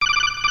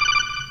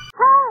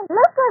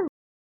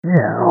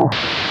Yeah.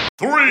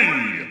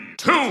 3,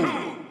 2,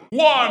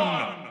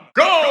 1,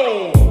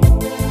 go!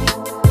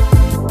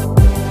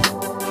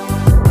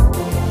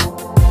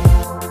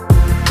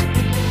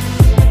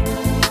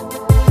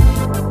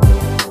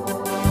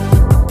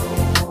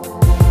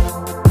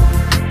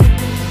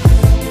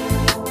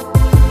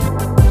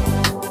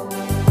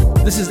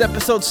 This is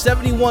episode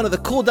 71 of the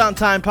Cool Down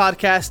Time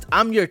podcast.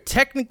 I'm your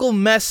technical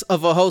mess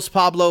of a host,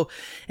 Pablo,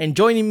 and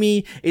joining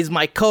me is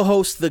my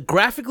co-host, the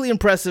graphically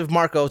impressive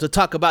Marco, to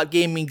talk about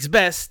gaming's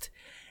best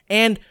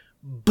and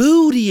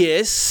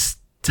bootiest.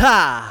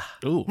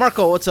 Ooh.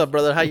 Marco, what's up,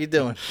 brother? How you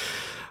doing?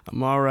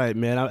 I'm all right,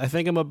 man. I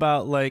think I'm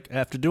about,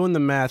 after doing the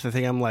math, I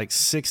think I'm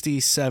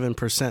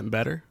 67%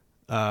 better.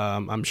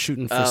 I'm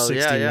shooting for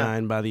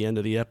 69 by the end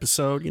of the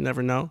episode. You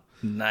never know.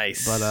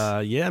 Nice.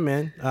 But yeah,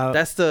 man.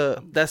 That's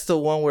the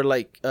one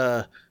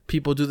where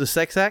people do the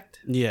sex act?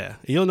 Yeah.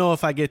 You'll know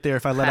if I get there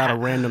if I let out a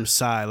random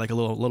sigh, like a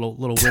little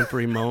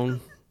whimpery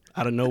moan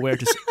out of nowhere.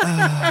 Just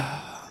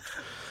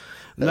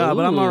No,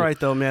 but I'm all right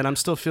though, man. I'm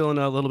still feeling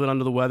a little bit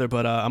under the weather,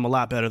 but I'm a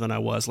lot better than I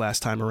was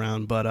last time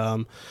around.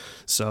 But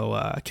so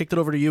I kicked it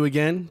over to you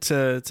again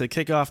to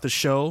kick off the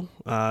show,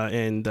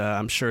 and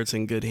I'm sure it's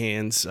in good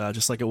hands,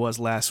 just like it was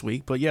last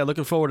week. But yeah,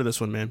 looking forward to this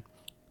one, man.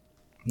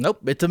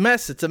 Nope, it's a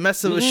mess. It's a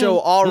mess of a show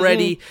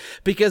already,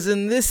 because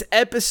in this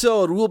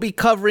episode, we'll be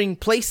covering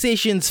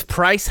PlayStation's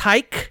price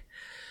hike,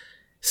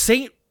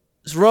 Saints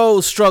Row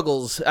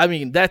struggles. I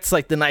mean, that's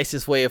like the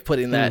nicest way of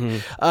putting that.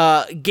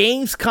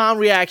 Gamescom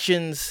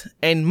reactions,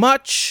 and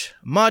much,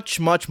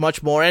 much, much,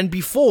 much more. And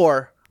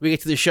before we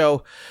get to the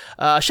show,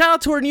 shout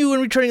out to our new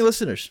and returning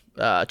listeners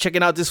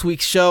checking out this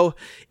week's show.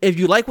 If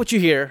you like what you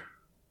hear,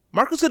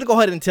 Marco's going to go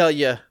ahead and tell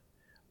you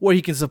where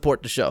he can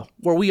support the show,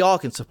 where we all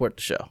can support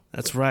the show.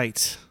 That's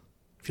right.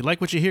 If you like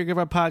what you hear, give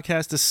our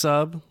podcast a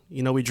sub.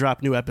 You know, we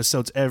drop new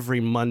episodes every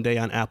Monday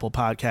on Apple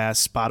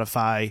Podcasts,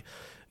 Spotify,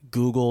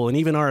 Google, and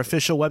even our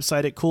official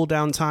website at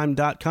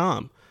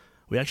cooldowntime.com.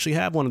 We actually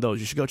have one of those.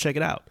 You should go check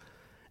it out.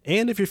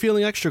 And if you're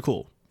feeling extra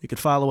cool, you could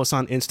follow us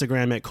on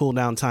Instagram at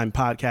Cooldowntime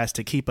Podcast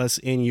to keep us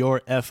in your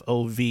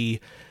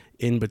FOV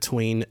in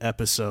between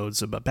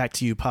episodes. But back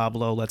to you,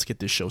 Pablo. Let's get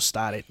this show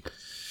started.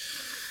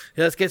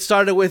 Let's get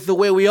started with the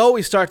way we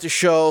always start the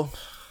show,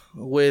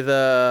 with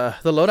the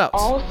loadouts.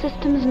 All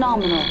systems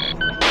nominal.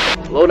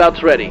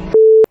 Loadouts ready.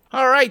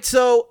 All right,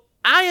 so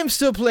I am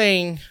still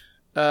playing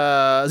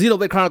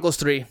Xenoblade Chronicles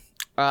 3.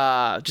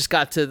 Just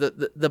got to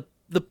the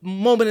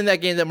moment in that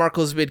game that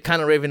Marco's been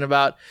kind of raving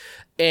about,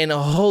 and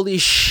holy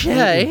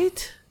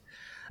shit,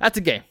 that's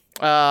a game.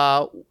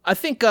 I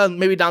think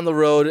maybe down the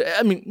road,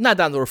 I mean, not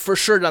down the road, for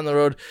sure down the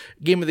road,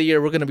 Game of the Year,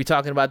 we're going to be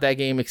talking about that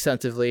game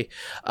extensively.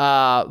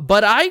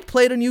 But I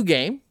played a new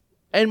game,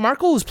 and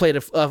Marco has played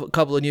a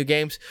couple of new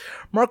games.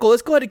 Marco,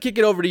 let's go ahead and kick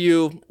it over to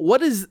you.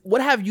 What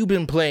have you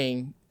been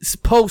playing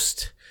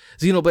post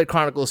Xenoblade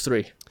Chronicles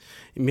 3?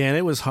 Man,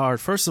 it was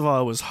hard. First of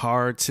all, it was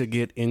hard to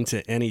get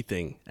into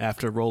anything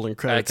after rolling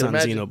credits on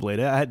Xenoblade.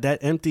 I had that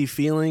empty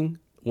feeling.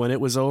 When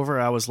it was over,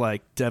 I was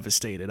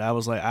devastated. I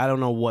was I don't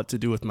know what to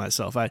do with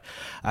myself. I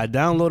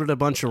downloaded a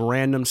bunch of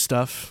random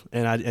stuff,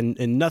 and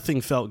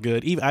nothing felt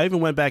good. I even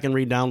went back and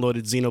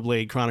re-downloaded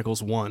Xenoblade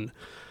Chronicles 1.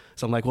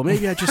 So I'm well,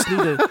 maybe I just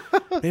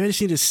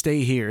need to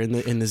stay here in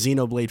the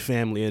Xenoblade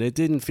family, and it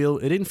didn't feel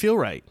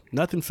right.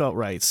 Nothing felt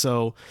right.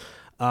 So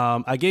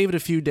I gave it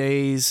a few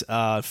days.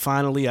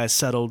 Finally, I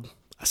settled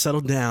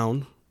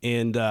down,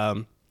 and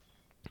I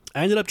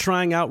ended up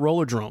trying out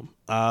Rollerdrome.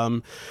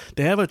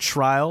 They have a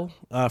trial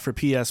for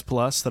PS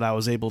Plus that I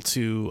was able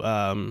to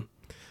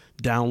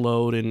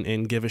download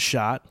and give a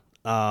shot.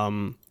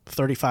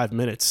 35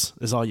 minutes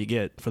is all you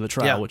get for the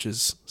trial, which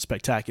is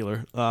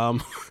spectacular.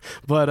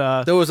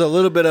 But there was a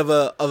little bit of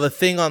a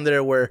thing on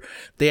there where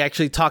they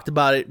actually talked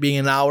about it being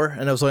an hour,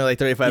 and it was only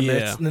 35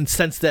 minutes. And then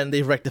since then,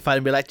 they've rectified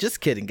and be just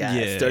kidding,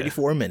 guys,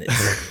 34 minutes.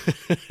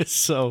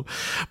 So,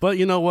 but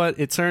you know what?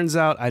 It turns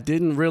out I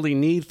didn't really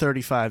need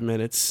 35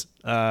 minutes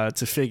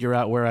to figure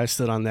out where I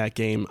stood on that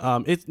game.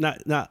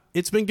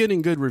 It's been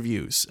getting good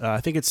reviews.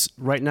 I think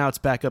right now it's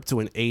back up to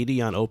an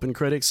 80 on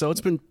OpenCritic, so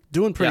it's been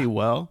doing pretty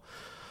well.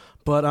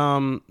 But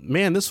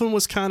man, this one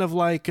was kind of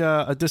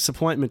a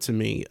disappointment to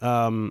me.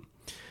 When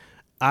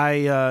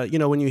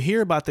you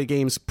hear about the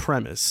game's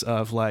premise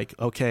of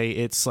okay,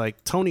 it's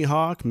Tony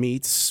Hawk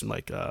meets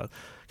kind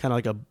of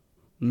like a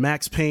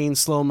Max Payne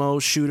slow-mo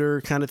shooter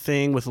kind of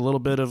thing with a little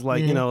bit of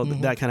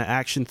that kind of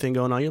action thing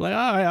going on. You're all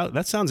right,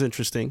 that sounds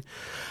interesting.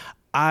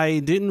 I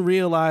didn't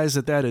realize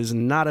that is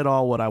not at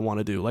all what I want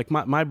to do.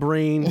 My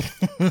brain,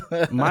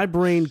 my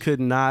brain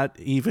could not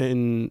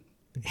even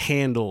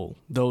handle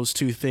those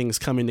two things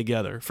coming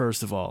together.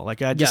 First of all,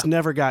 I just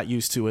never got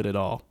used to it at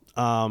all.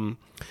 And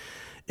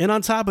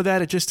on top of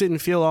that, it just didn't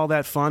feel all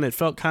that fun. It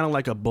felt kind of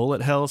like a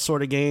bullet hell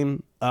sort of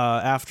game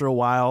after a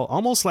while,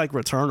 almost like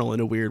Returnal in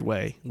a weird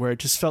way, where it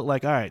just felt all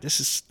right, this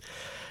is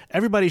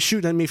everybody's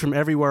shooting at me from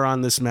everywhere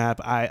on this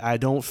map. I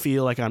don't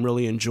feel like I'm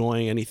really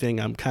enjoying anything.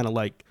 I'm kind of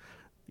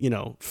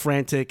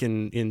frantic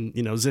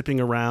and zipping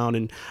around,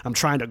 and I'm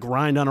trying to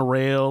grind on a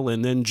rail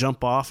and then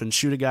jump off and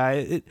shoot a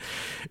guy.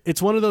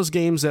 It's one of those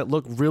games that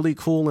look really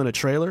cool in a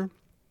trailer,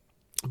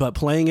 but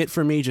playing it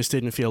for me just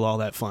didn't feel all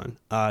that fun.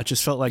 It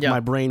just felt like my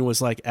brain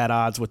was like at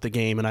odds with the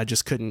game, and I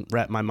just couldn't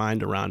wrap my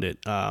mind around it.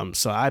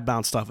 So I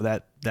bounced off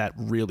of that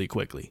really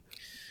quickly.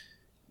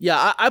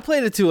 Yeah, I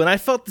played it too, and I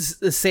felt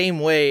the same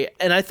way,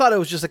 and I thought it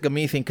was just like a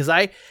me thing, because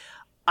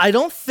I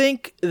don't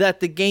think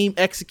that the game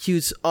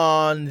executes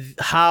on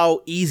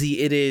how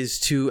easy it is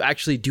to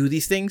actually do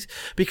these things,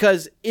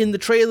 because in the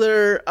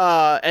trailer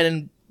and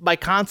in by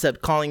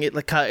concept, calling it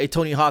like a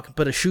Tony Hawk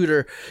but a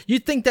shooter,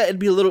 you'd think that it'd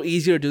be a little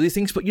easier to do these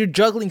things, but you're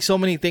juggling so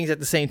many things at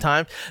the same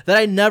time that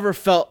I never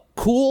felt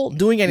cool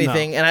doing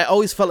anything, and I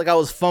always felt like I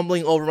was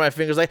fumbling over my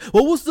fingers, like,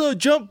 what was the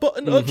jump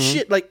button? Oh,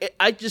 shit. Like,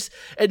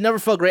 it never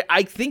felt great.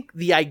 I think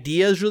the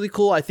idea is really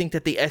cool. I think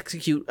that they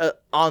execute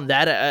on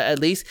that at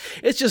least.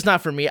 It's just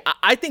not for me.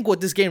 I think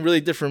what this game really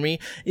did for me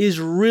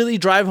is really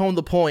drive home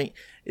the point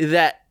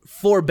that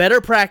for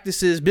better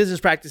practices, business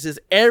practices,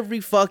 every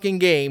fucking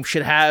game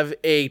should have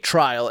a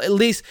trial, at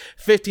least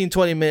 15,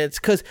 20 minutes,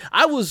 because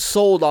I was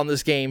sold on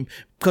this game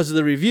because of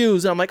the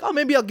reviews, and I'm like, oh,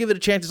 maybe I'll give it a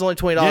chance. It's only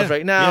 $20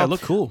 right now. Yeah, look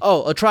cool.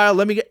 Oh, a trial.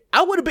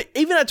 I would have been,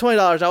 even at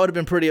 $20, I would have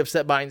been pretty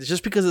upset buying this,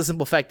 just because of the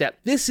simple fact that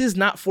this is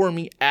not for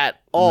me at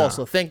all. No.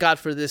 So thank God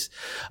for this,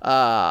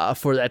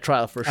 for that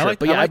trial for sure.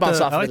 I bounced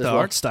off of it as well. I like the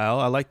art style.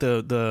 I like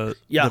the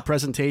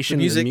presentation.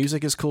 The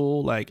music is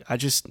cool. Like,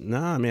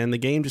 man, the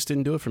game just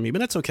didn't do it for me, but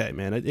that's okay,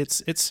 man.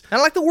 It's. And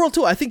I like the world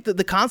too. I think that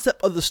the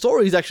concept of the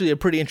story is actually a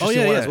pretty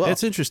interesting one as well.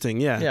 It's interesting.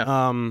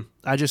 Yeah.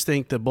 I just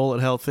think the bullet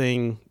hell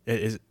thing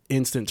is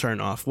instant turn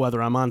off.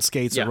 Whether I'm on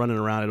skates or running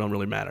around, it don't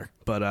really matter.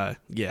 But I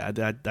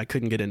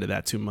couldn't get into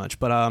that too much.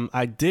 But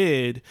I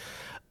did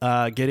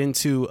get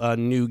into a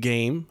new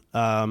game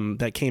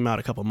that came out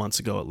a couple months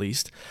ago at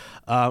least.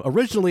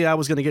 Originally, I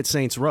was going to get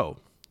Saints Row,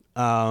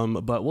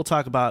 but we'll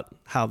talk about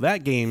how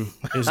that game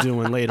is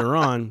doing later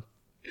on,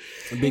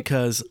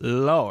 because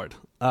Lord.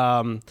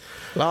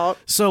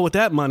 So with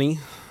that money,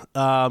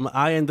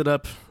 I ended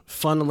up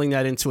funneling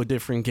that into a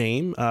different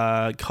game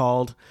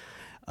called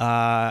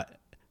the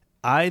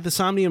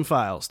Somnium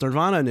Files,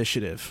 Nirvana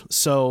Initiative.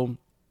 So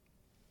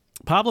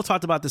Pablo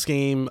talked about this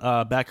game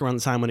back around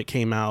the time when it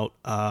came out,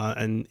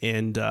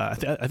 and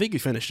I think you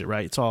finished it,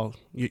 right? It's all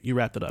you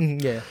wrapped it up.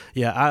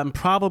 Yeah. I'm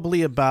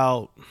probably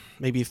about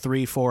maybe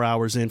 3-4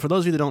 hours in. For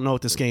those of you that don't know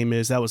what this game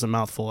is, that was a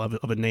mouthful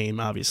of a name,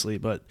 obviously.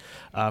 But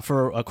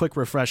for a quick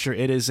refresher,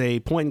 it is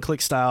a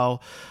point-and-click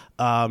style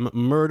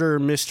murder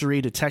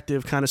mystery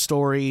detective kind of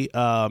story,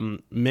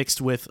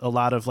 mixed with a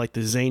lot of like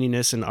the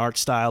zaniness and art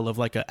style of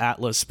like a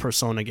Atlas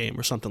Persona game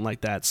or something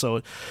like that.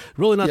 So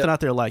really nothing out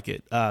there like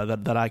it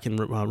that I can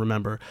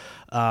remember.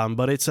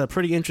 But it's a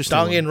pretty interesting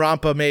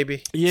Danganronpa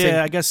maybe.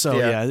 Yeah, I guess so.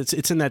 Yeah,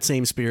 it's in that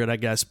same spirit, I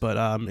guess.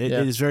 But it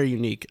is very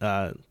unique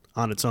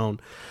on its own.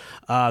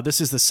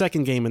 This is the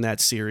second game in that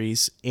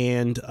series,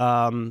 and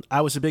I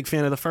was a big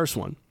fan of the first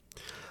one.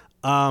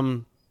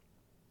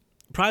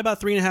 Probably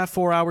about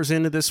 3.5-4 hours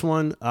into this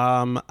one,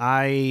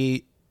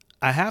 I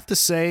have to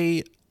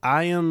say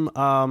I'm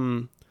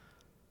not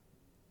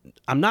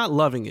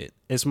loving it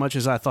as much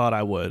as I thought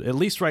I would, at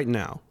least right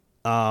now.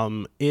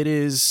 It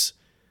is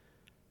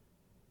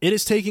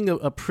taking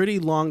a pretty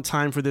long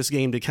time for this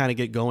game to kind of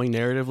get going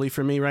narratively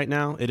for me right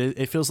now.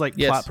 It feels like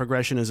plot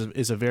progression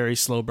is a very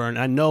slow burn.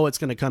 I know it's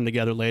going to come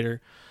together later,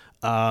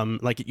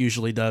 like it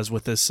usually does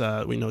with this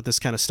this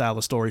kind of style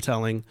of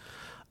storytelling.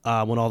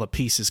 When all the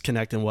pieces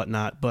connect and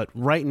whatnot. But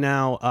right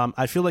now,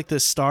 I feel like the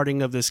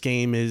starting of this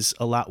game is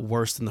a lot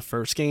worse than the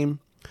first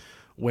game,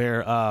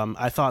 where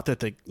I thought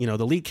that the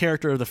lead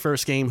character of the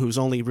first game, who's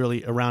only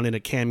really around in a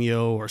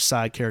cameo or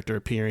side character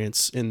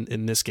appearance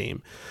in this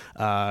game,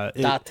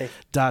 Date,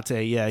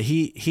 yeah,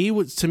 he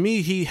was, to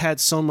me, he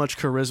had so much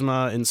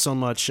charisma and so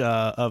much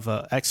of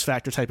a X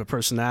Factor type of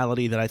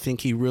personality that I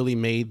think he really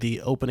made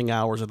the opening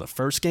hours of the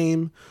first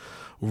game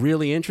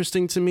really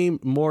interesting to me,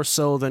 more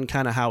so than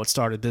kind of how it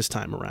started this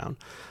time around.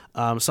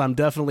 So I'm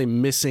definitely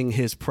missing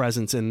his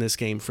presence in this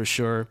game for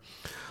sure.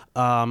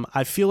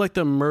 I feel like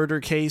the murder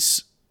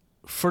case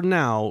for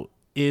now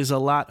is a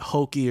lot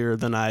hokier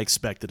than I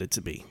expected it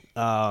to be.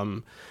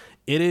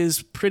 It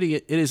is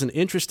an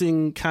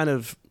interesting kind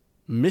of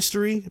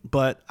mystery,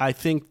 but I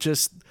think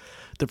just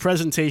the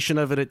presentation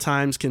of it at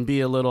times can be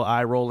a little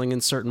eye-rolling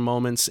in certain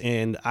moments,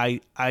 and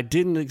I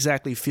didn't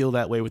exactly feel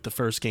that way with the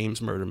first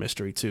game's murder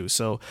mystery too.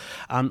 So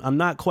I'm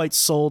not quite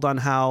sold on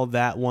how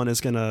that one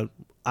is going to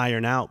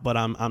iron out, but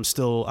I'm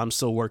still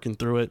working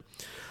through it.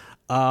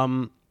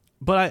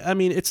 But I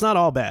mean, it's not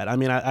all bad. I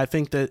mean, I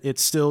think that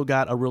it's still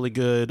got a really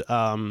good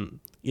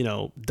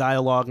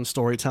dialogue and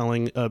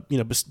storytelling.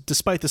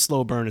 Despite the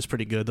slow burn, is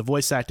pretty good. The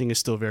voice acting is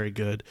still very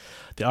good.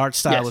 The art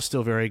style is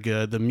still very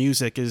good. The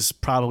music is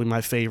probably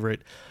my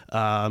favorite,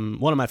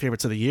 one of my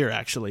favorites of the year,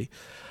 actually.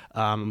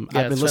 I've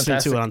been listening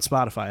to it on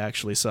Spotify,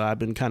 actually, so I've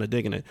been kind of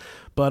digging it.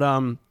 But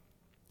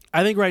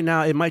I think right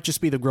now it might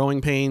just be the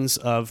growing pains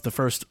of the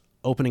first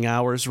opening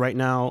hours right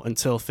now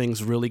until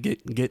things really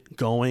get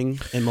going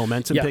and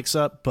momentum picks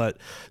up. But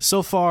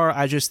so far,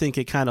 I just think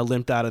it kind of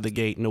limped out of the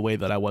gate in a way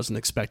that I wasn't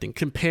expecting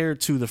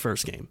compared to the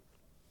first game.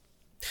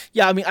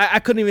 Yeah, I mean, I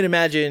couldn't even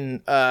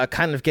imagine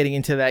kind of getting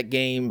into that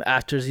game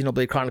after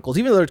Xenoblade Chronicles,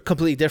 even though they're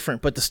completely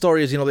different. But the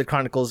story of Xenoblade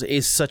Chronicles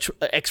is such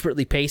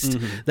expertly paced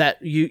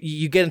that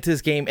you get into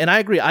this game. And I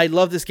agree. I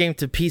love this game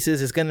to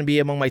pieces. It's going to be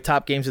among my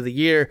top games of the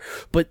year.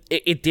 But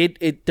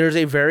there's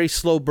a very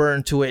slow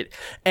burn to it.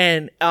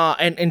 And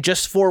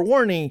just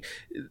forewarning,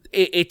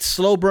 it's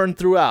slow burn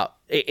throughout.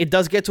 It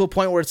does get to a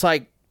point where it's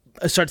like,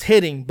 it starts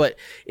hitting, but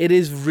it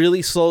is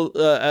really slow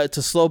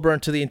to slow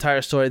burn to the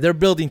entire story. They're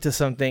building to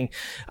something.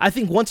 I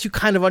think once you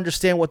kind of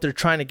understand what they're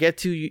trying to get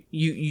to,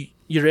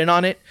 you're in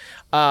on it.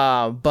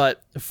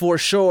 But for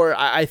sure,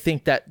 I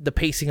think that the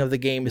pacing of the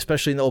game,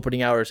 especially in the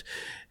opening hours,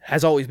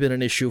 has always been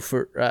an issue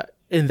for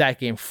in that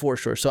game for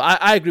sure. So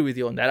I agree with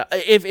you on that.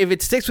 If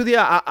it sticks with you,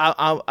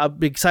 I'll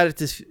be excited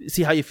to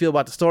see how you feel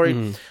about the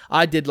story.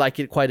 I did like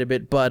it quite a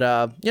bit, but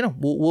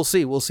we'll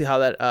see. We'll see how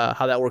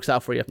that works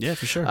out for you. Yeah,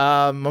 for sure.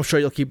 I'm sure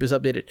you'll keep us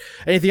updated.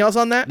 Anything else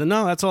on that?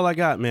 No, that's all I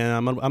got, man.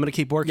 I'm gonna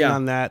keep working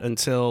on that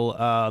until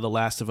The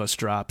Last of Us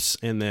drops,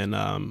 and then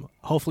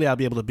hopefully I'll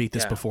be able to beat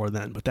this before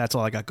then. But that's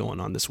all I got going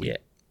on this week.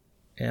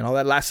 Yeah, and all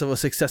that Last of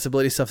Us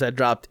accessibility stuff that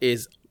dropped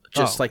is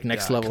just like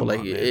next level.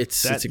 Like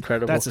it's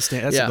incredible. That's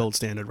a gold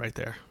standard right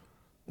there.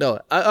 No,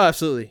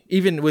 absolutely.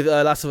 Even with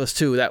Last of Us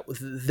 2, that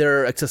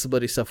their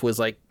accessibility stuff was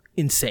like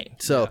insane.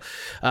 So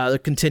they're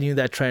continuing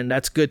that trend.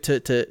 That's good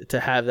to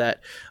have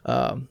that.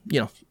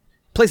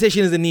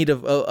 PlayStation is in need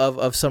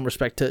of some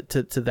respect to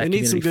that community. They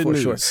need some good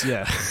news.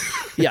 Sure.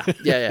 Yeah.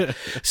 Yeah.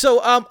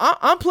 So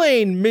I'm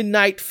playing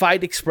Midnight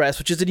Fight Express,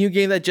 which is a new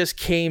game that just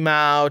came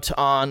out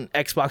on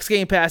Xbox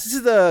Game Pass. This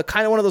is the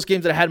kind of one of those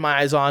games that I had my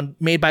eyes on,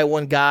 made by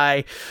one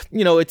guy.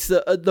 It's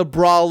the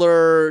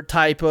brawler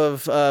type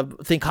of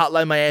think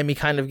Hotline Miami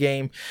kind of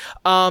game.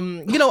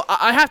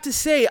 I have to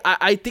say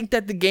I think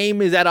that the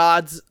game is at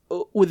odds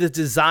with its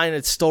design,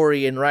 its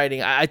story, and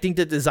writing. I think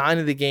the design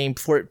of the game,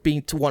 for it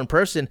being to one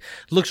person,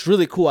 looks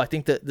really cool. I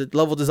think that the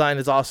level design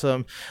is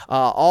awesome.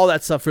 All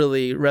that stuff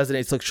really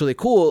resonates, looks really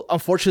cool.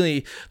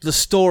 Unfortunately, the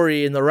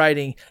story and the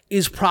writing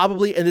is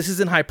probably, and this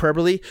isn't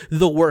hyperbole,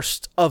 the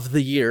worst of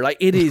the year. Like,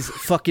 it is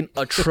fucking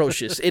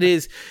atrocious.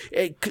 It's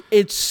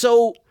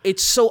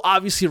so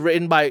obviously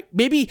written by,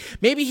 maybe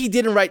he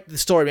didn't write the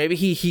story. Maybe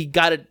he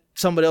got it,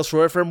 somebody else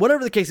wrote it for him.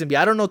 Whatever the case may be.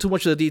 I don't know too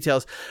much of the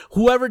details.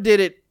 Whoever did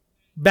it,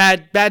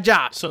 Bad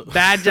job.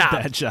 Bad job.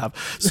 Bad job.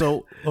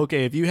 So,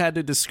 okay, if you had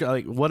to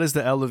describe, what is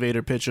the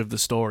elevator pitch of the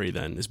story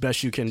then, as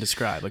best you can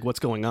describe? Like, what's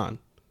going on?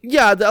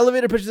 Yeah, the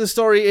elevator pitch of the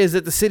story is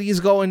that the city is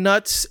going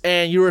nuts,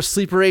 and you're a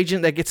sleeper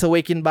agent that gets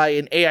awakened by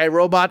an AI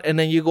robot, and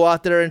then you go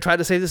out there and try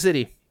to save the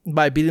city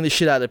by beating the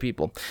shit out of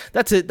people.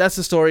 That's it. That's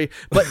the story.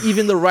 But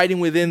even the writing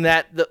within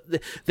that,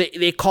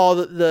 they call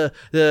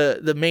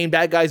the main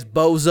bad guys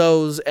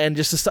bozos, and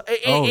just the stuff.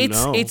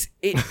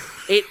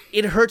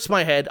 It hurts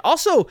my head.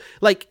 Also,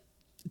 like,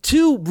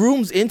 2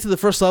 rooms into the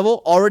first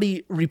level,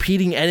 already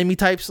repeating enemy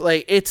types.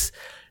 Like, it's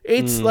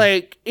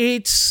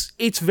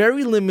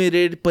very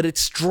limited, but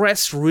it's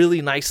dressed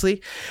really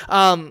nicely.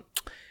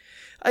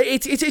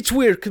 It's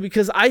weird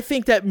because I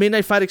think that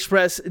Midnight Fight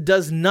Express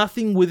does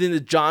nothing within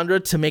the genre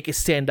to make it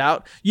stand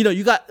out.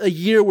 You got a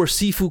year where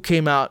Sifu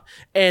came out,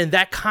 and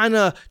that kind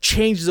of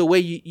changes the way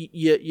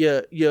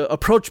you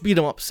approach beat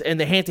 'em ups and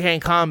the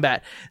hand-to-hand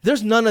combat.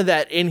 There's none of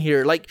that in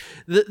here. Like,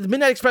 the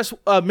Midnight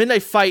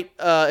Fight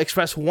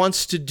Express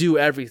wants to do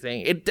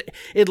everything.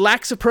 It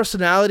lacks the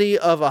personality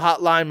of a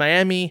Hotline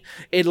Miami.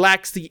 It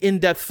lacks the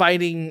in-depth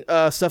fighting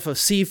stuff of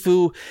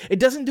Sifu. It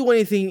doesn't do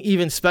anything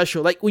even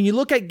special. Like, when you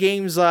look at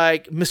games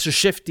like Mr.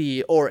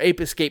 Shifty or Ape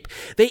Escape,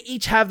 they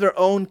each have their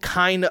own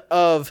kind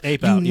of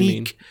Ape Out,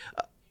 unique.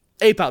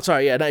 Ape Out,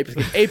 sorry, yeah, not Ape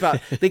Escape. Ape Out.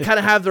 They kind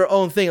of have their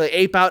own thing. Like,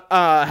 Ape Out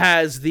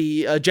has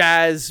the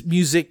jazz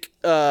music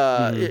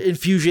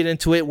infusion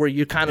into it, where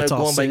you're kind of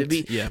going by the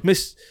beat. Yeah,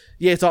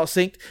 it's all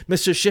synced.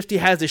 Mr. Shifty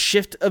has a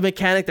shift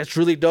mechanic that's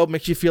really dope.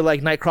 Makes you feel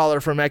like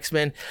Nightcrawler from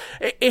X-Men.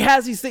 It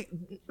has these things.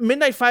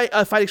 Midnight Fight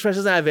Express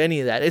doesn't have any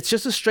of that. It's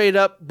just a straight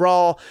up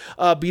brawl,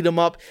 beat 'em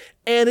up.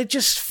 And it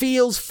just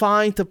feels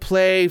fine to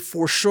play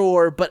for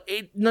sure, but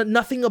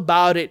nothing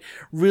about it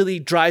really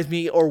drives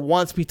me or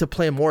wants me to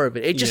play more of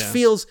it. It just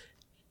feels,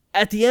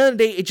 at the end of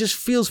the day, it just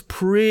feels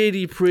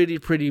pretty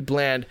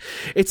bland.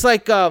 It's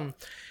like,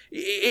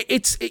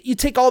 you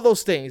take all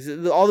those things,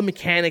 all the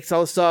mechanics,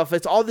 all the stuff,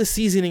 it's all the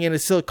seasoning, and it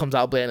still comes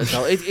out bland as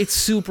hell. It's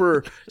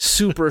super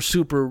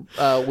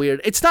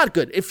weird. It's not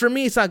good. For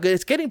me, it's not good.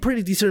 It's getting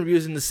pretty decent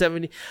reviews in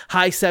the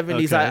high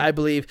 70s, okay. I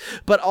believe.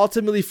 But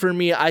ultimately, for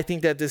me, I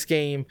think that this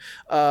game,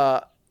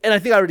 and I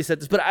think I already said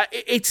this, but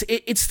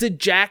it's the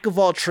jack of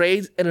all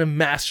trades and a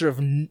master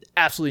of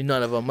absolutely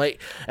none of them. Like,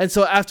 and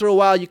so after a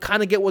while, you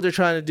kind of get what they're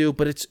trying to do,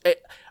 but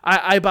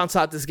I bounce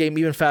out this game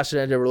even faster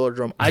than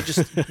Velodrome. I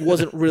just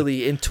wasn't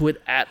really into it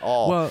at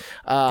all. Well,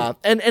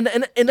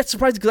 and that's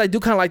surprising because I do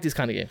kind of like these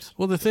kind of games.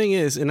 Well, the thing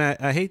is, and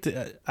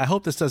I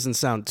hope this doesn't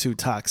sound too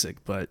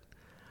toxic, but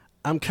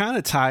I'm kind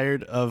of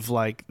tired of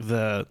like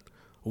the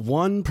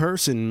one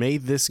person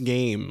made this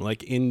game, like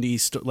indie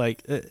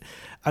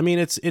I mean,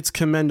 it's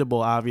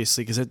commendable,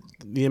 obviously, because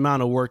the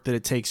amount of work that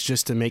it takes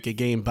just to make a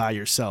game by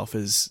yourself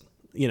is,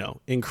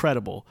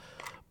 incredible.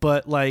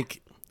 But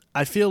like,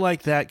 I feel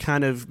like that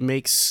kind of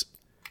makes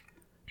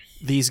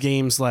these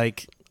games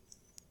like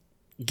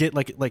get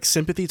like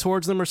sympathy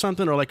towards them or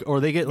something,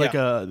 or they get like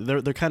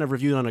they're kind of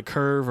reviewed on a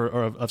curve or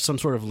of some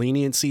sort of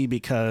leniency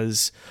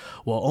because,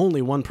 well,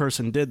 only one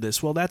person did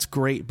this. Well, that's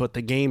great, but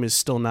the game is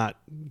still not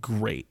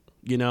great.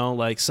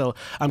 So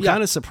I'm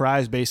kind of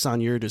surprised based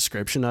on your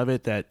description of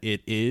it that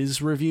it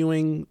is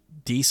reviewing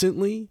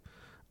decently,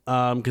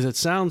 because it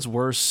sounds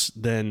worse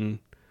than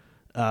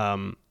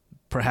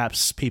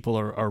perhaps people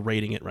are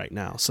rating it right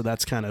now. So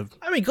that's kind of...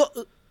 I mean,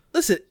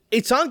 listen,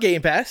 it's on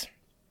Game Pass.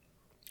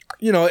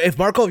 If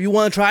Marco, if you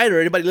want to try it, or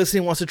anybody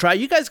listening wants to try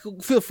it, you guys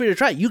feel free to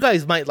try it. You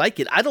guys might like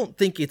it. I don't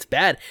think it's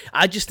bad.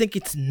 I just think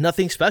it's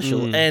nothing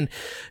special. And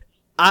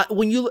I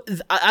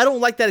don't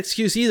like that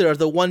excuse either of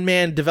the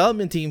one-man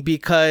development team,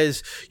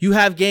 because you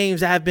have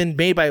games that have been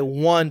made by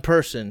one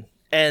person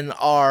and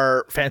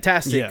are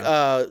fantastic.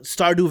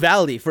 Stardew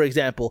Valley, for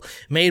example,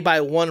 made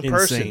by one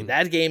person.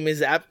 That game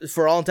is,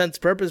 for all intents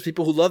and purposes,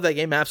 people who love that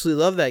game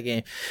absolutely love that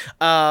game.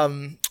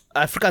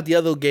 I forgot the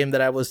other game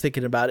that I was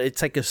thinking about.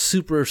 It's like a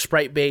super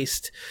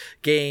sprite-based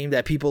game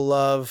that people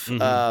love.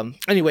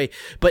 Anyway,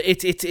 but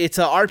it's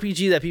an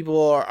RPG that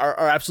people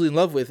are absolutely in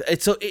love with.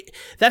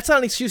 That's not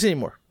an excuse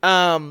anymore.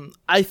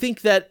 I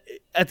think that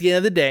at the end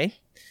of the day,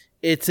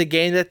 it's a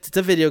game it's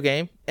a video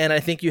game, and I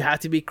think you have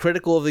to be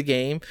critical of the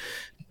game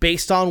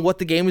based on what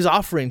the game is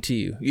offering to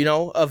you.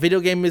 A video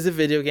game is a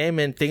video game,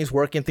 and things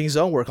work and things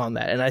don't work on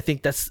that. And I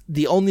think that's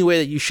the only way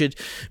that you should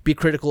be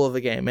critical of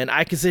the game. And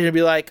I can sit here and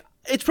be like,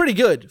 it's pretty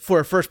good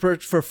for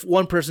for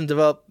one person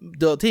develop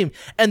team,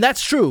 and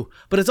that's true.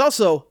 But it's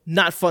also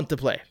not fun to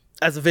play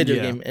as a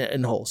video game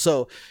in whole.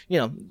 So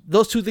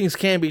those two things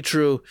can be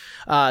true.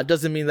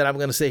 Doesn't mean that I'm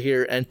going to sit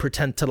here and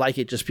pretend to like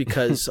it just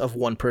because of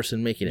one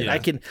person making it. I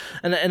can,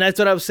 and that's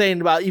what I was saying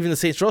about even the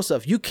Saints Row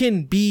stuff. You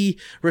can be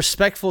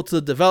respectful to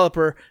the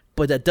developer,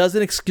 but that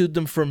doesn't exclude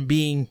them from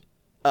being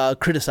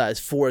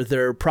criticized for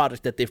their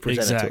product that they've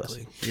presented to us.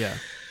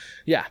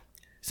 Yeah.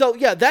 So,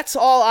 that's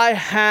all I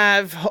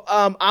have.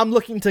 I'm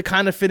looking to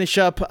kind of finish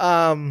up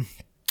Xenoblade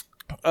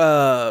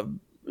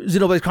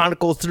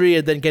Chronicles 3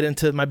 and then get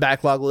into my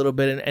backlog a little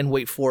bit and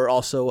wait for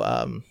also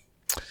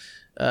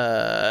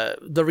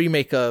the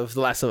remake of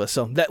The Last of Us.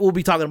 So that we'll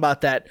be talking about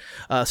that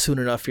soon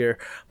enough here.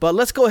 But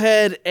let's go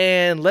ahead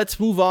and let's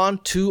move on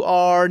to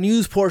our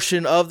news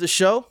portion of the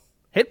show.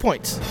 Hit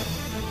points.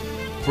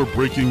 For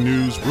breaking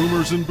news,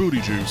 rumors, and booty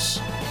juice,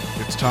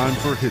 it's time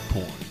for Hit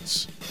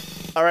Points.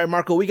 All right,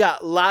 Marco, we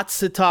got lots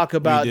to talk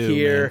about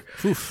here.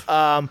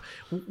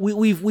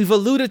 We've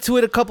alluded to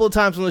it a couple of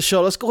times on the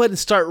show. Let's go ahead and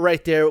start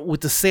right there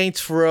with the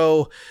Saints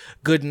Row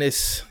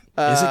goodness.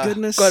 Is it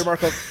goodness? Go ahead,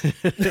 Marco.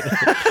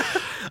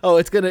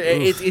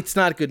 It's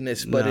not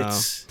goodness, but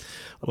it's...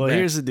 Well,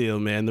 here's the deal,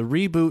 man. The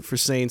reboot for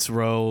Saints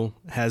Row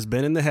has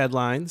been in the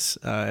headlines,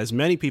 as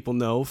many people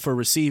know, for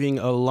receiving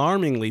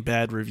alarmingly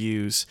bad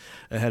reviews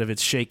ahead of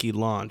its shaky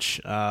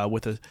launch.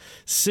 With a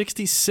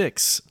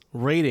 66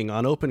 rating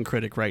on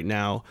OpenCritic right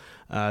now,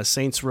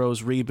 Saints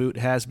Row's reboot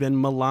has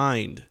been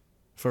maligned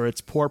for its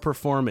poor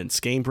performance,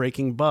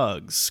 game-breaking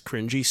bugs,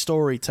 cringy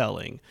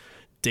storytelling,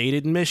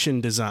 dated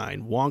mission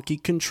design,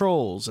 wonky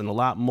controls, and a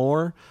lot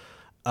more.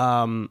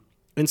 And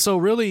so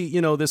really,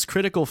 this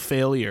critical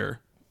failure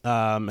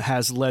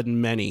has led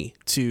many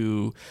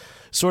to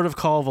sort of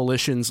call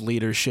Volition's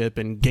leadership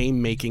and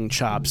game-making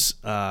chops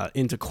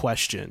into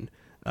question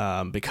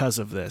because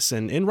of this,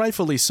 and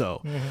rightfully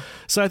so. Mm-hmm.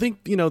 So I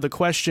think, the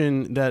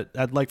question that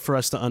I'd like for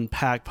us to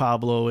unpack,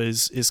 Pablo,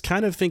 is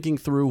kind of thinking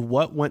through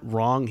what went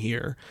wrong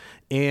here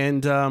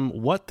and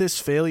what this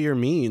failure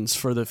means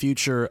for the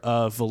future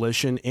of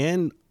Volition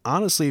and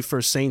honestly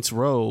for Saints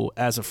Row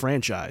as a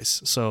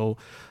franchise. So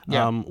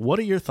what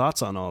are your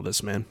thoughts on all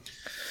this, man?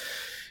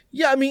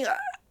 Yeah, I mean...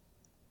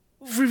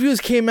 reviews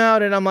came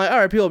out and I'm like, all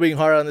right, people are being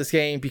hard on this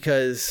game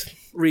because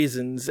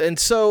reasons. And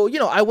so,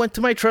 I went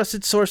to my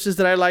trusted sources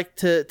that I like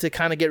to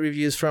kind of get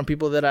reviews from,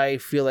 people that I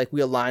feel like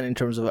we align in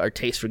terms of our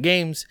taste for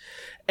games.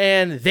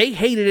 And they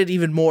hated it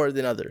even more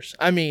than others.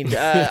 I mean,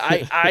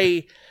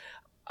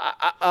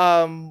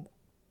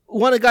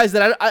 one of the guys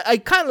that I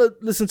kind of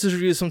listen to his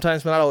reviews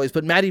sometimes, but not always,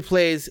 but Matty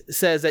Plays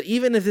says that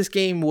even if this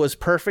game was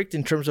perfect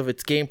in terms of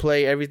its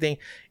gameplay, everything,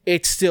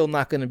 it's still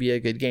not going to be a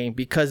good game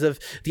because of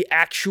the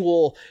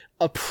actual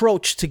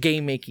approach to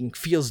game making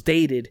feels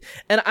dated.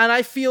 And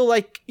I feel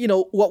like,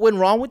 what went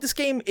wrong with this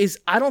game is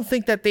I don't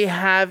think that they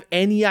have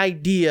any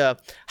idea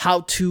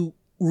how to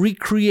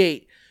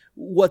recreate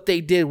what they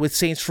did with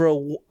Saints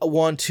Row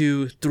 1,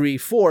 2, 3,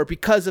 4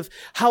 because of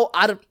how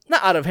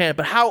not out of hand,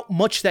 but how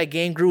much that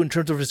game grew in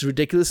terms of its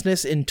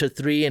ridiculousness into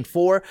 3 and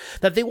 4,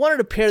 that they wanted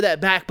to pare that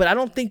back, but I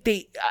don't think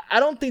they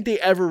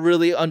ever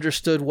really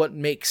understood what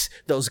makes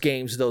those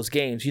games.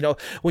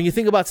 When you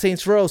think about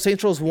Saints Row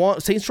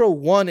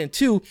 1 and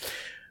 2,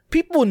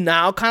 people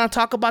now kind of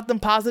talk about them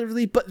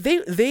positively, but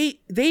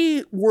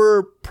they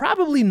were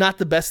probably not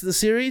the best of the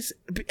series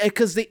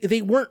because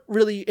they weren't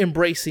really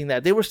embracing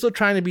that. They were still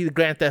trying to be the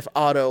Grand Theft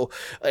Auto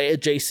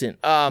adjacent.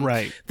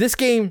 Right. This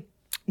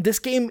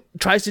game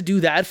tries to do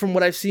that from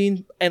what I've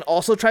seen, and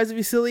also tries to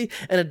be silly,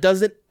 and it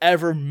doesn't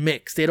ever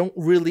mix. They don't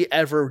really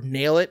ever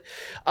nail it.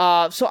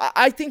 So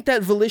I think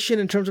that Volition,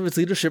 in terms of its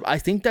leadership, I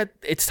think that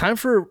it's time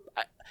for,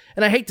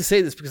 and I hate to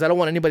say this because I don't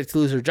want anybody to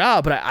lose their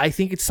job, but I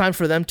think it's time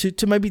for them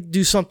to maybe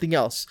do something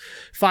else,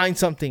 find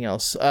something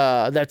else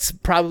that's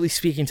probably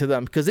speaking to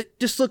them, because it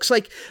just looks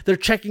like they're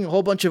checking a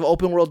whole bunch of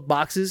open world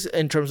boxes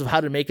in terms of how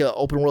to make an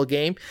open world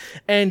game,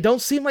 and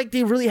don't seem like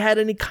they really had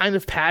any kind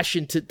of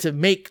passion to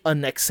make a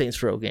next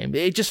Saints Row game.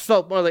 It just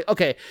felt more like,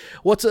 okay,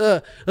 let's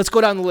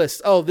go down the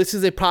list. Oh, this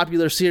is a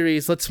popular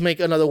series. Let's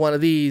make another one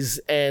of these,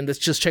 and let's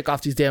just check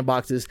off these damn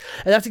boxes.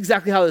 And that's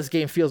exactly how this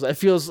game feels. It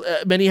feels,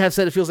 many have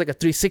said it feels like a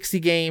 360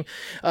 game.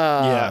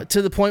 To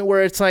the point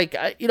where it's like,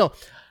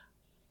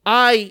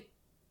 I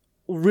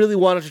really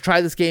wanted to try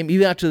this game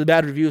even after the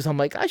bad reviews. I'm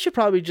like, I should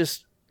probably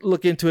just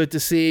look into it to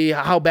see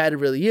how bad it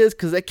really is,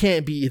 because it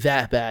can't be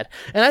that bad.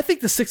 And I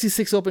think the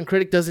 66 Open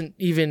Critic doesn't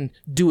even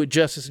do it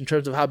justice in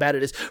terms of how bad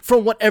it is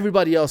from what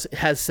everybody else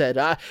has said.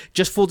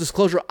 Just full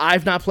disclosure,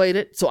 I've not played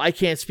it, so I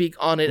can't speak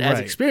on it as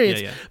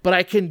experience, but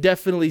I can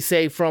definitely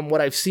say from what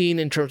I've seen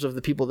in terms of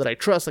the people that I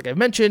trust, like I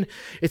mentioned,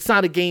 it's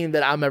not a game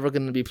that I'm ever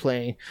going to be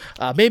playing.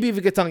 Maybe if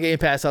it gets on Game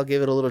Pass, I'll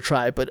give it a little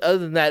try, but other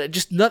than that,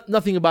 just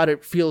nothing about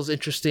it feels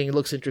interesting. It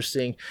looks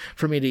interesting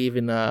for me to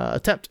even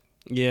attempt.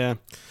 Yeah.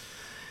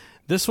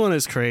 This one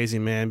is crazy,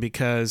 man,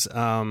 because,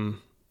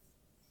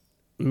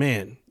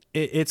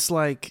 it's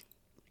like,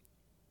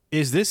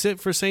 is this it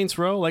for Saints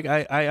Row? Like,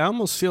 I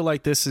almost feel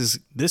like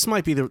this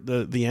might be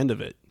the end of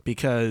it,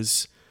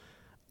 because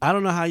I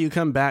don't know how you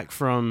come back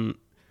from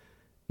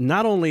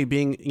not only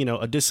being,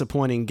 a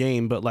disappointing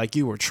game, but like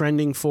you were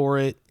trending for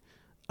it.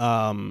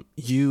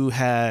 You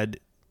had,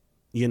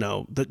 you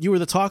were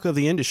the talk of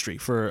the industry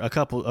for a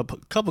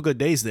couple good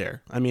days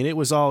there. I mean, it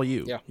was all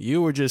you. Yeah.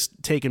 You were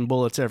just taking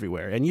bullets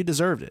everywhere, and you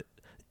deserved it.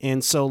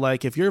 And so,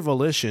 like, if you're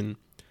Volition,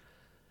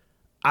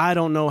 I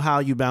don't know how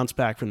you bounce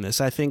back from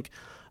this. I think,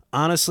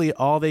 honestly,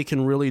 all they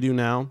can really do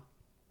now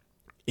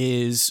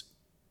is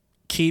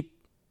keep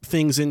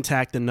things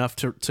intact enough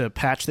to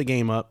patch the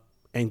game up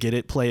and get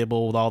it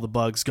playable with all the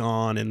bugs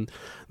gone and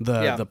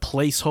the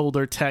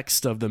placeholder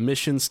text of the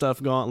mission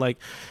stuff gone. Like,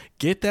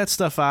 get that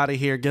stuff out of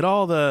here. Get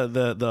all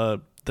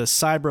the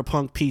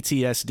cyberpunk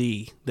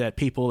PTSD that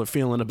people are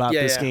feeling about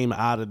this game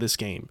out of this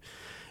game.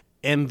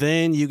 And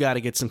then you got to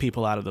get some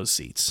people out of those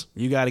seats.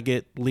 You got to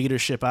get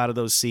leadership out of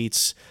those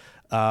seats.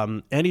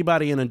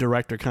 Anybody in a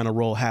director kind of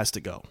role has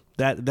to go.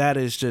 That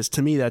is just,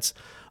 to me, that's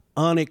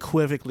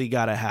unequivocally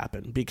got to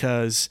happen,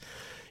 because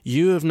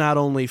you have not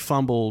only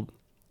fumbled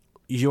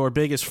your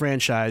biggest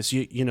franchise,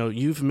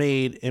 you've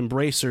made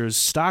Embracer's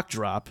stock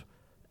drop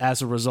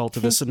as a result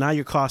of this. So now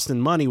you're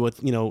costing money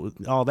with,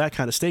 all that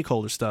kind of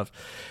stakeholder stuff.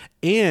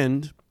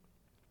 And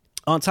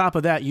on top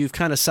of that, you've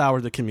kind of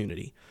soured the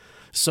community.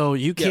 So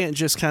you can't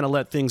just kind of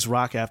let things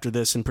rock after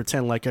this and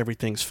pretend like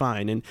everything's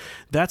fine. And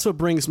that's what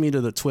brings me to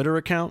the Twitter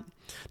account.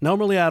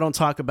 Normally, I don't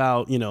talk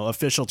about,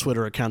 official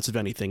Twitter accounts of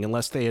anything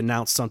unless they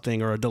announce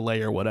something or a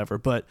delay or whatever.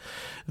 But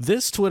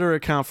this Twitter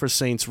account for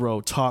Saints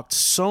Row talked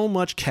so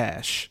much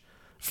cash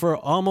for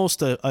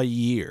almost a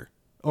year,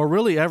 or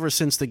really ever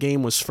since the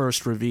game was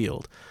first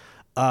revealed.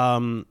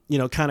 Kind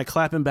of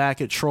clapping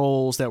back at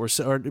trolls that were,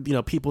 or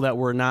people that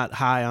were not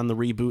high on the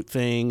reboot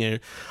thing,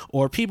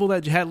 or people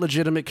that had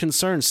legitimate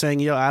concerns,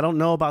 saying, I don't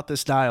know about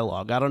this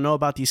dialogue. I don't know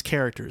about these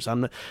characters.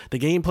 The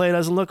gameplay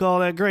doesn't look all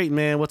that great,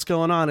 man. What's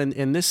going on?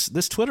 And this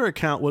Twitter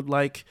account would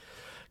like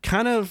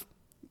kind of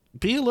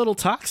be a little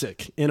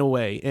toxic in a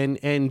way,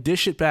 and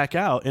dish it back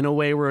out in a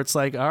way where it's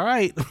like, all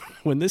right,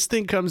 when this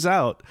thing comes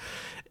out,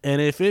 and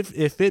if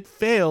it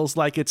fails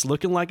like it's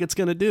looking like it's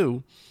going to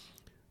do,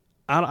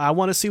 I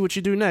want to see what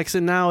you do next.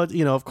 And now,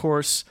 of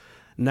course,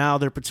 now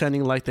they're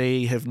pretending like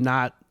they have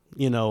not,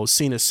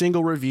 seen a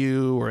single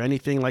review or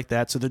anything like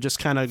that. So they're just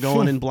kind of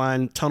going in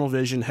blind, tunnel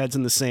vision, heads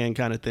in the sand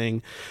kind of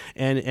thing.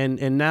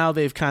 And now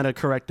they've kind of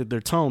corrected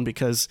their tone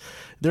because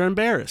they're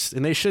embarrassed,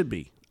 and they should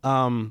be.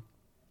 And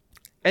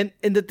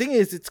the thing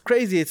is, it's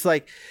crazy. It's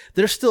like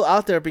they're still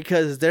out there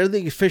because they're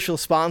the official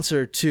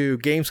sponsor to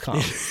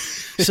Gamescom.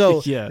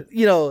 So,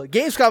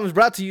 Gamescom is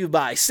brought to you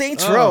by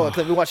Saints Row.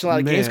 Because we watch a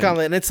lot of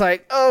Gamescom, and it's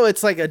like,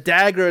 it's like a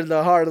dagger in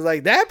the heart. It's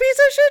like, that piece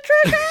of shit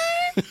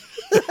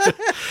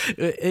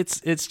trick.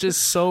 It's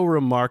just so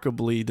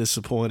remarkably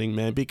disappointing,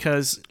 man,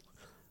 because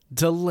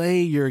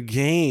delay your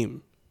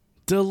game.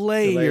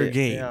 Delay your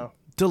game. Yeah.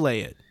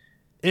 Delay it.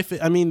 The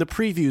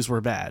previews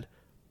were bad.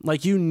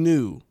 Like, you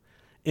knew.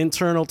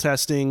 Internal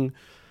testing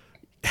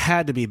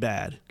had to be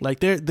bad. Like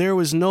there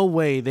was no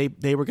way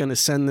they were going to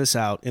send this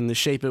out in the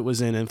shape it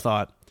was in and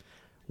thought,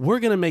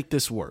 we're going to make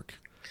this work.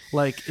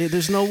 Like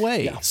there's no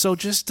way. Yeah. So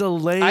just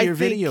delay your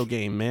video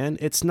game, man.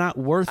 It's not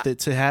worth it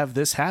to have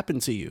this happen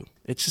to you.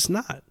 It's just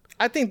not.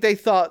 I think they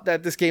thought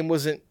that this game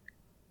wasn't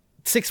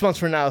 6 months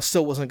from now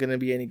still wasn't going to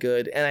be any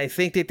good. And I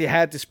think that they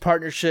had this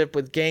partnership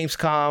with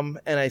Gamescom,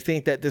 and I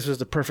think that this was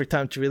the perfect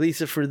time to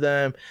release it for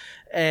them.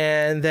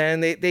 And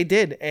then they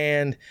did.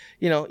 And,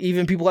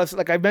 even people have,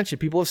 like I mentioned,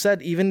 people have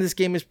said, even this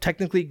game is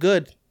technically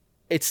good,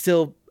 it's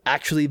still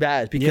actually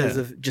bad because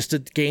of just the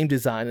game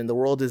design and the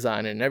world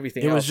design and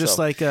everything else. It was just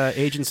like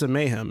Agents of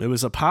Mayhem. It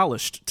was a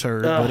polished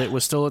turd, but it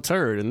was still a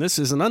turd. And this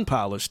is an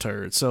unpolished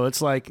turd. So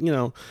it's like,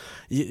 the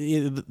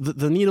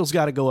needle's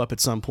got to go up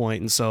at some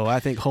point. And so I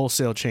think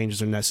wholesale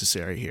changes are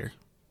necessary here.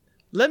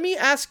 Let me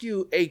ask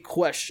you a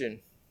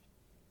question.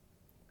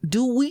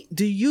 Do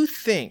you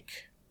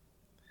think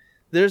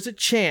there's a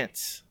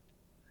chance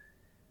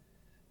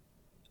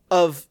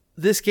of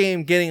this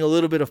game getting a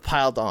little bit of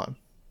piled on?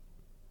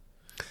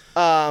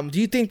 Do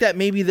you think that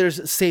maybe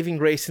there's saving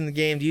grace in the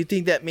game? Do you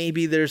think that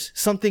maybe there's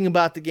something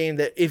about the game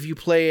that if you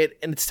play it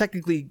and it's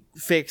technically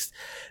fixed,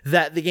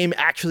 that the game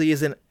actually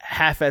isn't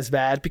half as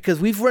bad? Because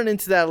we've run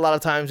into that a lot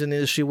of times in the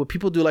industry where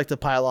people do like to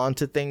pile on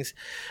to things.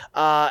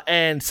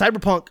 And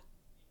Cyberpunk,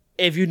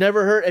 if you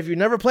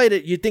never played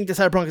it, you'd think that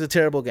Cyberpunk is a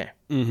terrible game.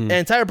 Mm-hmm.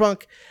 And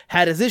Cyberpunk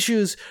had its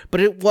issues, but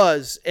it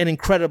was an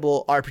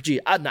incredible RPG.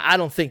 I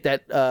don't think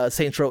that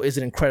Saints Row is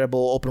an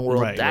incredible open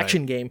world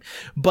action game,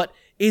 but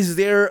is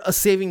there a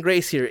saving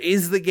grace here?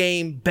 Is the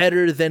game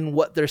better than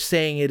what they're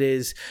saying it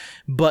is?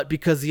 But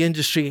because the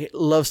industry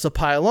loves to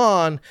pile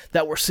on,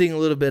 that we're seeing a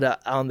little bit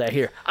on that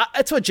here.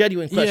 It's a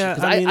genuine question. Yeah,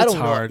 I don't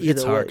hard. know.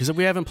 It's hard because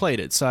we haven't played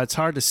it, so it's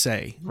hard to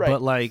say. Right.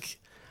 But like,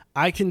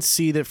 I can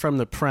see that from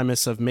the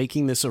premise of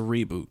making this a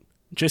reboot,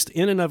 just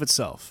in and of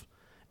itself,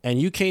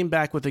 and you came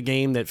back with a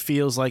game that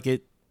feels like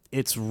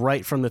it's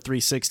right from the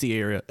 360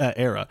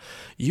 era.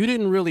 You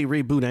didn't really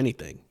reboot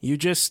anything. You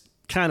just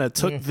kind of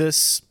took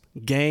this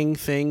gang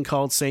thing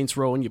called Saints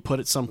Row and you put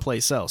it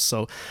someplace else.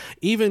 So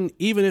even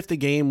if the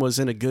game was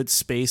in a good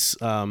space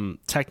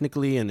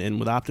technically and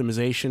with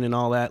optimization and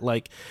all that,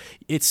 like,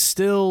 it's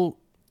still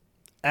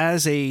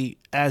as a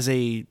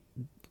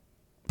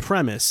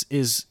premise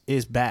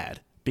is bad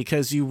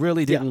because you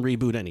really didn't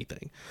reboot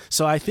anything.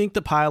 So I think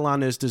the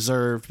pylon is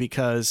deserved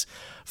because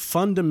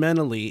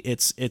fundamentally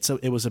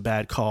it was a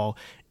bad call.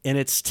 And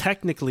it's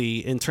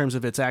technically, in terms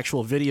of its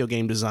actual video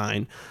game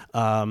design,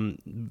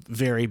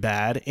 very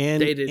bad.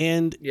 And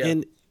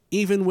and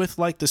even with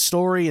like the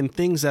story and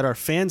things that are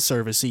fan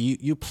servicey,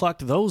 you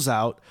plucked those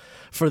out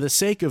for the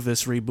sake of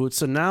this reboot.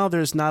 So now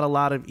there's not a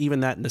lot of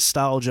even that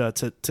nostalgia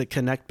to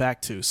connect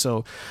back to.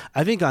 So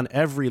I think on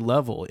every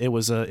level it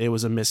was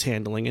a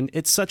mishandling, and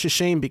it's such a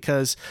shame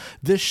because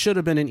this should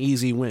have been an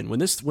easy win. When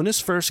this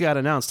first got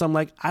announced, I'm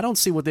like, I don't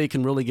see what they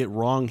can really get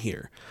wrong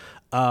here.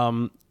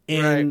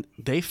 And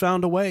they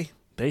found a way.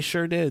 They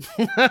sure did.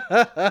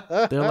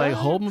 They're like,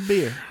 hold my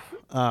beer,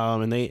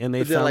 and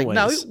they found like,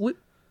 ways. No,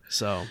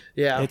 so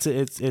yeah,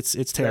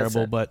 it's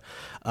terrible. But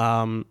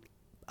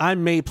I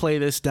may play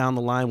this down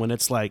the line when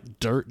it's like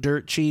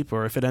dirt cheap,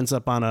 or if it ends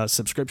up on a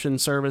subscription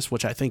service,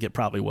 which I think it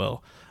probably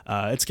will.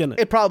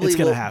 It probably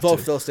will have both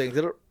to. Those things.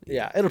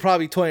 It'll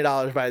probably be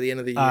 $20 by the end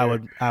of the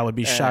year. I would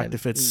be shocked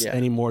if it's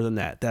any more than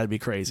that. That'd be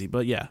crazy.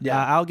 But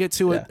I'll get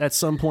to it at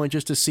some point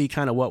just to see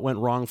kind of what went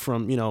wrong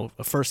from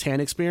a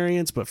firsthand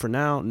experience. But for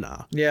now,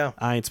 nah. Yeah,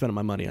 I ain't spending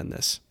my money on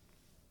this.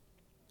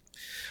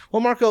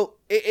 Well, Marco,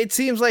 it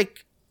seems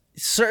like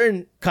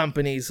certain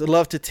companies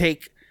love to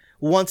take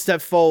one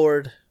step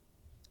forward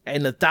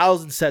and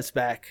 1,000 steps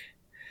back.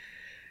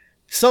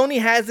 Sony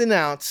has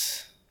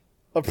announced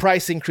a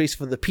price increase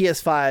for the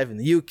PS5 in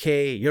the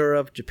UK,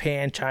 Europe,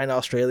 Japan, China,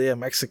 Australia,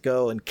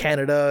 Mexico, and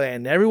Canada,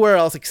 and everywhere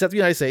else except the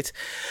United States.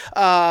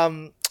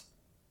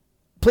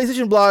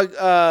 PlayStation blog,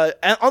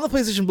 on the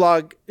PlayStation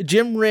blog,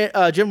 Jim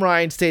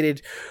Ryan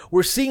stated,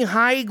 "We're seeing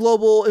high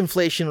global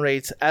inflation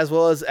rates as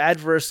well as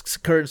adverse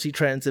currency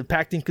trends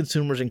impacting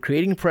consumers and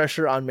creating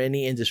pressure on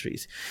many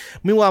industries.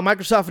 Meanwhile,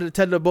 Microsoft and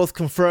Nintendo both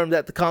confirmed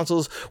that the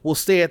consoles will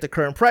stay at the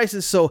current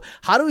prices. So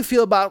how do we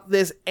feel about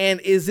this?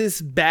 And is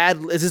this bad?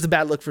 Is this a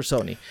bad look for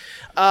Sony?"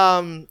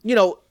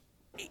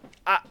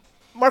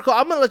 Marco,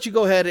 I'm going to let you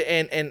go ahead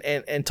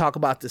and talk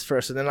about this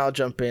first, and then I'll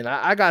jump in.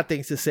 I got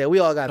things to say. We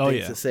all got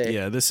things to say.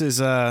 Yeah, this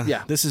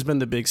has been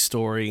the big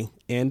story,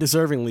 and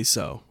deservingly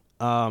so.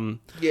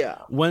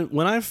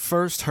 When I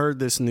first heard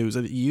this news,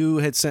 you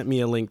had sent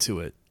me a link to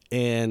it,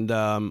 and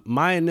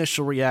my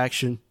initial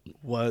reaction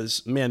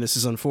was, man, this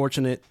is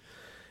unfortunate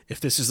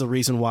if this is the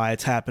reason why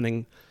it's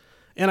happening,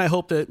 and I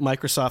hope that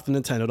Microsoft and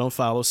Nintendo don't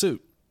follow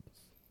suit.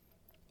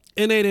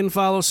 And they didn't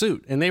follow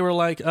suit, and they were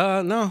like,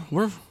 no,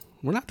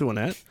 we're not doing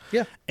that.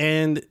 Yeah.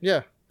 And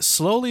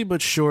slowly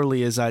but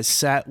surely, as I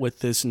sat with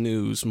this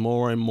news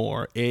more and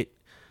more,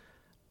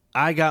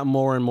 I got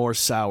more and more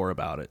sour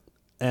about it.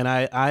 And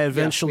I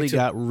eventually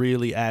got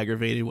really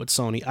aggravated with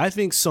Sony. I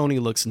think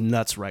Sony looks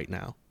nuts right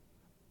now.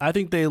 I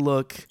think they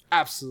look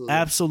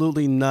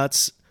absolutely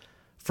nuts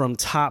from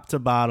top to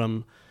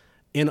bottom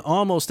in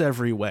almost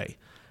every way.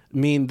 I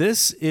mean,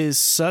 this is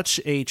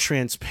such a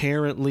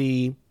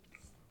transparently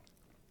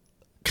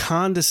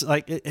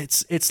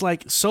it's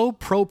like so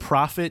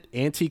pro-profit,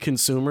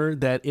 anti-consumer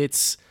that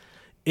it's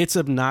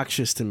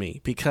obnoxious to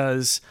me,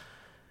 because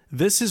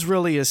this is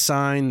really a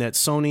sign that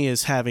Sony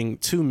is having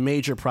two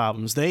major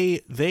problems.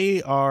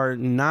 They are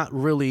not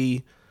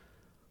really,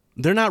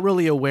 they're not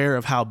really aware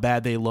of how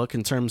bad they look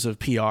in terms of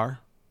PR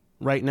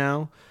right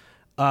now,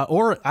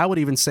 or I would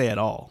even say at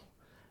all.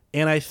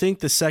 And I think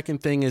the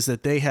second thing is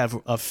that they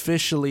have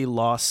officially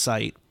lost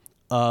sight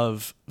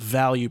of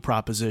value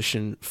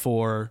proposition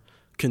for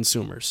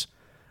consumers.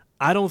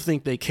 I don't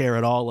think they care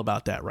at all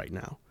about that right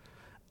now.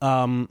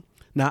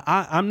 Now,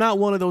 I'm not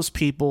one of those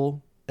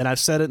people, and I've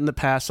said it in the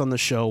past on the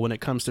show when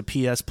it comes to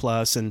PS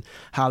Plus and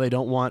how they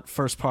don't want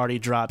first-party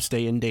drops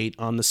day and date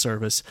on the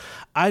service.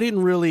 I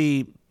didn't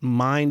really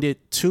mind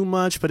it too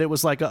much, but it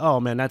was like, oh,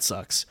 man, that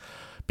sucks.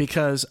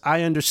 Because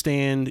I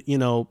understand,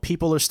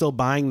 people are still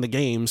buying the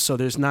games, so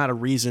there's not a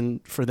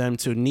reason for them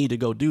to need to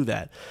go do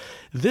that.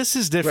 This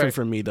is different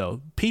for me,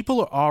 though.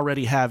 People are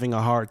already having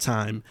a hard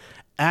time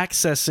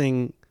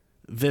accessing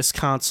this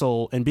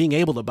console and being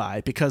able to buy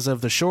it because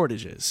of the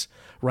shortages,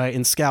 right?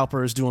 And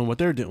scalpers doing what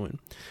they're doing.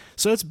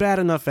 So it's bad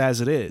enough as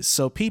it is.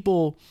 So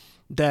people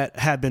that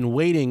have been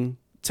waiting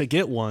to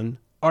get one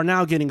are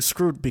now getting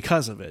screwed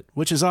because of it,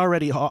 which is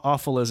already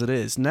awful as it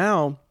is.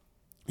 Now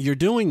you're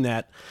doing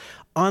that.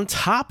 On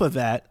top of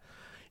that,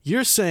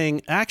 you're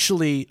saying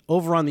actually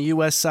over on the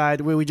US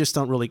side, we just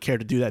don't really care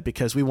to do that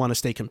because we want to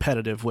stay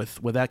competitive with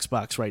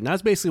Xbox right now.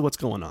 That's basically what's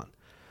going on.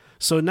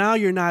 So now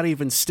you're not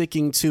even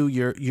sticking to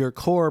your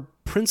core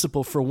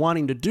principle for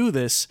wanting to do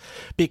this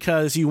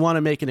because you want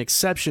to make an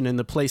exception in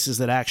the places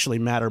that actually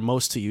matter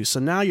most to you. So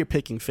now you're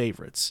picking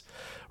favorites,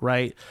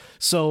 right?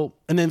 So,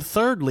 and then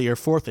thirdly or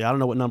fourthly, I don't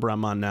know what number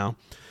I'm on now.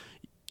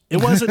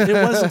 It wasn't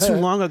too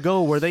long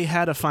ago where they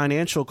had a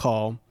financial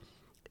call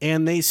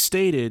and they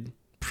stated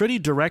pretty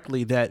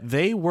directly that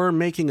they were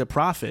making a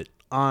profit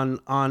on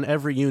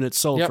every unit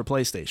sold for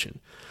PlayStation.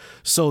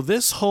 So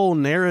this whole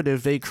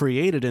narrative they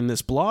created in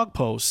this blog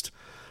post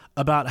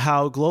about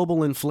how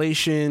global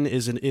inflation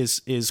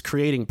is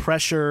creating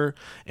pressure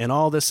and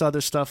all this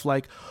other stuff,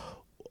 like,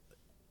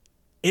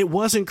 it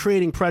wasn't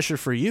creating pressure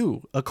for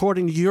you,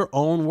 according to your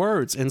own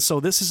words. And so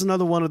this is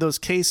another one of those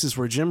cases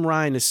where Jim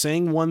Ryan is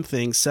saying one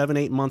thing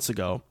 7-8 months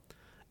ago,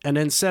 and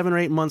then 7 or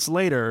 8 months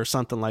later or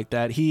something like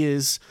that, he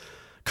is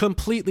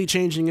completely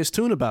changing his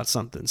tune about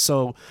something.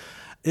 So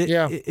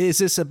is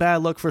this a bad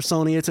look for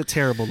Sony? It's a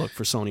terrible look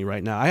for Sony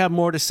right now. I have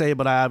more to say,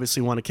 but I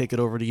obviously want to kick it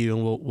over to you,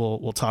 and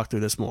we'll talk through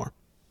this more.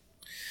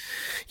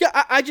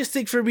 Yeah, I just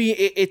think for me,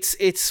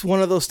 it's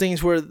one of those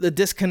things where the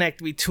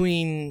disconnect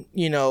between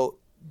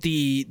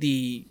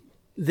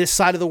this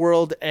side of the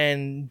world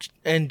and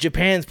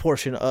Japan's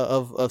portion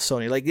of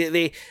Sony, like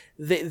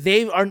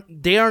they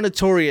are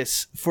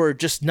notorious for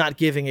just not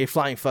giving a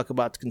flying fuck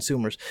about the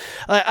consumers.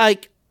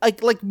 Like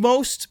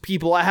most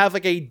people, I have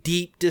like a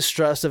deep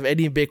distrust of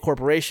any big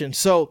corporation.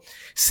 So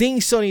seeing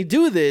Sony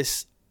do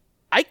this,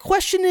 I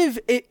question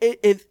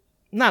if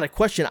not a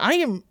question. I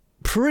am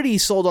pretty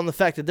sold on the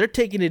fact that they're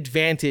taking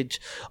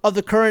advantage of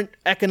the current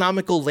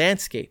economical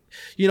landscape.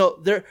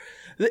 The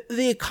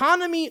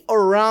economy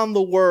around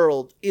the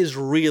world is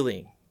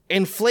reeling.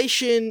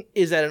 Inflation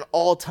is at an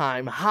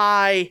all-time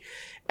high.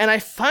 And I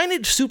find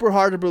it super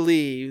hard to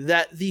believe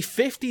that the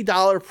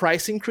 $50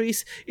 price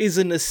increase is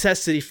a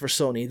necessity for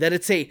Sony, that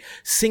it's a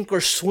sink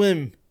or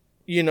swim,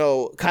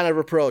 kind of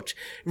approach.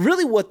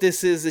 Really what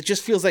this is, it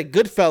just feels like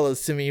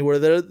Goodfellas to me, where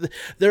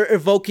they're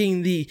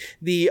evoking the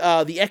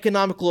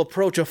economical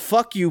approach of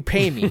fuck you,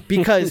 pay me,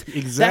 because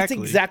that's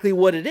exactly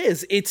what it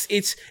is. It's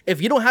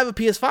if you don't have a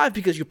PS5,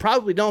 because you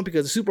probably don't,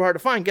 because it's super hard to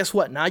find, guess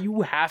what? Now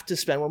you have to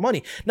spend more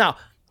money. Now,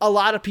 a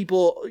lot of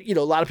people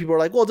are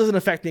like, well, it doesn't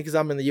affect me because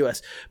I'm in the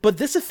US. But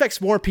this affects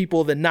more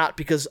people than not,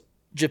 because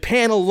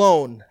Japan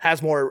alone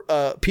has more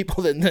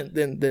people than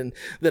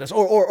us,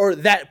 or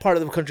that part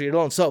of the country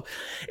alone. So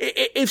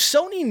if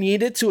Sony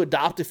needed to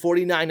adopt a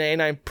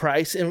 $49.99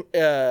 price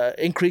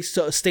increase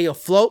to stay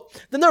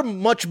afloat, then there are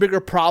much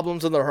bigger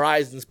problems on the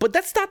horizons. But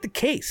that's not the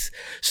case.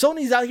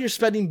 Sony's out here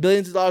spending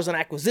billions of dollars on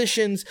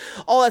acquisitions,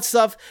 all that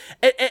stuff.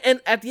 And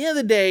at the end of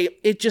the day,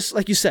 it just,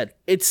 like you said,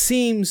 it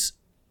seems...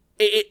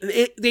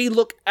 They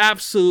look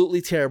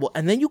absolutely terrible.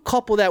 And then you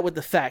couple that with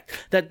the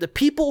fact that the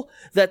people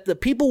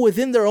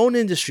within their own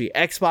industry,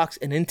 Xbox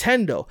and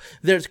Nintendo,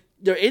 their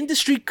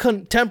industry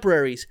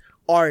contemporaries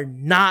are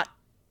not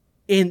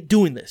in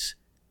doing this.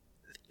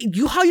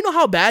 You know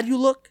how bad you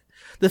look?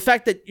 The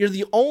fact that you're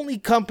the only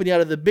company out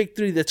of the big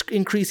three that's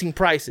increasing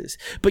prices,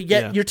 but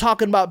yet you're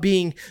talking about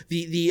being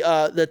the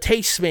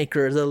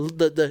tastemaker,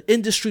 the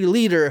industry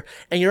leader,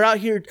 and you're out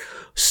here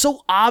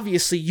so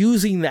obviously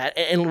using that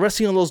and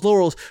resting on those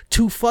laurels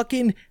to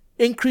fucking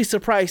increase the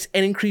price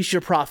and increase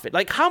your profit.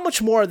 Like, how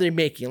much more are they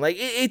making? Like,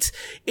 it's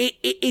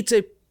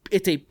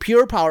a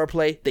pure power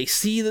play. They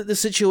see the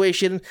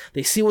situation,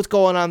 they see what's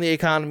going on in the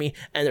economy,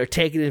 and they're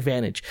taking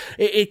advantage.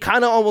 It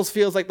kind of almost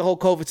feels like the whole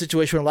COVID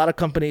situation. A lot of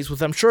companies,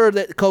 with, I'm sure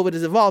that COVID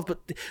has evolved, but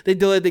they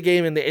delayed the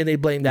game and they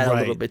blame that a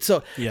little bit.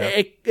 So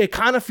it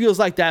kind of feels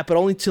like that, but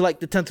only to like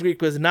the 10th degree,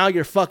 because now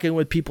you're fucking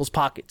with people's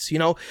pockets.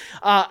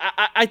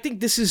 I think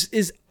this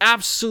is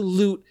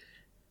absolute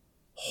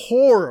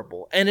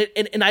horrible,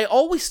 and I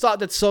always thought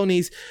that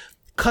Sony's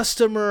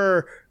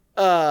customer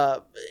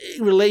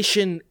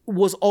relation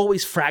was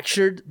always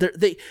fractured.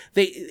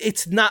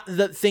 It's not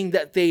the thing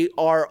that they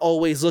are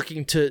always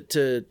looking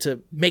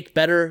to make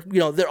better.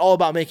 They're all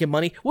about making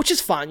money, which is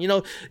fine.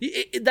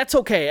 That's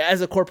okay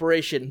as a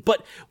corporation.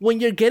 But when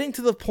you're getting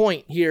to the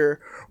point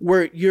here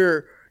where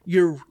you're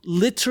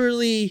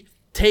literally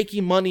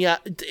taking money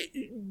out,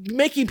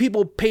 making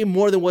people pay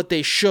more than what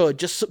they should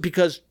just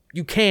because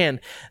you can,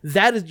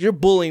 you're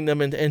bullying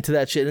them into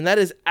that shit, and that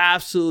is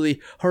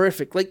absolutely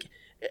horrific. Like,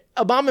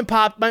 a mom and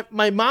pop,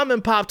 my mom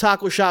and pop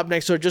taco shop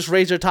next door just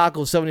raised their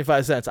tacos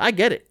 75 cents. I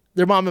get it.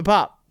 They're mom and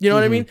pop. You know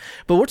what I mean?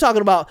 But we're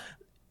talking about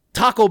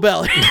Taco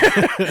Bell.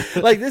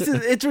 Like,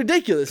 it's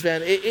ridiculous,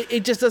 man.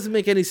 It just doesn't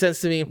make any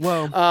sense to me.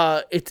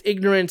 Well, it's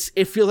ignorance.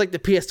 It feels like the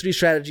PS3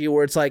 strategy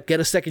where it's like, get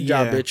a second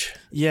job, bitch.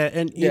 Yeah,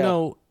 and you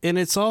know, and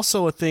it's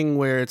also a thing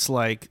where it's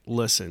like,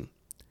 listen,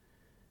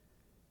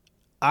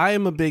 I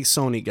am a big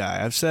Sony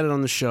guy. I've said it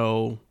on the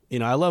show.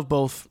 I love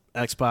both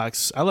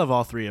Xbox. I love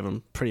all three of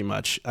them pretty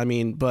much. I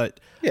mean, but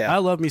I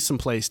love me some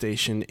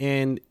PlayStation.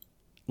 And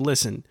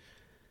listen,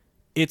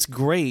 it's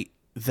great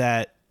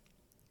that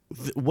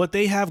what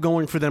they have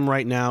going for them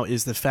right now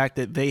is the fact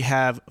that they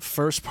have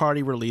first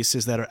party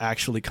releases that are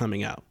actually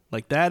coming out.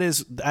 Like, that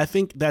is, I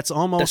think that's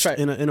almost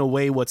in a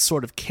way what's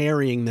sort of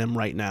carrying them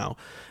right now,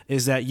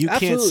 is that you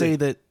can't say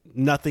that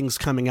nothing's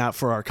coming out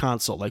for our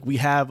console. Like, we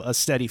have a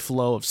steady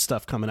flow of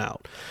stuff coming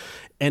out.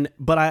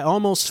 But I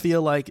almost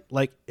feel like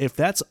if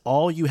that's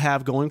all you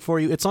have going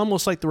for you, it's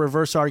almost like the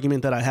reverse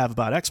argument that I have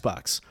about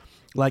Xbox.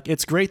 Like,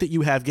 it's great that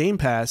you have Game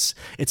Pass.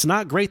 It's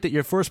not great that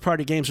your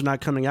first-party games are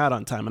not coming out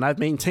on time, and I've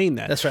maintained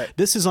that. That's right.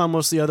 This is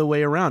almost the other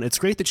way around. It's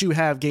great that you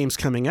have games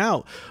coming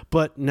out,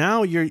 but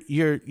now you're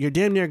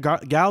damn near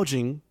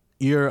gouging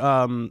your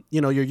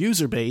your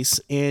user base,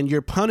 and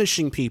you're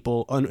punishing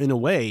people in a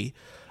way,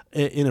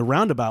 in a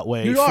roundabout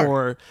way,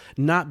 for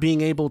not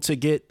being able to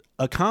get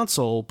a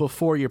console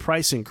before your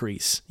price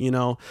increase,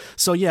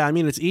 So yeah, I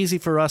mean, it's easy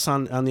for us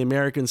on the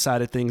American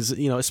side of things,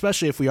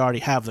 especially if we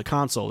already have the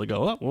console, to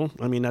go, oh, well,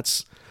 I mean,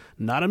 that's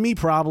not a me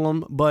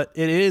problem, but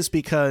it is,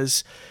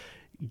 because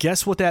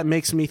guess what that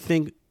makes me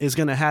think is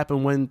going to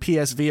happen when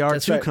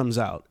PSVR 2 comes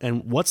out,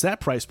 and what's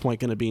that price point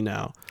going to be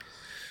now?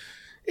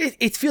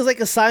 It feels like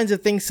a signs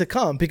of things to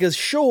come, because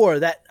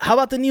how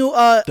about the new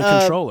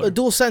controller,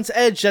 DualSense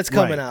Edge that's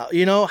coming out?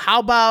 How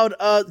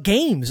about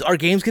games? Are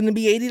games going to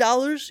be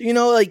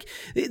 $80? Like,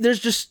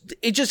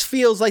 it just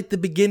feels like the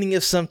beginning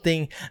of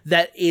something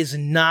that is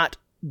not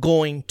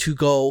going to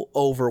go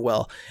over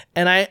well.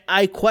 And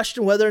I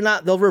question whether or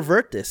not they'll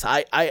revert this.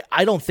 I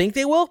don't think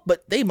they will,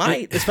 but they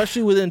might,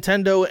 especially with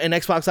Nintendo and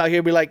Xbox out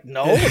here be like,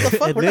 no, what the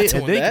fuck? We're not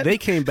doing that. They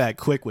came back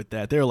quick with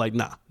that. They were like,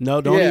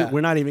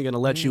 we're not even going to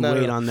let you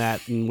wait on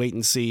that and wait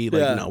and see.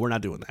 Like, no, we're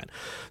not doing that.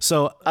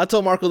 So I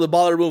told Marco the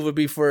baller move would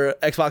be for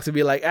Xbox to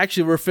be like,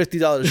 actually, we're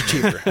 $50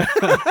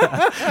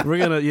 cheaper. We're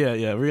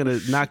going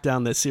to knock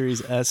down the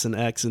Series S and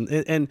X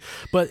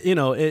but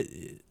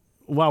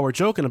while we're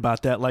joking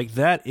about that, like,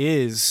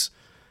 this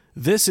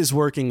is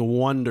working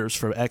wonders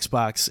for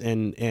Xbox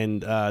and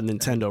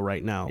Nintendo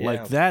right now. Yeah.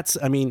 Like, that's,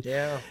 I mean,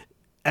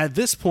 at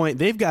this point,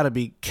 they've got to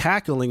be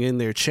cackling in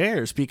their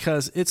chairs,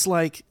 because it's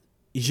like,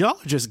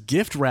 y'all are just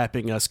gift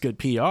wrapping us good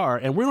PR,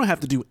 and we don't have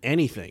to do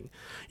anything.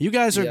 You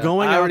guys are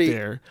going out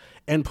there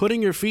and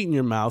putting your feet in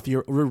your mouth.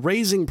 We're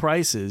raising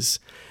prices,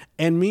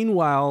 and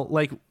meanwhile,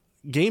 like,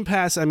 Game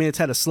Pass, I mean, it's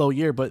had a slow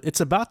year, but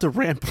it's about to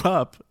ramp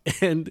up,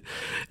 and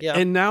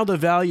now the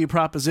value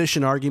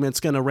proposition argument's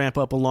going to ramp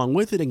up along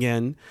with it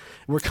again.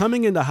 We're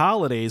coming into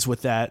holidays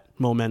with that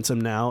momentum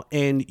now,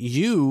 and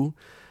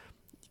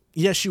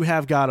yes, you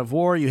have God of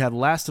War, you have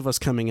Last of Us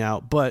coming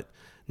out, but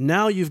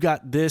now you've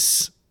got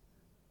this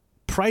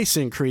price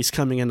increase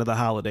coming into the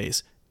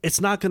holidays. It's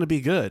not going to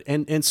be good,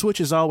 and Switch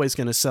is always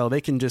going to sell.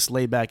 They can just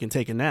lay back and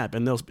take a nap,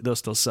 and they'll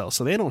still sell.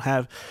 So they don't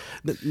have,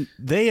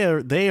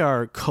 they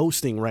are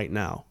coasting right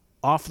now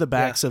off the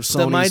backs of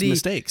Sony's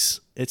mistakes.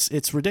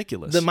 It's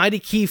ridiculous. The Mighty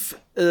Keef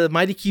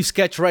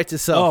sketch writes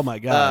itself. Oh my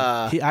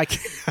god,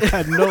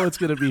 I know it's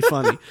going to be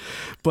funny,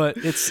 but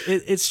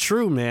it's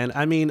true, man.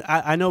 I mean,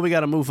 I know we got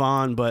to move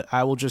on, but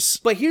I will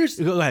just. But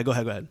go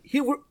ahead.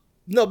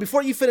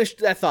 Before you finish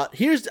that thought,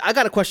 I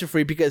got a question for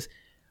you, because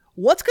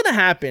what's going to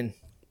happen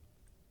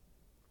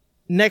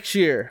next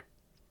year,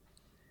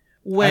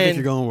 I think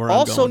you're going where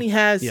I'm going. Sony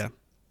has,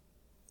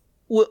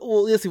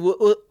 well, let's see.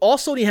 All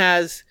Sony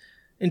has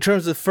in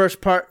terms of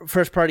first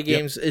party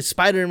games is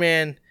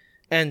Spider-Man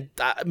and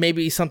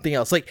maybe something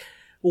else. Like,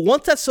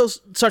 once that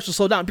starts to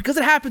slow down, because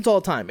it happens all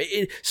the time.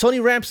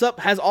 Sony ramps up,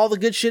 has all the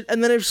good shit,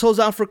 and then it slows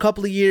down for a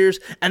couple of years,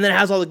 and then it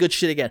has all the good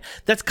shit again.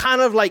 That's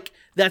kind of like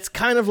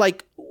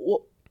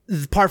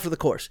par for the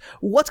course.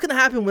 What's going to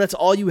happen when that's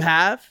all you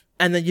have?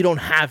 And then you don't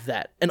have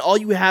that, and all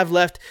you have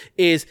left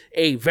is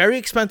a very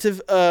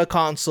expensive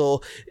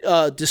console,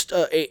 just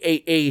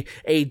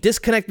a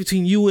disconnect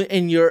between you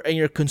and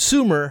your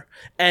consumer,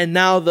 and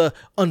now the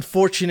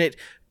unfortunate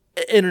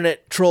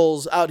internet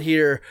trolls out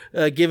here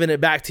giving it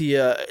back to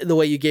you the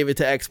way you gave it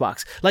to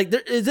Xbox. Like,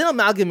 there is an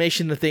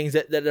amalgamation of things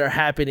that are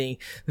happening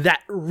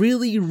that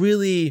really,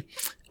 really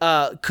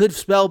could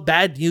spell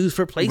bad news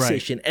for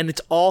PlayStation, and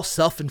it's all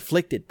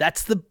self-inflicted.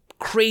 That's the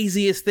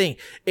craziest thing.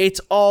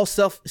 It's all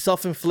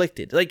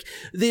self-inflicted. Like,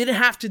 they didn't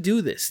have to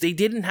do this. They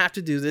didn't have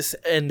to do this,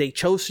 and they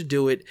chose to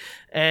do it,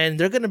 and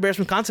they're going to bear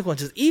some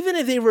consequences, even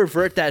if they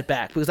revert that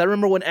back. Because I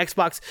remember when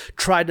Xbox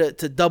tried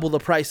to double the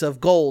price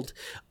of gold,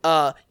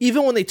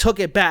 even when they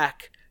took it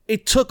back,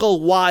 it took a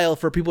while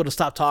for people to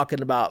stop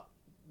talking about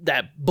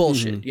that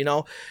bullshit, you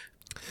know?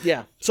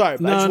 Yeah, sorry.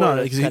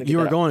 No, you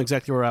were going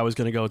exactly where I was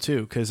going to go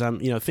too, because I'm,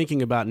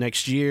 thinking about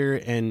next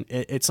year, and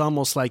it's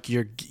almost like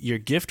you're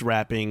gift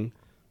wrapping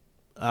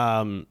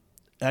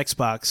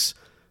Xbox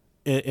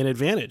an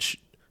advantage,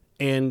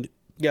 and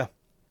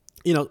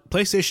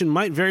PlayStation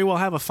might very well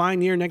have a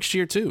fine year next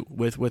year too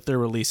with their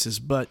releases,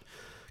 but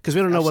because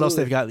we don't know what else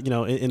they've got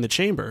in the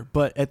chamber.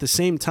 But at the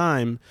same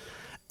time,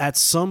 at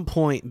some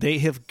point they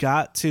have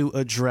got to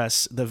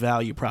address the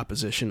value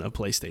proposition of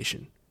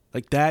PlayStation.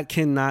 Like, that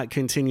cannot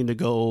continue to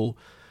go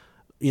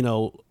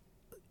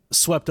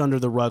swept under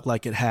the rug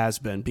like it has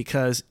been,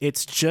 because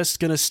it's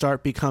just going to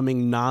start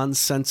becoming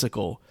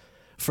nonsensical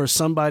for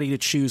somebody to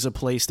choose a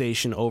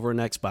PlayStation over an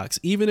Xbox.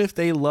 Even if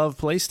they love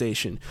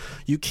PlayStation,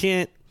 you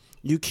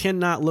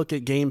cannot look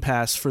at Game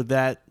Pass for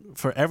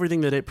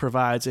everything that it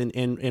provides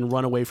and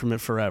run away from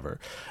it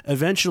forever.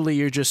 Eventually,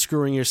 you're just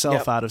screwing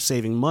yourself out of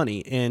saving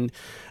money. And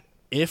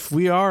if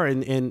we are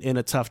in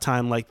a tough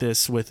time like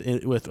this with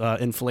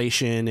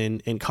inflation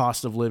and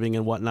cost of living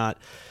and whatnot,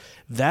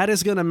 that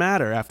is going to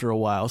matter after a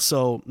while.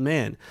 So,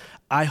 man,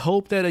 I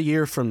hope that a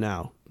year from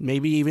now,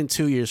 maybe even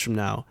 2 years from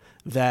now,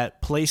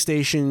 that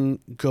PlayStation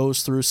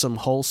goes through some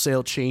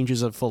wholesale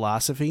changes of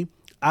philosophy.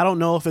 I don't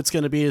know if it's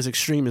going to be as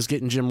extreme as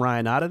getting Jim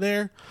Ryan out of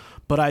there,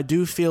 but I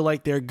do feel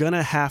like they're going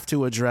to have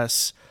to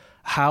address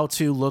how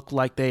to look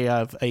like they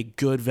have a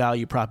good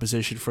value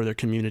proposition for their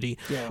community.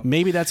 Yeah.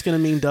 Maybe that's going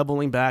to mean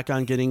doubling back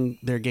on getting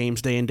their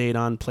games day and date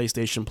on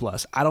PlayStation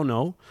Plus. I don't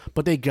know,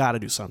 but they got to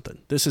do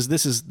something. This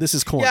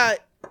is corny. Yeah.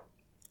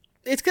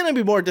 It's going to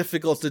be more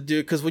difficult to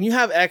do, because when you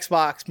have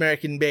Xbox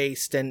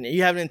American-based and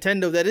you have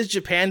Nintendo that is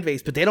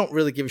Japan-based, but they don't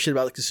really give a shit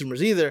about the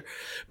consumers either.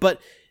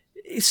 But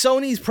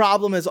Sony's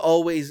problem has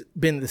always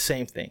been the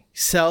same thing: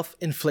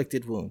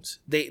 self-inflicted wounds.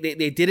 They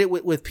did it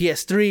with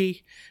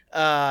PS3,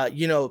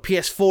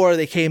 PS4.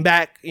 They came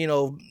back,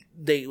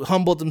 they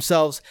humbled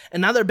themselves,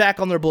 and now they're back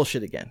on their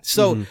bullshit again.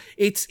 So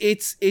it's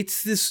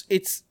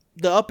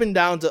the up and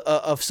downs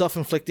of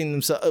self-inflicting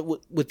themselves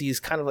with these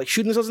kind of like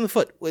shooting themselves in the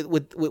foot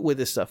with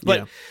this stuff.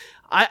 But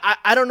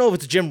I don't know if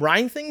it's a Jim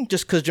Ryan thing,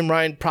 just because Jim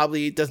Ryan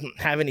probably doesn't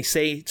have any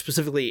say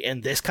specifically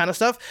in this kind of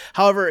stuff.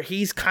 However,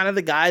 he's kind of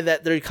the guy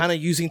that they're kind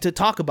of using to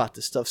talk about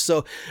this stuff.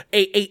 So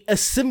a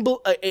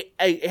symbol,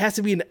 it has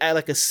to be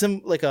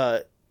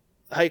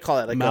how you call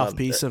it? Like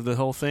mouthpiece of the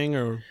whole thing,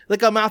 or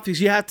like a mouthpiece.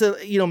 You have to,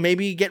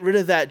 maybe get rid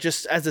of that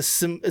just as a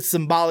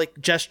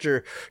symbolic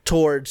gesture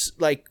towards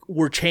like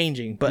we're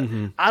changing. But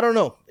I don't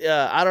know.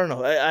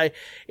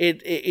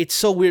 It's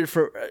so weird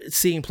for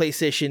seeing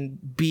PlayStation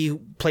be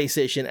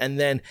PlayStation, and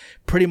then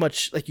pretty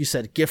much like you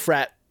said, gift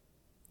wrap,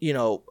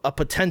 a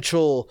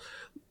potential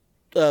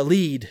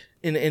lead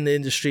in the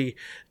industry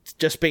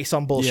just based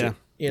on bullshit.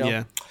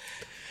 Yeah.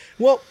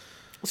 Well,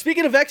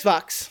 speaking of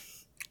Xbox.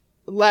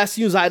 Last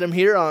news item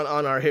here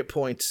on our Hit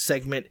Points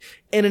segment.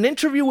 In an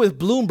interview with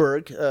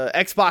Bloomberg,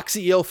 Xbox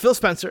CEO Phil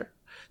Spencer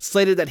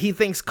stated that he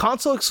thinks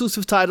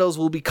console-exclusive titles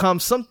will become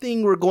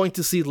something we're going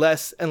to see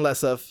less and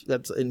less of.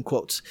 That's in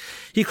quotes.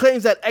 He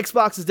claims that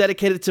Xbox is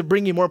dedicated to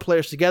bringing more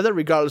players together,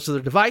 regardless of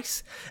their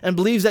device, and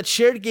believes that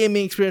shared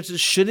gaming experiences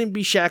shouldn't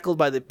be shackled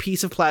by the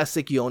piece of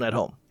plastic you own at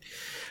home.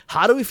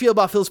 How do we feel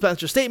about Phil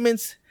Spencer's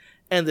statements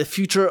and the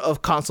future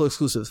of console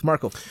exclusives?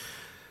 Marco,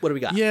 what do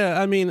we got?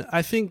 Yeah, I mean,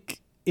 I think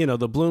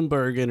the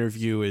Bloomberg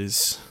interview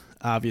is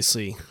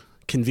obviously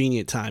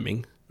convenient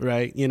timing,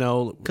 right?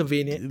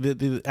 Convenient.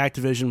 The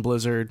Activision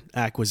Blizzard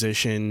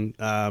acquisition,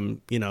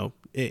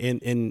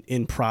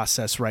 in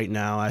process right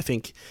now. I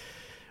think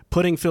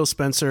putting Phil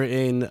Spencer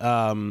in,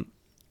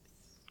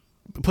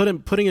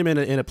 putting him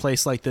in a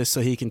place like this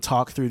so he can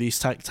talk through these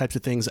types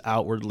of things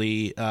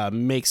outwardly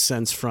makes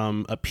sense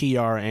from a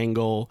PR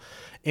angle,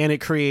 and it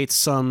creates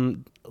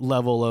some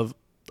level of,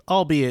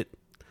 albeit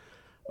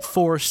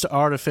forced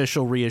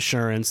artificial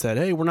reassurance that,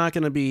 hey, we're not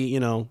going to be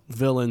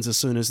villains as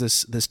soon as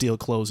this deal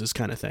closes,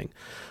 kind of thing.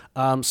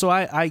 So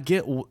I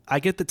get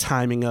the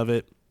timing of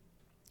it,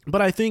 but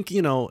I think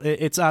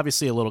it's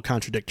obviously a little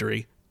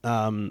contradictory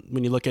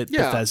when you look at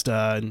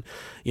Bethesda, and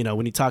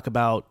when you talk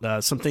about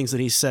some things that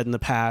he's said in the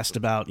past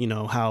about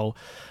how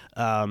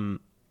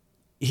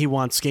he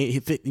wants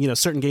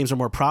certain games are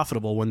more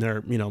profitable when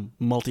they're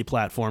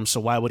multi-platform. So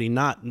why would he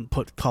not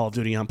put Call of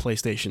Duty on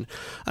PlayStation?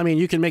 I mean,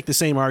 you can make the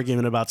same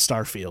argument about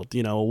Starfield.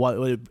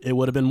 It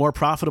would have been more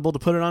profitable to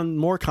put it on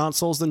more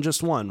consoles than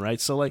just one, right?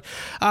 So like,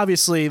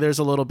 obviously, there's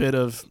a little bit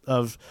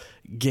of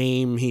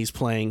game he's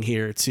playing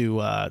here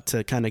to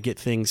kind of get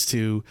things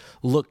to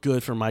look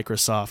good for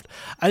Microsoft.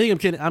 I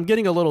think I'm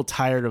getting a little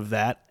tired of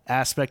that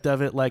aspect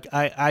of it. Like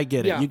I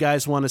get it. Yeah. You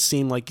guys want to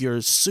seem like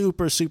you're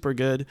super, super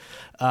good.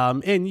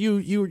 And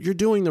you're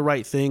doing the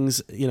right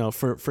things,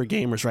 for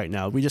gamers right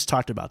now. We just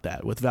talked about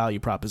that with value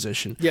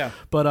proposition. Yeah.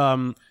 But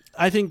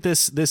I think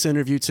this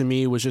interview to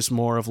me was just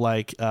more of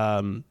like,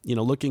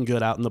 looking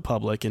good out in the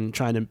public and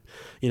trying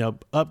to,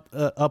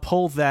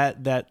 uphold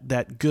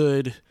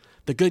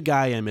the good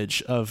guy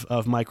image of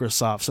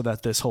Microsoft so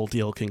that this whole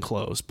deal can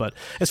close. But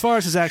as far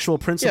as his actual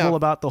principle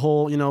about the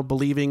whole,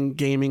 believing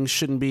gaming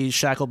shouldn't be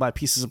shackled by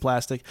pieces of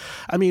plastic,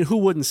 I mean, who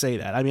wouldn't say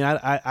that? I mean,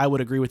 I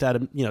would agree with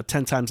that,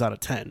 10 times out of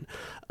 10.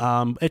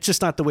 It's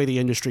just not the way the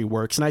industry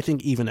works. And I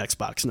think even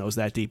Xbox knows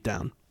that deep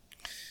down.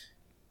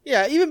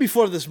 Yeah, even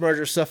before this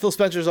merger stuff, Phil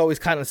Spencer's always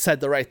kind of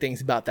said the right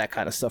things about that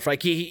kind of stuff.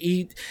 Like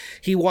he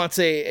wants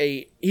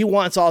he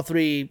wants all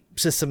three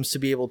systems to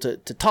be able to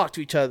talk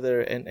to each other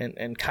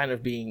and kind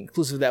of being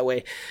inclusive that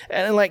way.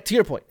 And like to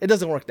your point, it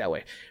doesn't work that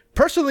way.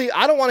 Personally,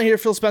 I don't want to hear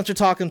Phil Spencer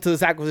talk until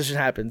this acquisition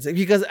happens,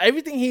 because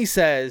everything he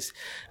says,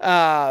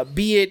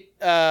 be it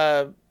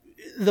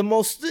the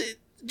most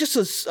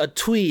just a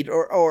tweet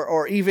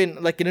or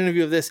even like an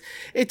interview of this,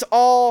 it's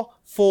all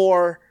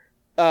for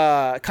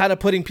kind of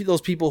putting those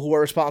people who are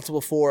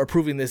responsible for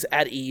approving this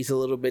at ease a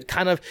little bit,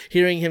 kind of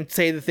hearing him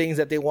say the things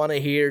that they want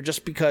to hear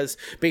just because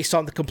based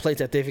on the complaints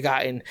that they've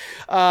gotten.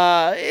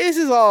 This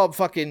is all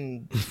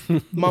fucking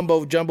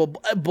mumbo jumbo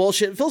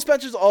bullshit. Phil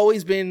Spencer's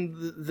always been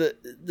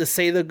the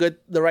say the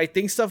right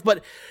thing stuff,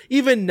 but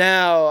even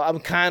now I'm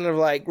kind of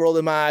like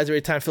rolling my eyes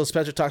every time Phil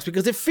Spencer talks,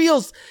 because it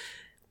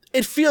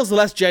feels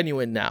less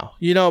genuine now.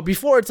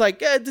 Before it's like,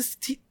 this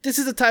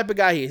is the type of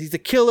guy he is. He's a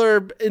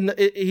killer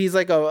he's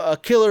like a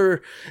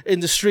killer in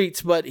the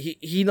streets, but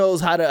he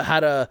knows how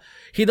to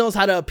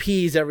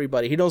appease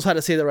everybody. He knows how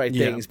to say the right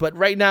things. But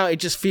right now it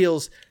just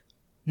feels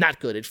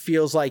not good. It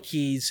feels like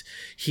he's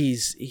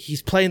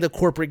playing the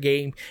corporate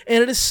game,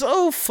 and it is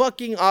so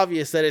fucking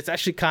obvious that it's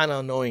actually kind of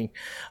annoying.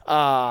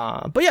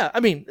 But yeah, I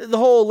mean, the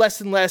whole less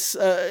and less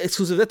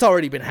exclusive, that's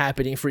already been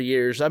happening for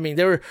years. I mean,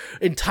 there were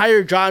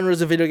entire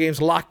genres of video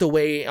games locked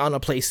away on a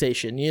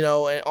PlayStation,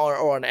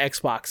 or on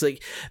Xbox.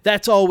 Like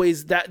that's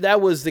always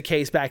that was the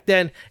case back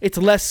then. It's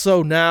less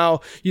so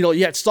now. You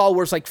had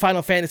stalwarts like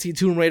Final Fantasy,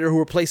 Tomb Raider, who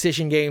were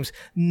PlayStation games,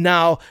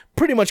 now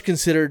pretty much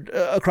considered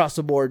across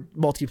the board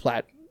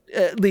multi-plat,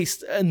 at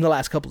least in the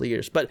last couple of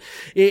years. But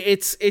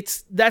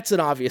that's an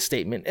obvious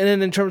statement. And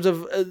then in terms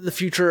of the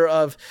future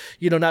of,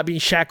 not being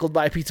shackled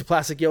by a piece of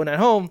plastic at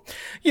home,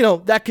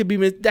 that could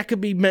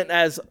be meant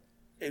as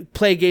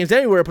play games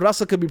anywhere, but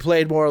also could be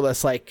played more or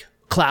less like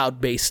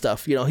cloud-based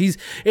stuff.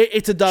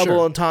 It's a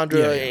double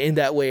entendre in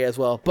that way as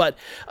well. But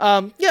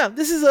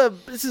this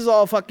is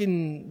all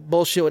fucking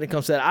bullshit when it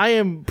comes to that. I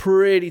am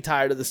pretty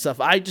tired of this stuff.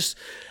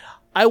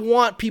 I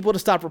want people to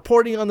stop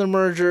reporting on the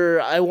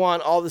merger. I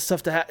want all this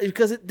stuff to happen,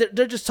 because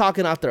they're just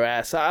talking out their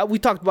ass. We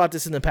talked about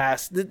this in the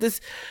past.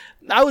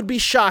 I would be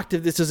shocked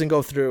if this doesn't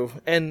go through,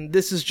 and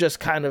this is just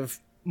kind of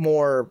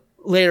more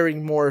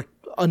layering more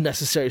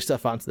unnecessary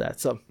stuff onto that.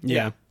 So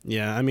yeah.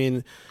 I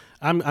mean,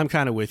 I'm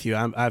kind of with you.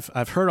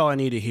 I've heard all I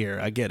need to hear.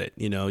 I get it.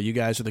 You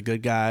guys are the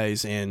good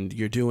guys, and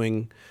you're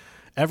doing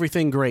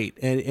everything great,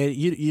 and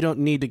you don't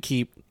need to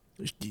keep.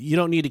 You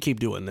don't need to keep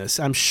doing this.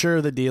 I'm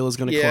sure the deal is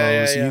going to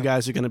close. Yeah. You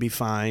guys are going to be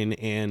fine,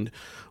 and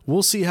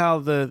we'll see how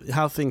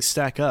things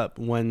stack up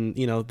when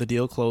the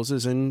deal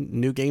closes and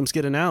new games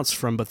get announced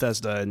from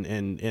Bethesda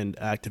and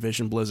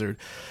Activision Blizzard,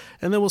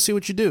 and then we'll see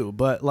what you do.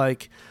 But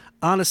like,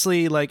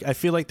 honestly, like I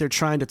feel like they're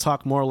trying to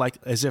talk more like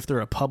as if they're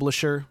a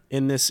publisher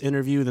in this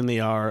interview than they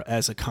are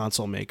as a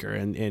console maker,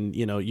 and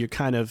you're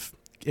kind of.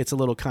 It's a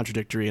little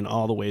contradictory in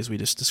all the ways we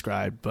just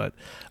described, but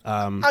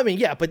I mean,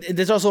 yeah, but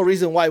there's also a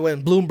reason why it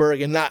went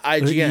Bloomberg and not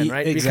IGN,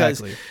 right?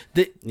 Exactly.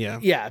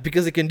 Because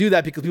because it can do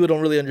that because people don't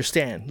really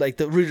understand. Like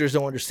the readers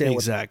don't understand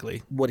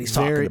what he's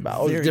talking about,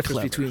 or the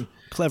difference between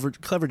clever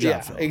job. Yeah,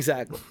 Phil.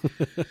 Exactly.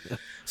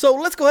 So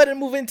let's go ahead and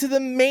move into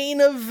the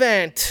main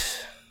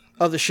event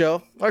of the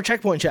show, our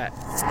checkpoint chat.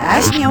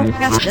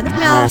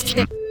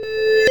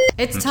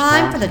 It's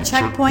time for the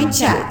checkpoint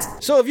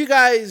chat. So if you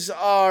guys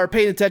are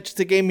paying attention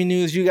to gaming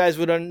news, you guys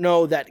would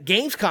know that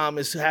Gamescom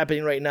is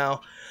happening right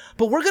now.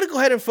 But we're going to go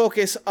ahead and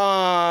focus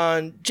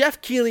on Jeff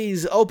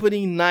Keighley's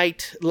opening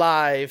night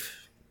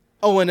live,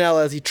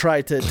 ONL, as he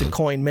tried to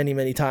coin many,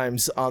 many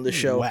times on the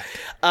show.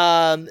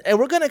 And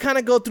we're going to kind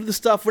of go through the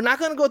stuff. We're not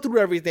going to go through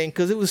everything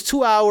because it was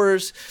 2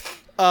 hours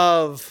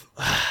of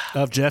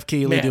Jeff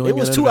Keighley doing it. It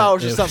was 2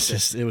 hours or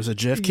something. It was a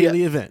Jeff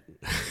Keighley event.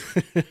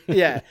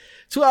 Yeah.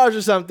 2 hours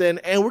or something,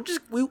 and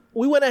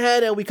we went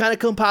ahead and we kind of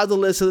compiled the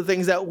list of the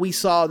things that we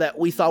saw that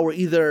we thought were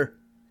either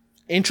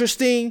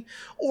interesting,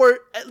 or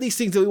at least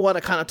things that we want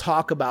to kind of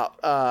talk about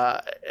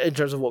in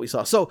terms of what we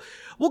saw. So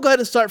we'll go ahead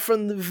and start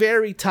from the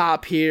very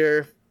top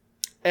here.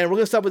 And we're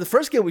going to start with the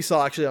first game we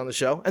saw actually on the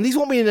show. And these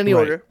won't be in any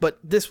order, but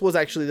this was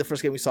actually the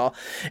first game we saw.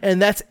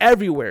 And that's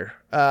Everywhere.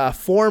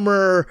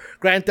 Former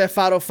Grand Theft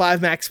Auto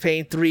 5, Max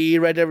Payne 3,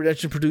 Red Dead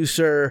Redemption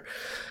producer,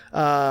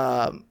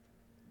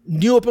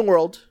 new open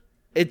world.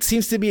 It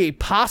seems to be a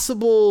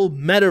possible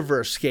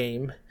metaverse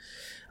game.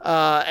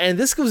 And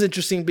this was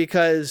interesting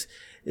because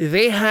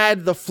they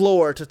had the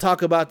floor to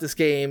talk about this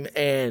game,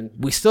 and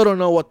we still don't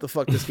know what the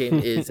fuck this game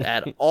is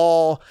at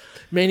all.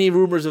 Many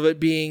rumors of it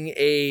being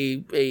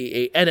a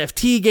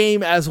NFT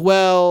game as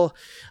well.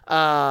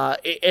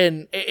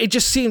 And it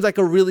just seems like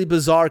a really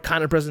bizarre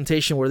kind of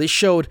presentation where they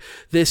showed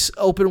this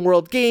open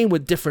world game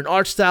with different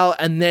art style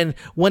and then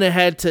went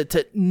ahead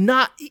to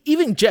not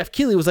even Jeff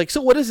Keighley was like, so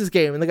what is this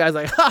game? And the guy's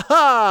like, ha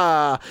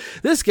ha,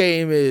 this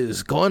game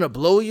is going to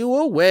blow you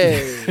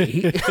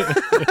away.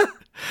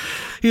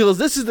 He goes,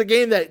 this is the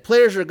game that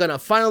players are going to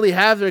finally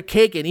have their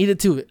cake and eat it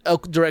too. A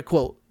direct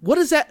quote. What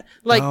is that?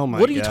 Like,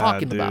 what are you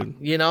talking about?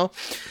 You know?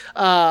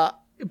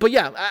 But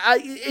yeah,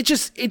 it's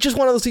just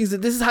one of those things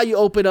that this is how you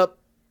open up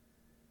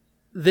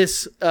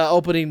this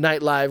opening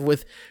night live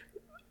with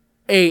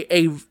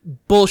a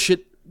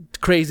bullshit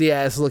crazy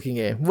ass looking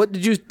game. What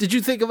did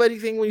you think of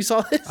anything when you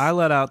saw this? I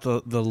let out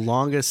the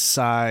longest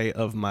sigh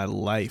of my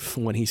life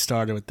when he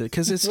started with it,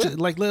 because it's just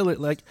like literally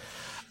like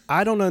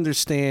I don't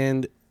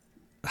understand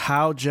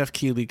how Jeff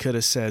Keighley could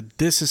have said,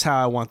 this is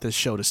how I want this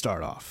show to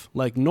start off.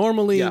 Like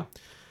normally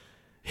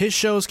his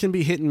shows can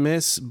be hit and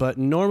miss, but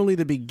normally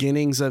the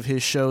beginnings of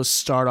his shows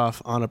start off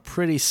on a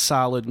pretty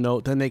solid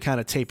note. Then they kind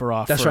of taper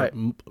off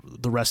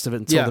the rest of it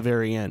until the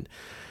very end.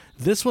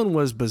 This one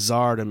was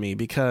bizarre to me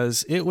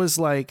because it was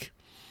like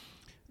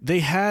they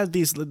had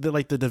these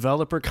like the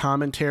developer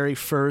commentary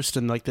first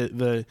and like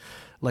the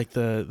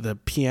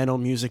piano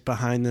music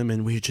behind them,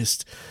 and we're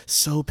just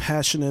so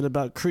passionate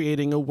about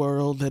creating a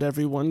world that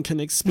everyone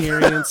can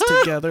experience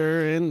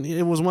together, and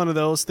it was one of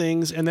those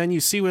things. And then you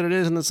see what it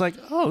is, and it's like,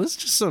 oh, this is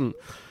just some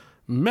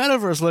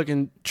metaverse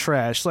looking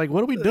trash. Like,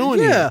 what are we doing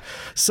here?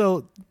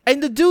 So,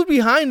 and the dude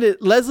behind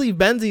it, Leslie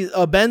Benz, he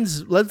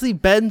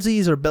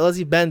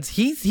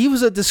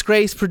was a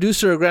disgraced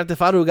producer of Grand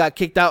Theft Auto who got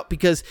kicked out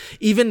because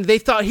even they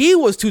thought he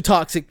was too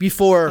toxic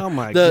before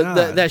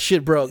that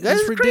shit broke.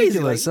 That's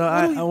ridiculous.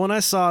 Like, so when I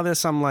saw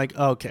this, I'm like,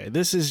 okay,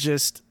 this is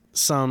just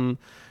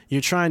you're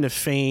trying to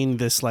feign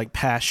this like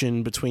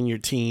passion between your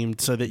team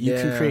so that you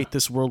can create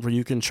this world where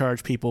you can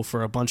charge people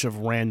for a bunch of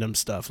random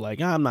stuff.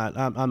 Like I'm not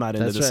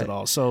into this at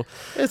all. So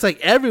it's like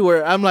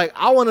Everywhere. I'm like,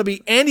 I want to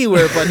be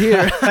anywhere but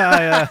here.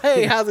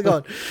 Hey, how's it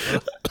going?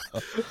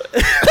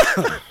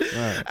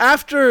 Right.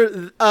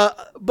 After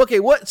okay,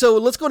 so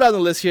let's go down the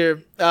list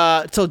here.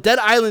 So Dead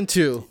Island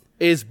 2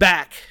 is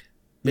back.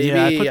 Maybe,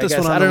 yeah, I put this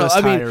one on the list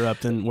higher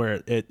up than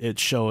where it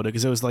showed,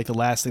 because it was like the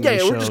last thing they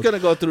showed. Yeah, we're just going to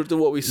go through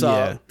what we saw.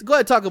 Yeah. Go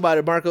ahead, talk about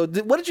it, Marco.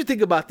 What did you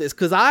think about this?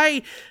 Because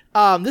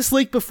this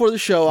leaked before the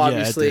show,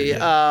 obviously,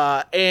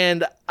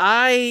 and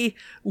I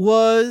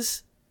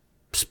was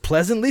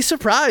pleasantly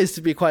surprised,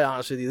 to be quite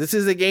honest with you. This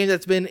is a game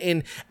that's been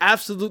in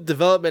absolute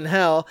development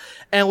hell,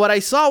 and what I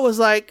saw was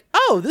like,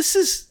 oh, this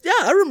is,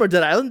 I remember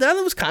Dead Island. Dead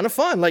Island was kind of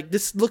fun. Like,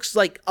 this looks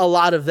like a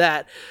lot of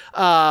that.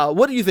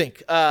 What do you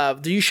think?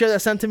 Do you share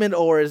that sentiment,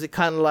 or is it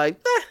kind of like,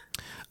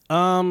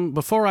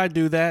 Before I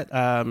do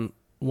that,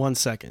 1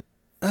 second.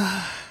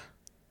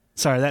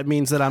 Sorry, that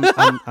means that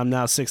I'm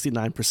now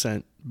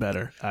 69%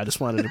 better. I just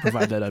wanted to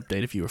provide that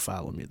update if you were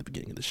following me at the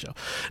beginning of the show.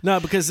 No,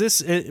 because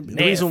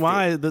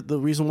the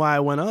reason why I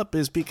went up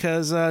is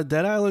because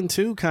Dead Island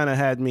 2 kind of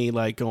had me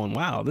like going,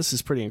 wow, this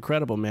is pretty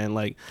incredible, man.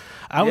 Like,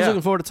 I was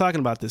looking forward to talking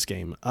about this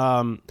game.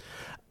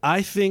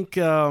 I think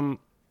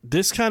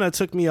this kind of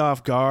took me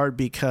off guard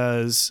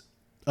because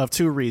of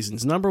two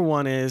reasons. Number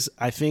one is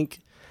I think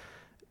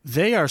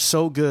they are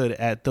so good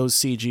at those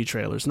CG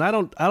trailers. And I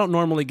don't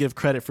normally give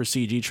credit for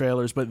CG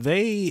trailers, but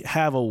they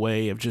have a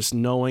way of just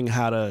knowing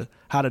how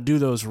to do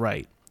those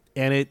right.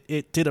 And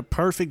it did a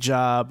perfect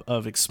job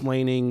of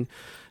explaining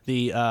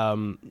the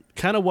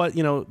kind of what,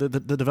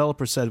 the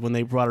developer said when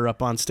they brought her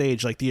up on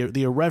stage. Like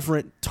the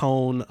irreverent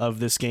tone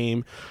of this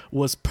game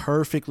was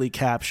perfectly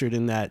captured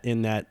in that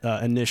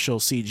initial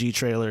CG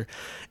trailer.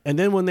 And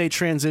then when they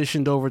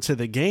transitioned over to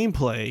the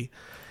gameplay,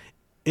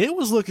 it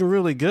was looking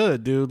really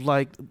good, dude.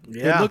 Like,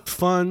 it looked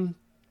fun.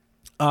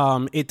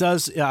 It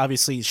does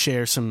obviously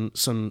share some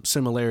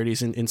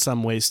similarities in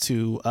some ways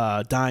to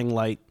Dying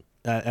Light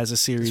as a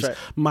series,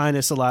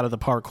 minus a lot of the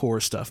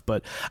parkour stuff.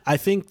 But I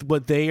think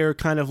what they are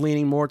kind of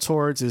leaning more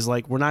towards is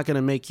like, we're not going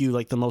to make you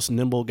like the most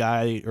nimble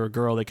guy or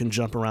girl that can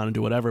jump around and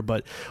do whatever,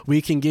 but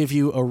we can give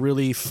you a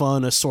really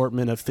fun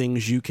assortment of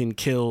things you can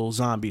kill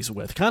zombies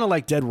with, kind of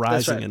like Dead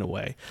Rising in a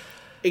way.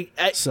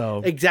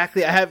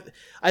 Exactly.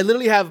 I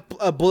literally have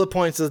bullet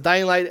points as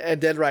Dying Light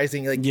and Dead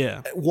Rising.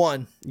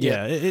 One.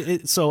 Yeah.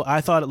 So I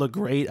thought it looked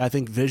great. I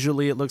think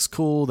visually it looks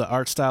cool. The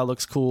art style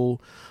looks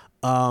cool.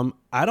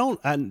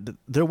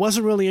 There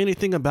wasn't really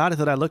anything about it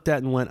that I looked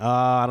at and went,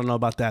 I don't know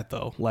about that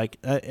though. Like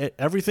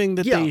everything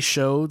that they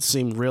showed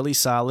seemed really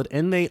solid,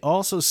 and they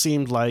also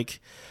seemed like,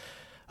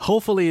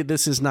 hopefully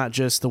this is not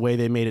just the way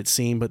they made it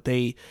seem, but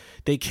they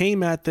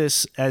came at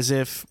this as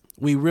if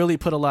we really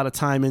put a lot of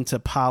time into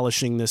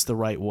polishing this the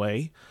right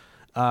way.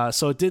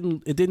 So it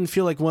didn't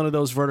feel like one of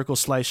those vertical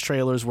slice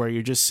trailers where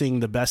you're just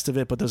seeing the best of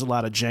it, but there's a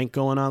lot of jank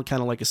going on,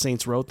 kind of like a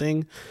Saints Row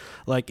thing.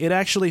 Like, it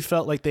actually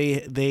felt like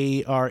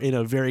they are in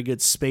a very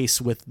good space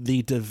with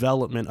the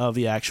development of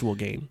the actual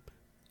game.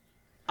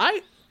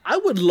 I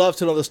would love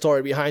to know the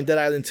story behind Dead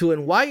Island 2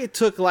 and why it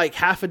took like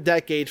half a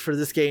decade for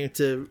this game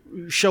to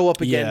show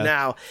up again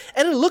now.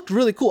 And it looked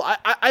really cool.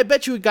 I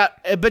bet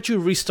you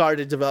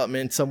restarted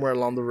development somewhere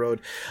along the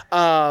road.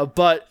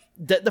 But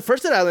the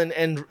first Dead Island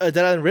and Dead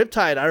Island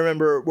Riptide, I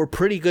remember, were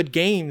pretty good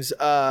games.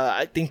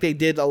 I think they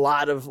did a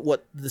lot of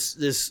what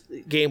this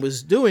game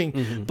was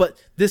doing, but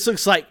this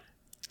looks like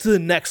to the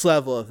next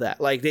level of that.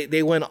 Like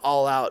they went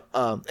all out,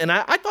 and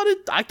I thought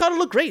it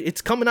looked great.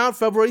 It's coming out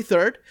February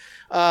 3rd,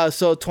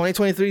 so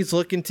 2023 is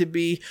looking to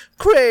be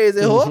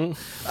crazy. But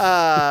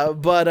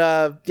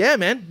yeah,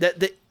 man,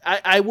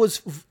 I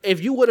was,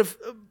 if you would have,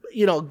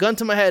 gun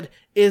to my head,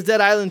 is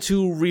Dead Island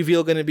 2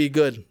 reveal going to be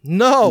good?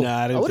 No,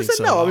 I would have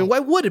said no. I mean, why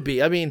would it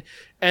be? I mean,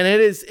 and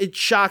it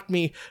shocked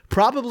me.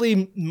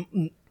 Probably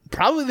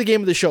the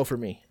game of the show for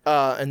me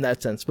in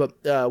that sense. But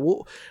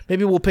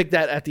maybe we'll pick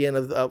that at the end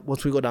of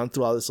once we go down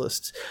through all this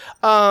list.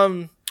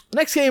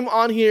 Next game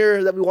on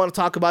here that we want to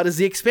talk about is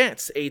The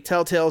Expanse, a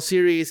Telltale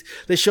series.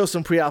 They show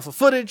some pre-alpha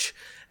footage,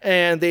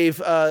 and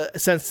they've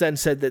since then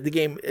said that the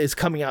game is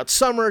coming out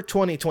summer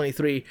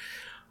 2023.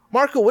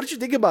 Marco, what did you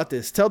think about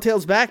this?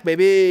 Telltale's back,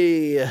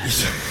 baby.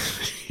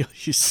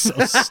 You're so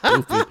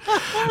stupid.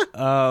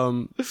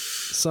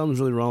 Something's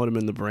really wrong with him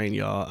in the brain,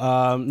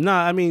 y'all. No,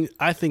 I mean,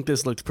 I think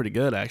this looked pretty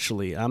good,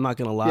 actually. I'm not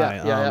going to lie.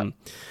 Yeah.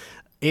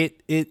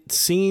 It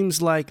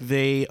seems like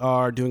they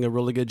are doing a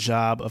really good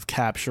job of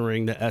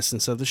capturing the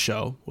essence of the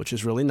show, which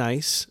is really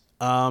nice.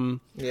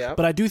 But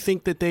I do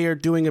think that they are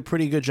doing a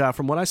pretty good job,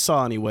 from what I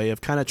saw anyway,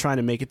 of kind of trying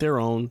to make it their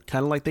own,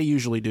 kind of like they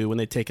usually do when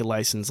they take a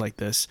license like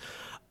this.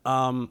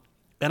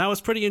 And I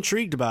was pretty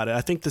intrigued about it. I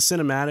think the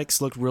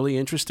cinematics looked really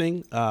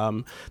interesting.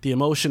 The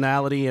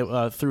emotionality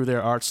through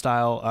their art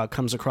style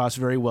comes across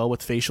very well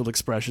with facial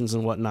expressions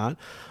and whatnot.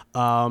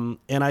 And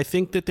I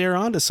think that they're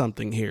onto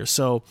something here.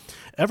 So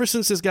ever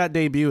since this got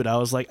debuted, I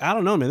was like, I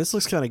don't know, man, this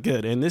looks kind of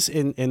good. And this,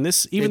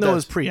 even though it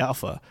was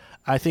pre-alpha,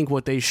 I think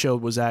what they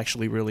showed was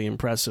actually really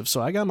impressive.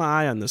 So I got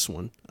my eye on this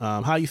one.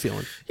 How are you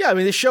feeling? Yeah, I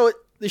mean, the show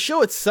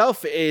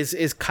itself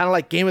is kind of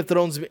like Game of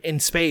Thrones in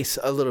space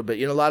a little bit.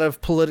 A lot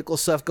of political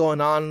stuff going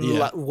on, a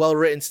lot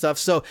well-written stuff.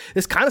 So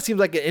this kind of seems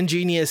like an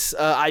ingenious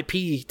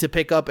IP to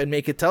pick up and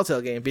make a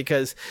Telltale game,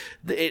 because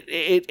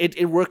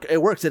it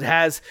works. It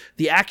has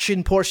the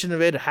action portion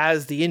of it. It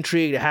has the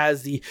intrigue. It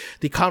has the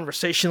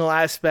conversational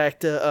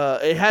aspect.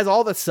 It has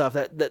all that stuff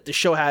that the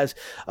show has,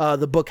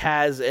 the book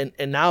has, and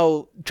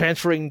now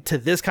transferring to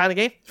this kind of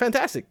game,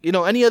 fantastic.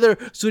 Any other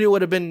studio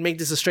would have made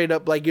this a straight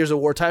up like Gears of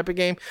War type of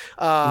game.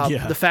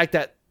 The fact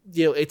that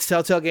it's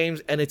Telltale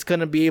Games and it's going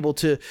to be able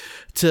to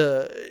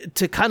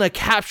kind of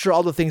capture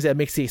all the things that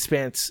makes the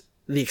Expanse.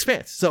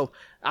 So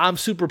I'm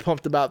super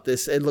pumped about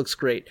this. It looks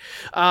great.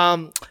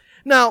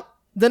 Now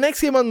the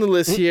next game on the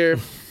list here,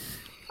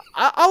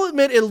 I'll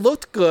admit it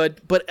looked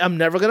good, but I'm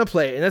never going to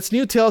play it. And that's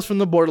New Tales from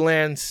the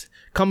Borderlands,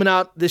 coming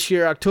out this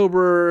year,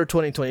 October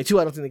 2022.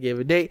 I don't think they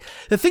gave a date.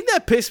 The thing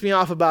that pissed me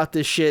off about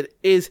this shit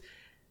is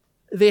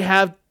they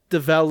have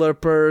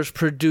developers,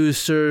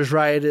 producers,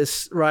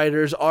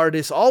 writers,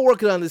 artists, all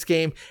working on this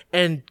game,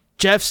 and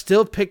Jeff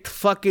still picked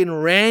fucking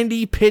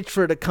Randy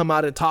Pitchford to come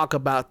out and talk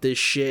about this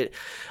shit.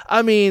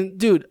 I mean,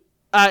 dude,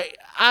 I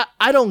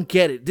don't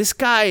get it. This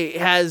guy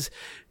has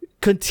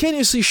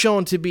continuously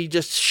shown to be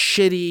just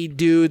shitty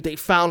dude. They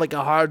found like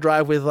a hard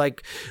drive with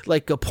like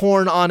a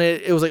porn on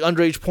it. It was like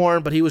underage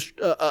porn, but he was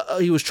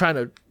trying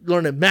to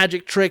learn a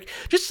magic trick.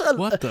 Just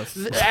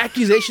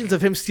accusations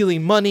of him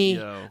stealing money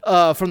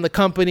from the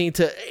company,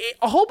 to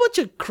a whole bunch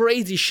of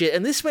crazy shit.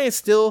 And this man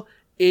still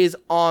is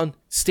on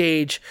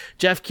stage.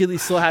 Jeff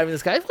Keighley's still having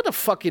this guy. What a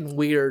fucking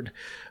weird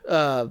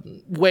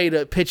way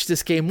to pitch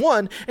this game,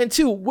 one. And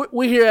two,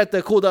 we here at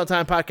the Cool Down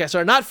Time podcast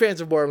are not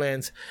fans of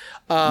Borderlands.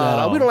 We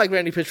don't like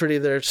Randy Pitchford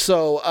either.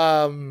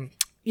 So,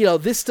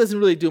 this doesn't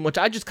really do much.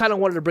 I just kind of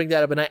wanted to bring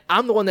that up, and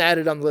I'm the one that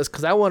added it on the list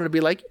because I wanted to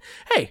be like,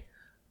 hey,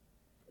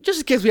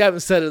 just in case we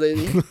haven't said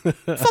it,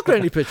 fuck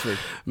Randy Pitchford.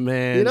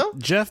 Man,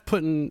 Jeff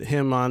putting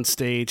him on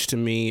stage to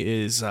me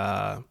is,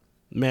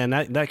 man,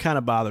 that kind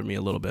of bothered me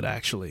a little bit,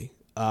 actually.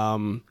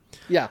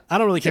 I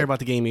don't really care about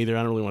the game either.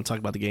 I don't really want to talk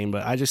about the game,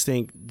 but I just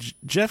think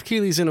Jeff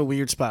Keighley's in a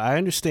weird spot. I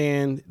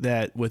understand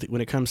that when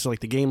it comes to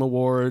like the Game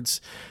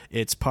Awards,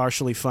 it's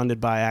partially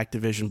funded by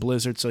Activision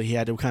Blizzard, so he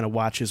had to kind of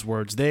watch his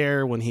words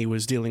there when he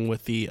was dealing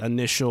with the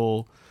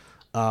initial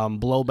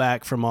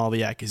blowback from all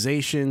the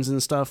accusations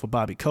and stuff with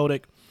Bobby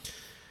Kotick.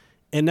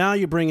 And now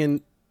you're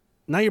bringing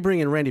now you're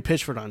bringing Randy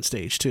Pitchford on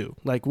stage too.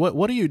 Like,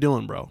 what are you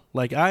doing, bro?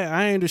 Like,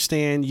 I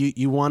understand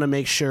you want to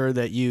make sure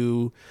that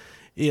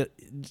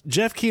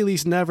Jeff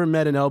Keighley's never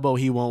met an elbow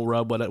he won't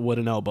rub with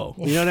an elbow.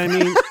 You know what I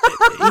mean?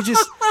 He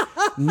just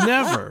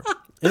never.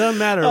 It doesn't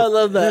matter. I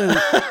love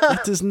that.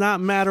 It does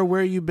not matter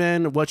where you've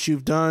been, what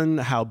you've done,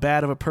 how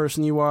bad of a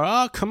person you are.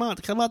 Oh, come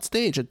on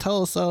stage and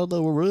tell us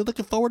we're really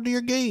looking forward to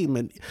your game.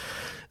 And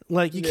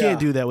like, you can't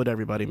do that with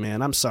everybody,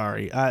 man. I'm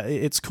sorry.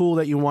 It's cool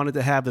that you wanted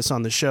to have this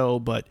on the show,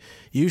 but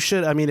you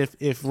should. I mean,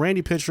 if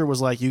Randy Pitchford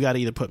was like, you got to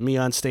either put me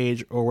on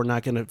stage or we're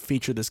not going to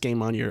feature this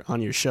game on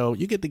your show,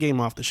 you get the game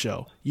off the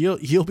show.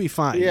 You'll be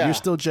fine. Yeah. You're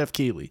still Jeff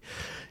Keighley.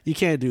 You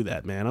can't do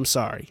that, man. I'm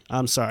sorry.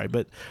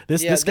 But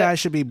this guy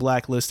should be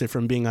blacklisted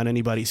from being on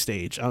anybody's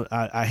stage.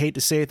 I hate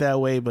to say it that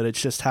way, but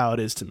it's just how it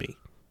is to me.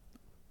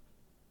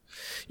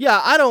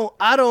 Yeah, I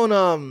don't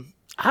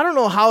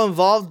know how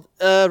involved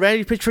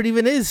Randy Pitchford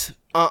even is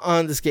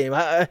on this game.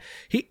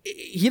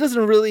 He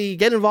doesn't really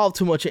get involved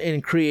too much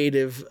in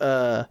creative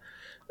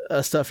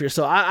stuff here,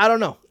 so I don't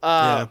know.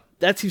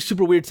 That seems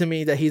super weird to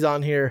me that he's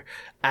on here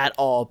at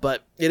all,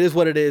 but it is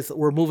what it is.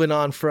 We're moving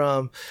on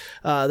from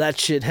that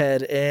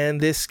shithead and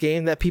this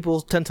game that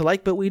people tend to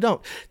like, but we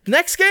don't.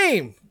 Next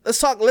game. Let's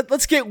talk.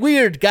 Let's get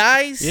weird,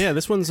 guys. Yeah,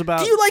 this one's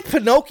about. Do you like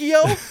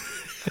Pinocchio?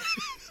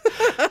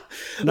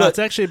 No, it's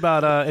actually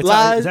about. It's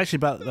actually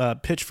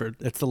about Pitchford.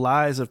 It's the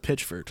lies of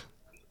Pitchford.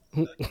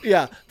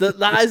 Yeah, the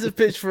lies of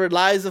Pitchford,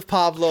 lies of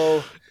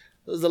Pablo,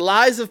 the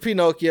lies of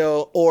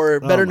Pinocchio, or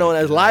better known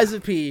as Lies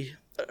of P.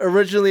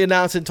 Originally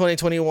announced in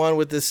 2021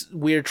 with this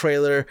weird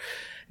trailer,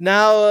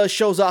 now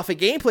shows off a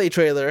gameplay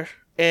trailer,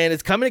 and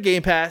it's coming to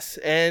Game Pass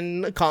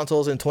and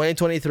consoles in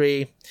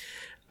 2023.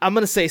 I'm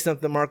gonna say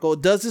something, Marco.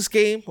 Does this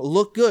game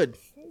look good?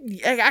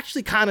 It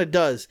actually kind of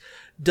does.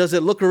 Does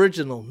it look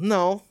original?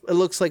 No, it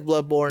looks like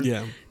Bloodborne.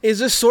 Yeah. Is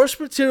this source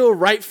material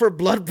right for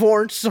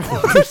Bloodborne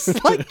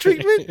source-like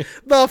treatment?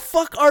 The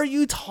fuck are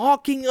you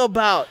talking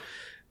about?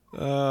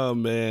 Oh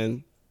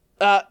man.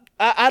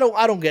 I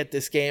don't get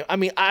this game. I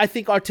mean, I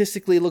think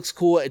artistically it looks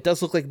cool. It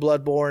does look like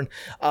Bloodborne.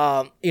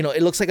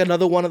 It looks like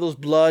another one of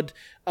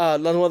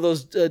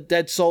those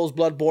Dead Souls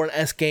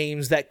Bloodborne-esque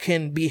games that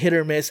can be hit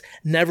or miss,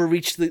 never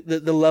reach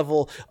the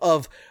level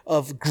of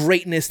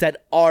greatness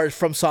that are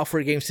from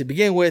Software games to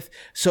begin with.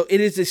 So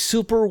it is a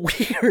super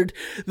weird.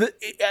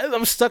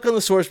 I'm stuck on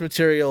the source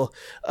material.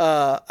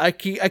 I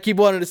keep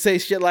wanting to say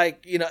shit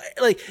like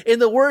in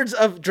the words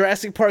of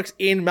Jurassic Park's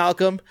Ian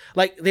Malcolm,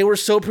 like they were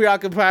so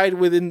preoccupied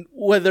with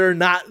whether or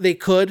not they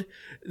could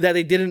that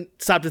they didn't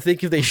stop to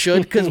think if they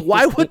should. Because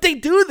why would they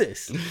do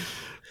this?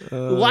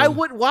 Why?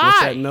 What's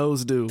that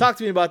nose do? Talk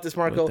to me about this,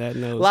 Marco.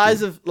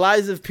 Lies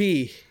of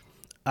P.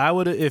 I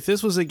would, if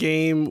this was a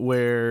game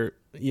where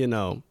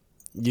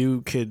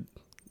you could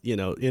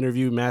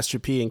interview Master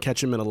P and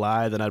catch him in a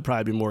lie, then I'd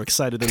probably be more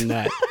excited than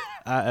that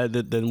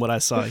than what I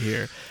saw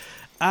here.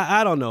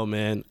 I don't know,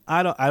 man.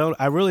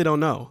 I really don't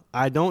know.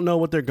 I don't know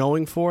what they're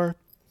going for.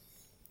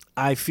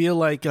 I feel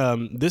like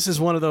this is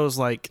one of those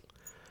like.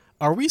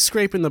 Are we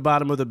scraping the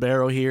bottom of the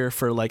barrel here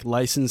for like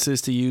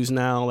licenses to use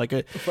now? Like,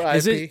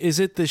 is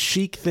it the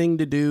chic thing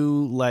to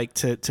do, like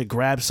to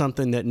grab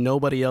something that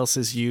nobody else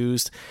has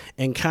used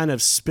and kind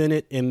of spin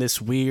it in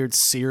this weird,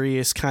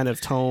 serious kind of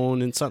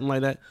tone and something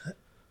like that?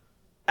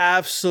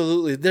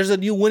 Absolutely. There's a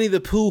new Winnie the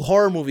Pooh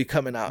horror movie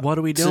coming out. What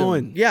are we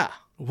doing? Soon. Yeah.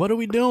 What are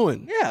we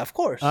doing? Yeah, of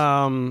course.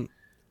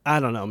 I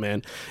don't know,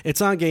 man.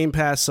 It's on Game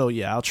Pass, so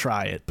yeah, I'll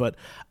try it. But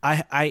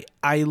I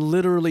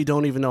literally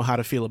don't even know how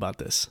to feel about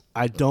this.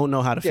 I don't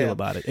know how to feel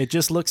about it. It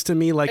just looks to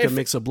me like a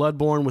mix of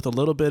Bloodborne with a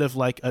little bit of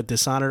like a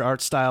Dishonored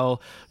art style,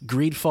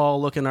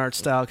 Greedfall looking art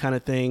style kind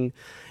of thing,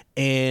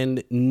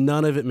 and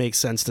none of it makes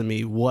sense to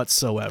me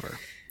whatsoever.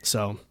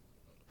 So,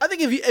 I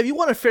think if you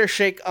want a fair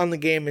shake on the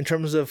game in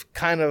terms of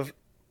kind of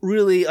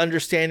really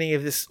understanding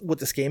what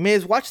this game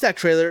is, watch that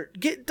trailer.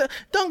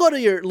 Don't go to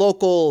your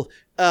local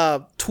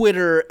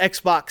Twitter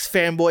Xbox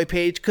fanboy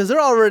page because they're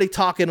already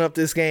talking up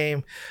this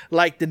game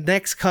like the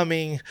next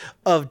coming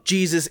of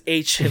Jesus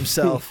H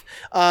himself.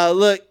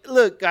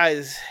 Look,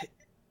 guys,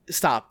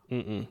 stop.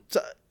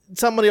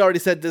 Somebody already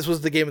said this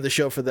was the game of the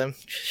show for them.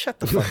 Shut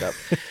the fuck up.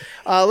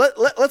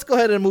 Let's go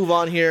ahead and move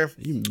on here.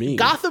 You mean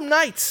Gotham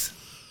Knights?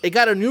 It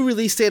got a new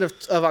release date of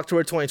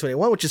October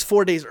 2021, which is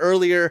 4 days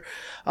earlier.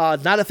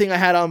 Not a thing I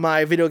had on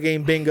my video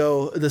game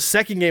bingo. The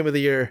second game of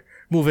the year,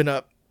 moving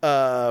up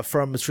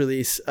from its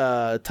release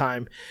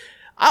time.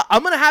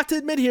 I'm going to have to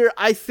admit here,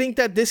 I think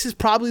that this is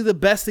probably the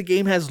best the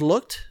game has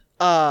looked.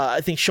 I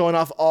think showing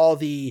off all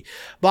the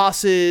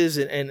bosses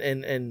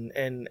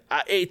and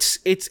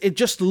it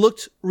just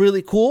looked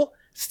really cool.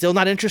 Still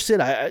not interested.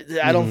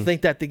 I don't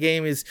think that the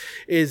game is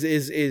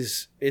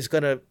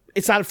gonna.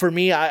 It's not for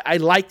me. I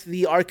liked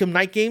the Arkham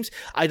Knight games.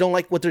 I don't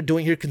like what they're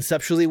doing here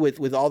conceptually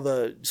with all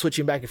the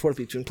switching back and forth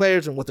between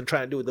players and what they're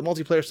trying to do with the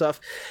multiplayer stuff.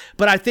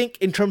 But I think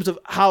in terms of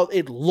how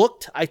it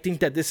looked, I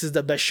think that this is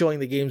the best showing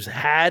the game's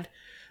had.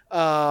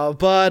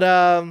 But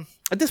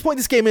at this point,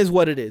 this game is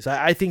what it is.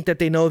 I think that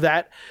they know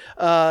that.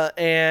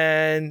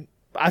 And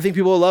I think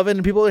people will love it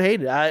and people will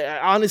hate it. I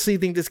honestly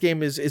think this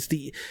game is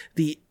the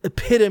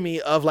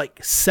epitome of like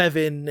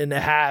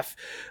 7.5,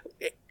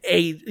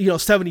 8,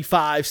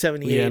 75,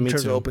 78 in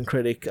terms of Open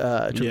Critic.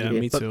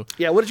 Me too.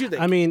 Yeah, what did you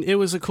think? I mean, it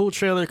was a cool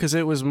trailer because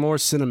it was more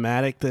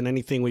cinematic than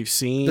anything we've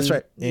seen. That's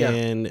right.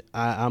 And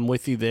I'm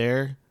with you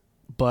there,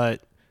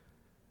 but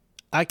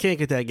I can't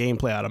get that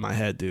gameplay out of my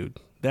head, dude.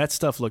 That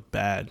stuff looked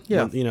bad.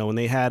 Yeah. When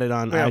they had it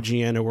on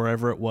IGN or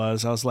wherever it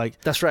was, I was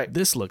like, that's right.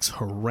 This looks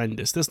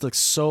horrendous. This looks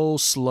so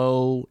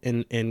slow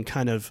and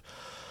kind of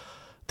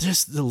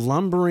just the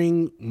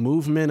lumbering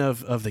movement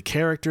of the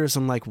characters.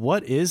 I'm like,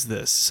 what is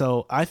this?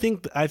 So I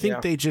think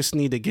they just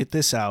need to get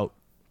this out.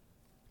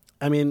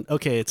 I mean,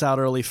 okay, it's out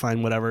early,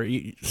 fine, whatever.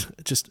 I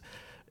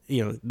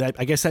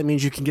guess that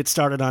means you can get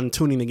started on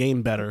tuning the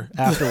game better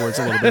afterwards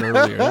a little bit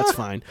earlier. That's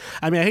fine.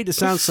 I mean, I hate to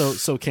sound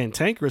so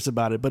cantankerous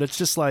about it, but it's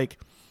just like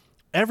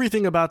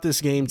everything about this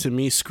game to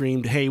me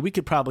screamed, hey, we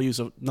could probably use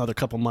another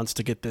couple months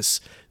to get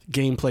this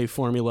gameplay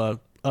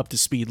formula up to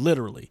speed,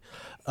 literally.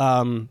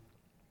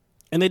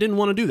 And they didn't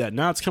want to do that.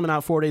 Now it's coming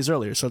out 4 days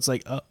earlier. So it's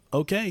like,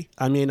 okay.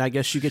 I mean, I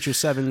guess you get your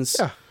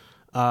 7s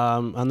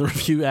on the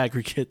review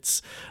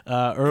aggregates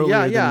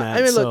earlier than that.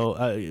 I mean,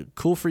 so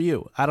cool for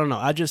you. I don't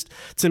know.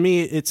 To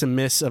me, it's a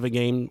miss of a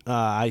game.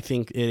 I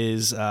think it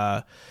is...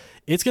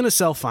 it's going to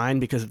sell fine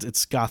because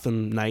it's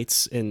Gotham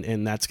Knights,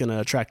 and that's going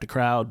to attract a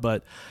crowd.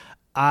 But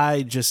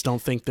I just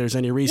don't think there's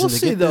any reason to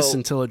get this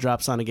until it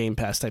drops on a Game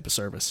Pass type of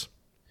service.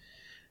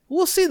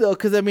 We'll see, though,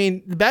 because, I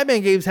mean, the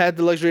Batman games had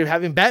the luxury of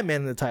having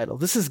Batman in the title.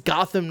 This is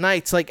Gotham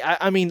Knights. Like,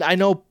 I mean, I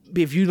know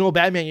if you know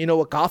Batman, you know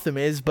what Gotham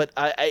is, but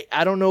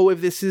I don't know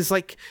if this is,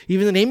 like,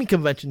 even the naming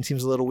convention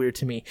seems a little weird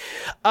to me.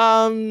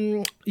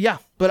 Yeah,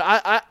 but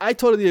I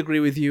totally agree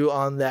with you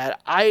on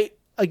that. Me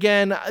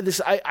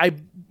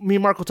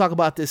and Mark will talk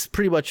about this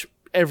pretty much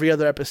every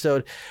other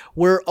episode.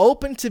 We're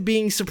open to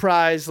being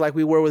surprised, like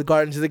we were with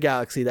Guardians of the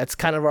Galaxy. That's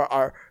kind of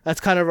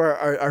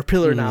our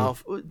pillar now,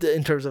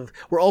 in terms of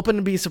we're open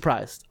to being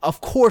surprised.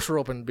 Of course, we're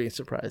open to being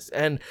surprised,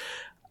 and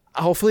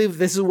hopefully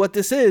this is what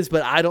this is.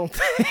 But I don't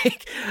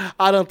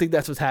think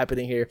that's what's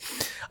happening here.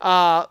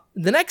 The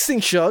next thing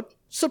showed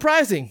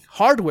surprising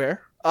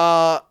hardware.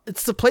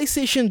 It's the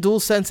PlayStation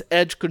DualSense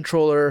Edge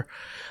controller.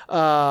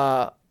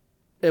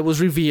 It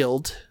was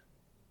revealed.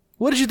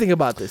 What did you think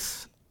about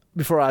this?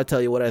 Before I tell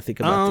you what I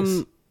think about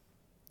this.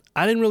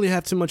 I didn't really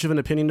have too much of an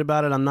opinion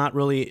about it. I'm not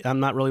really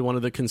one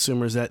of the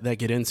consumers that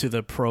get into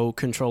the pro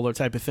controller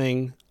type of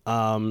thing.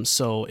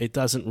 So it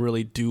doesn't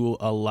really do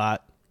a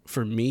lot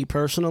for me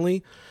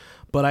personally.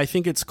 But I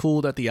think it's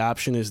cool that the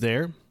option is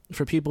there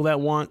for people that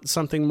want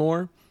something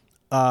more.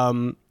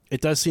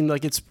 It does seem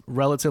like it's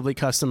relatively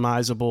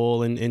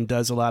customizable and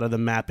does a lot of the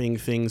mapping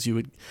things you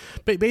would...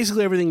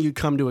 Basically everything you'd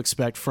come to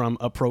expect from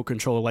a pro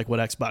controller, like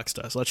what Xbox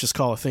does. Let's just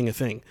call a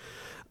thing.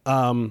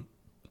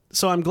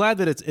 So I'm glad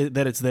that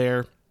it's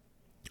there.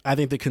 I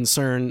think the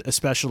concern,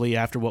 especially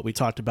after what we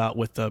talked about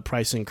with the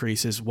price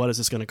increase, is what is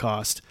this going to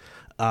cost,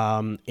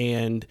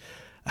 and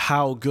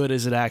how good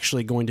is it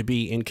actually going to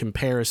be in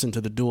comparison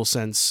to the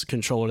DualSense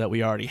controller that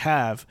we already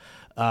have.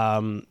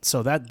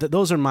 So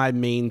those are my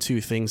main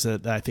two things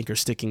that I think are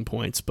sticking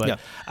points. But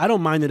I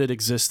don't mind that it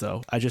exists,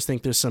 though. I just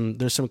think there's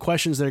some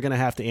questions they're going to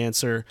have to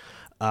answer,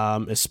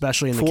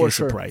 especially in the case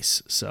of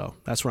price. So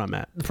that's where I'm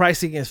at. The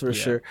pricing is for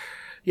sure.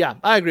 Yeah,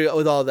 I agree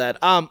with all that.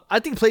 I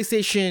think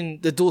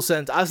PlayStation, the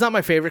DualSense, it's not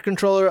my favorite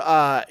controller.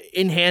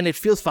 In hand, it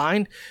feels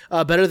fine.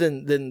 Better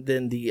than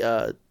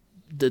the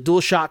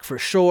DualShock for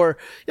sure.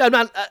 Yeah, I'm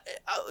not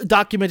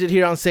documented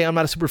here on saying I'm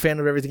not a super fan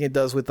of everything it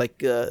does with like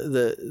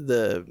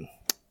the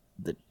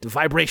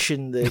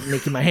vibration, the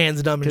making my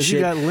hands numb and shit.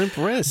 Because you got limp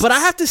wrists. But I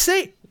have to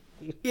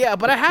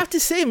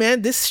say,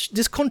 man,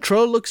 this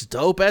controller looks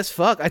dope as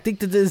fuck. I think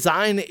the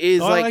design is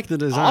I like the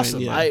design.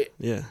 Awesome.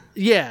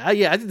 Yeah. I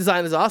think the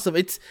design is awesome.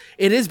 It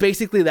is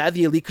basically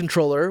the Elite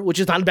controller, which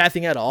is not a bad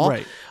thing at all.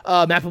 Right.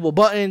 Mappable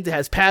buttons. It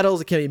has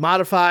paddles. It can be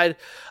modified,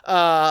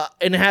 and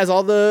it has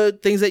all the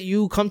things that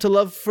you come to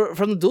love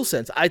from the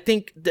DualSense. I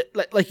think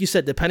that, like you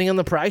said, depending on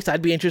the price,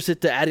 I'd be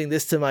interested to adding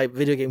this to my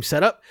video game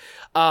setup.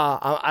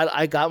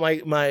 I got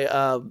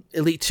my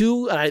Elite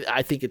 2, and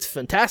I think it's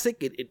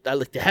fantastic. I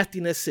like the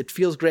heftiness. It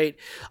feels great.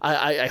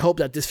 I hope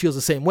that this feels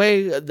the same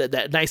way.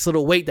 That nice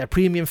little weight, that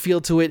premium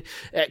feel to it.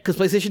 Because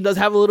PlayStation does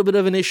have a little bit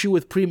of an issue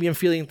with premium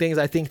feeling things.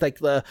 I think like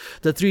the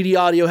 3D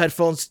audio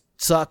headphones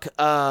suck.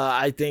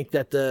 I think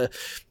that the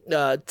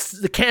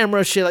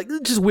camera shit, like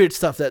just weird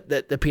stuff that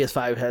the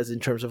PS5 has in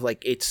terms of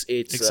like its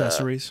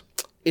accessories.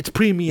 It's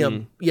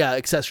premium,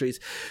 accessories.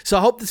 So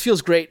I hope this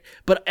feels great.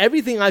 But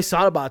everything I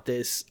saw about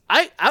this,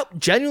 I'm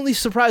genuinely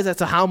surprised as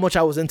to how much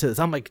I was into this.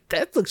 I'm like,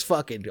 that looks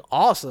fucking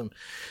awesome.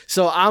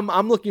 So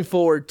I'm looking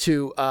forward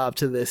to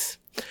this.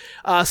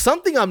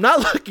 Something I'm not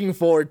looking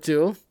forward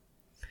to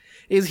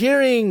is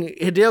hearing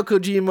Hideo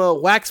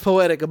Kojima wax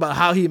poetic about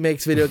how he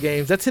makes video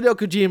games. That's Hideo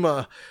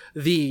Kojima,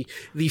 the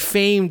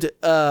famed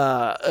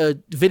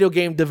video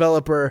game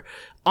developer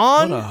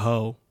on what a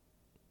hoe.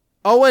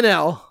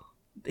 ONL.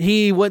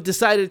 He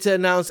decided to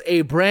announce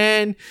a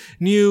brand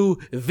new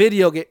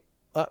video game.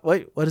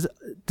 Wait, what is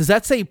it? Does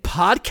that say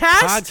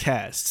podcast?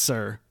 Podcast,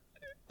 sir.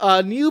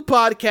 A new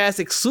podcast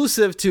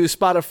exclusive to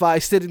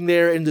Spotify, sitting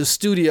there in the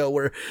studio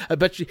where I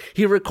bet you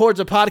he records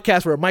a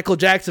podcast where Michael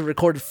Jackson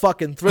recorded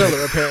fucking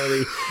Thriller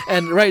apparently,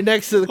 and right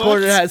next to the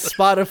corner has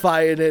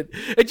Spotify in it.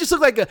 It just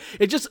looked like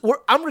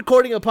I'm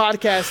recording a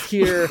podcast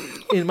here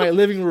in my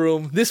living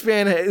room. This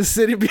man is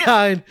sitting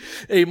behind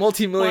a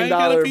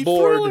multi-million-dollar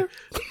board.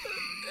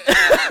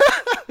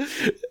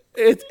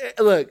 There's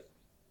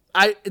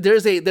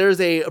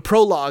a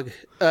prologue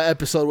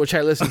episode which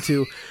I listened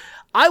to.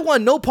 I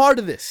want no part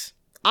of this.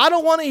 I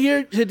don't want to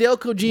hear Hideo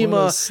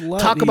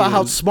Kojima talk about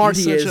how smart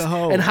he is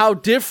and how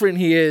different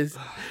he is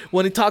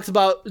when he talks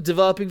about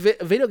developing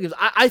video games.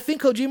 I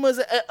think Kojima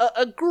is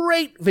a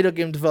great video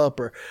game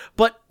developer,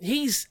 but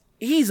he thinks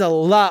he's a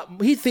lot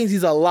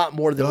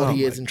more than what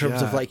he is in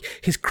terms of like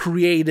his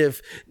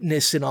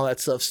creativeness and all that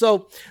stuff.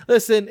 So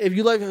listen, if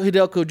you like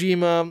Hideo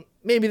Kojima,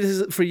 maybe this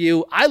isn't for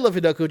you. I love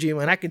Hideo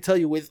Kojima, and I can tell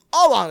you with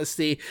all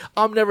honesty,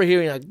 I'm never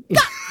hearing a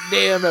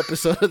goddamn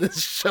episode of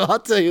this show. I'll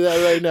tell you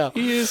that right now.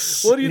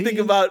 What do you think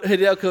about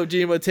Hideo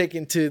Kojima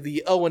taking to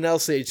the O&L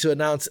stage to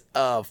announce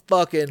a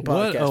fucking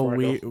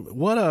podcast?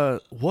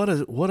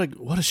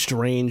 What a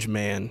strange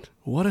man.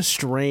 What a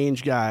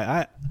strange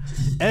guy.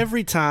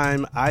 Every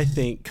time I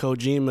think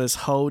Kojima's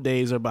whole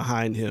days are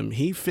behind him,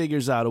 he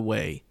figures out a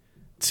way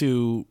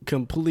to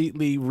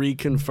completely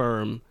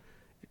reconfirm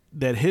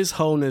that his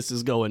wholeness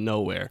is going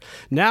nowhere.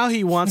 Now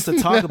he wants to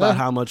talk about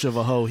how much of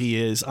a hoe he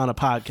is on a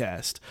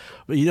podcast.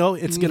 But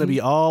it's going to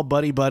be all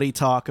buddy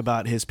talk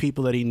about his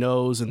people that he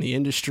knows in the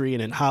industry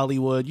and in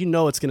Hollywood.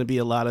 It's going to be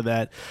a lot of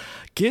that.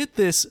 Get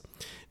this.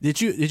 Did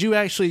you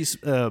actually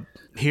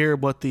hear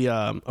what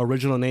the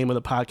original name of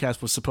the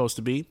podcast was supposed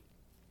to be?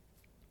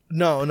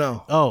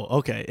 No. Oh,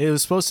 okay. It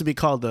was supposed to be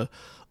called the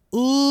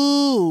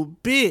Ooh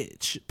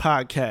Bitch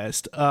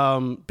podcast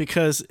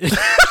because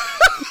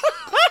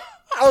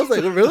I was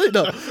like, really?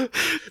 No.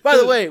 By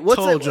the way,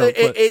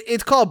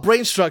 it's called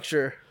Brain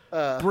Structure.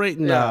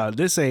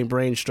 This ain't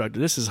Brain Structure.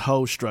 This is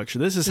hoe structure.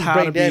 This is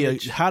how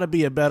to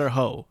be a better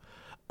hoe.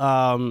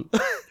 To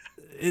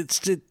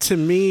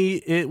me,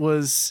 it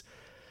was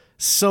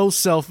so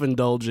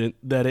self-indulgent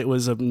that it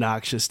was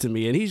obnoxious to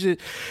me.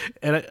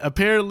 And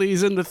apparently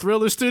he's in the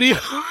Thriller studio.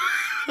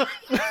 I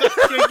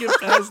can't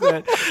get past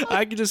that.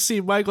 I can just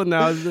see Michael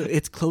now.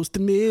 It's close to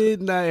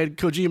midnight, and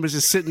Kojima's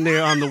just sitting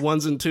there on the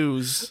ones and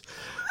twos.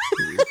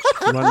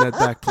 Run that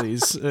back,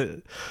 please.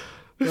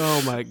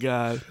 Oh my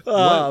God.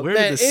 Where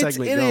did this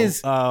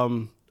segment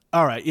go?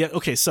 All right. Yeah.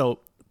 Okay. So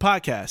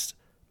podcast.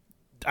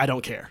 I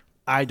don't care.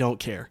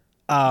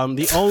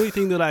 The only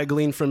thing that I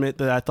gleaned from it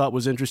that I thought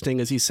was interesting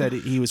is he said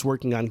he was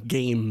working on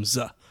games.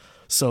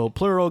 So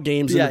plural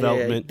games in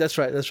development. Yeah. That's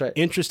right.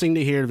 Interesting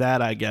to hear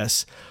that, I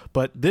guess.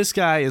 But this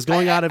guy is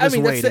going out of his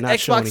way to not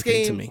show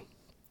anything to me.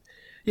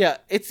 Yeah,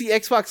 it's the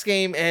Xbox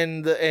game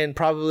and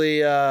probably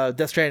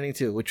Death Stranding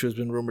 2, which has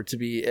been rumored to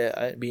be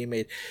being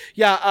made.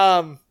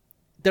 Yeah,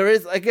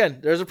 there's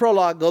a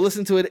prologue. Go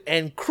listen to it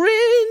and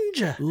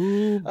cringe.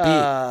 Ooh,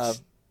 yeah.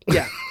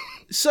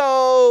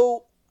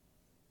 So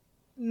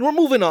we're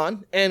moving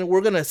on, and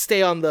we're gonna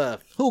stay on the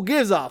who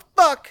gives a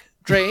fuck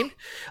train.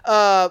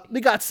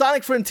 We got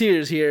Sonic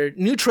Frontiers here,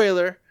 new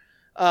trailer,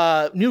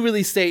 new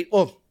release date.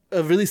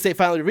 A release date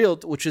finally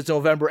revealed, which is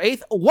November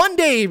 8th, one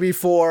day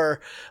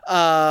before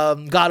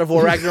God of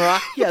War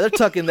Ragnarok. Yeah, they're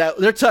tucking that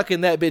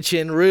bitch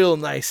in real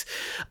nice.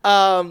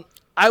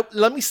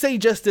 Let me say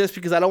just this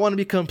because I don't want to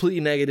be completely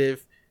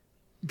negative.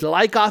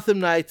 Like Gotham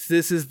Knights,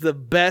 this is the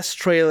best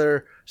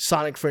trailer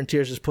Sonic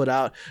Frontiers has put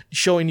out,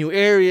 showing new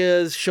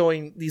areas,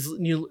 showing these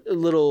new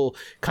little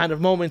kind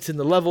of moments in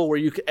the level where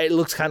it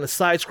looks kind of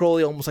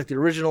side-scrolly, almost like the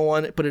original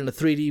one, but in a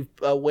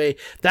 3D way.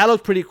 That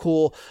looks pretty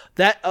cool.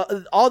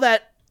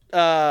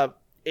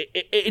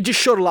 It just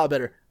showed a lot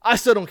better. I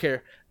still don't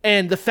care.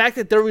 And the fact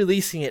that they're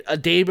releasing it a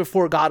day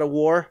before God of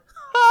War,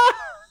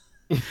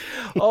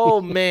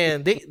 oh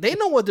man, they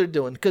know what they're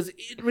doing. Because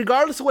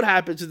regardless of what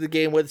happens with the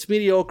game, whether it's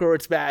mediocre or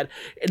it's bad,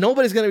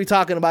 nobody's going to be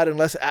talking about it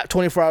unless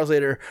 24 hours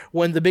later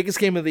when the biggest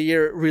game of the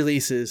year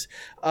releases.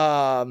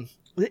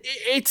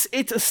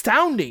 It's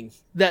astounding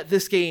that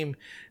this game,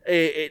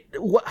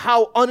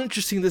 how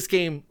uninteresting this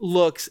game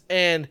looks,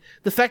 and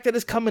the fact that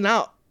it's coming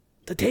out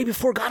the day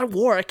before God of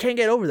War. I can't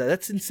get over that.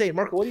 That's insane.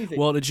 Marco, what do you think?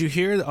 Well, did you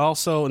hear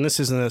also, and this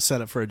isn't a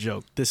setup for a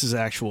joke, this is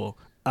actual.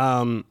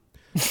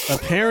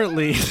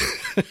 Apparently,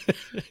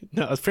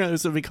 apparently it's going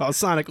to be called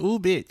Sonic Ooh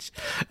Bitch.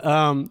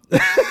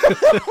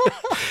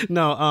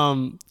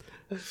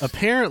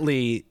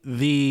 Apparently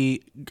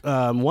the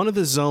one of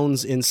the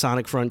zones in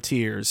Sonic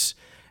Frontiers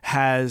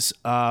has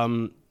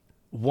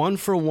one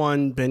for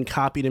one been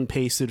copied and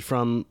pasted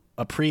from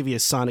a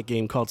previous Sonic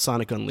game called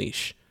Sonic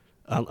Unleashed.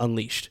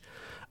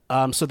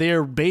 So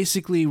they're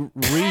basically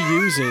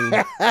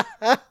rehashing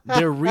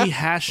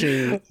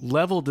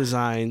level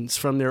designs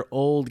from their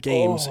old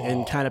games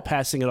and kind of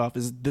passing it off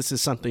as this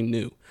is something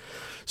new.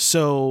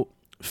 So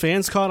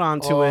fans caught on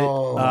to it.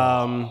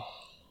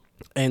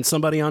 And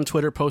somebody on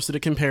Twitter posted a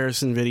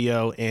comparison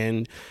video,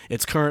 and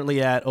it's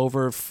currently at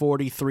over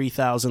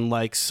 43,000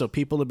 likes. So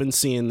people have been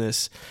seeing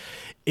this.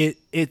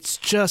 It's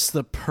just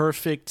the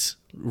perfect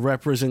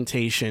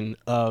representation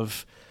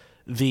of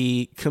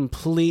the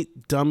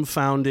complete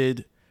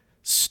dumbfounded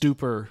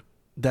stupor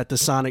that the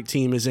Sonic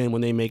team is in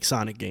when they make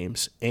Sonic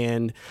games.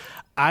 And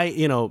I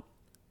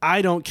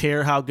don't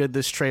care how good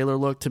this trailer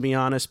looked, to be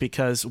honest,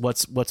 because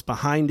what's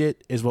behind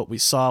it is what we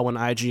saw when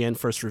IGN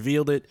first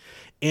revealed it,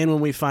 and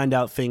when we find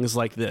out things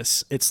like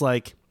this. It's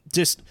like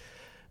just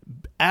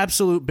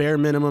absolute bare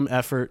minimum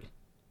effort.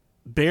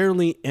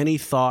 Barely any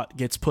thought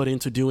gets put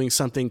into doing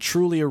something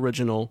truly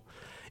original.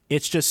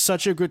 It's just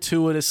such a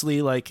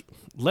gratuitously, like,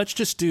 let's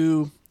just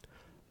do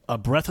a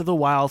Breath of the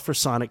Wild for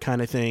Sonic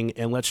kind of thing,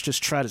 and let's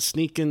just try to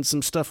sneak in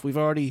some stuff we've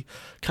already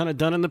kind of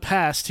done in the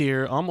past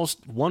here,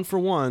 almost one for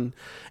one,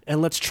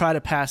 and let's try to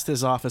pass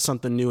this off as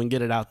something new and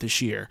get it out this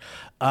year.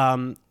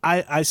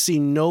 I see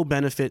no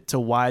benefit to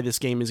why this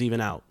game is even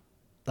out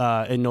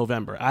in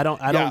November. I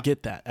don't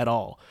get that at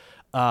all.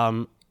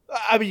 I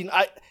mean,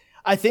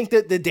 I think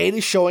that the data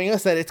is showing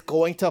us that it's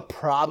going to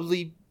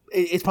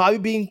it's probably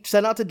being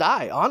sent out to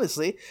die,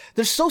 honestly.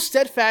 They're so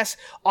steadfast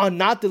on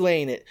not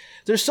delaying it.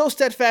 They're so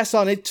steadfast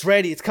on it's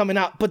ready, it's coming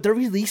out, but they're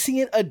releasing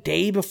it a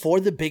day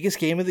before the biggest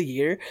game of the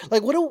year.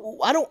 Like,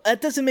 that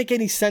doesn't make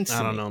any sense to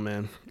me. I don't know,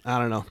 man. I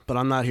don't know, but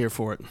I'm not here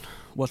for it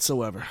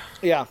whatsoever.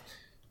 Yeah.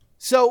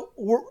 So,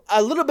 we're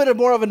a little bit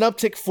more of an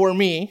uptick for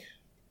me,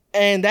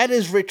 and that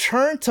is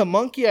Return to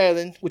Monkey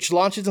Island, which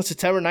launches on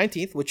September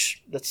 19th,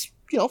 which that's,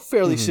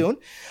 fairly soon.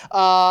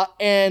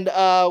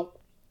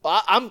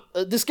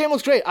 This game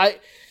looks great.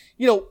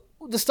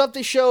 The stuff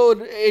they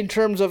showed in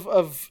terms of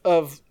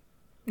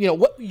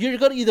what you're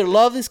gonna either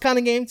love this kind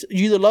of games,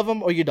 you either love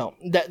them or you don't.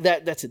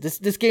 That's it.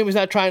 This game is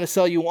not trying to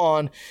sell you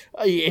on.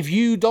 If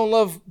you don't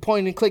love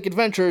point and click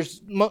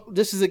adventures,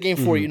 this is a game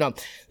for you. No,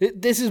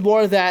 this is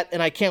more of that,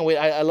 and I can't wait.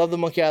 I love the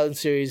Monkey Island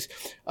series.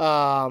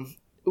 What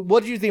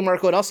do you think,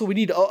 Marco? And also, we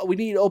need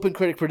open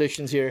critic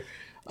predictions here.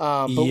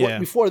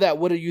 Before that,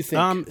 what do you think?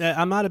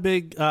 I'm not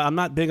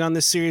big on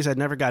this series. I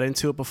never got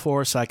into it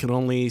before, so I can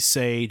only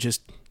say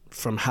just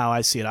from how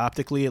I see it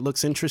optically, it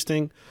looks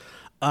interesting.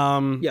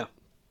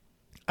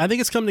 I think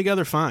it's come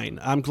together fine.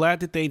 I'm glad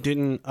that they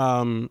didn't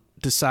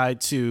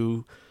decide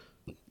to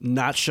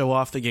not show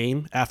off the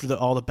game after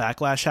all the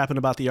backlash happened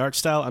about the art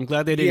style. I'm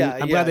glad they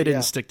didn't. They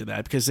didn't stick to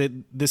that, because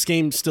this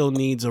game still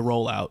needs a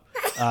rollout.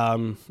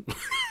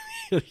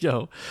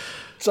 Yo.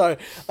 Sorry,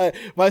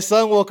 my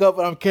son woke up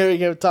and I'm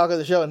carrying him talking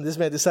the show, and this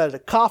man decided to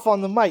cough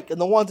on the mic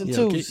and the ones and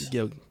twos.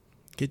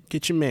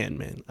 Get your man.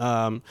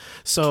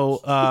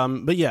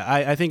 But yeah,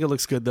 I think it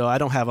looks good though. I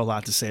don't have a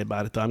lot to say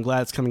about it though. I'm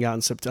glad it's coming out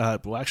in September.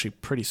 Well, actually,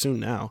 pretty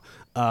soon now,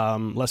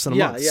 less than a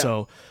month. Yeah.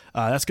 So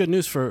that's good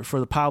news for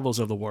the Pavlos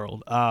of the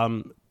world.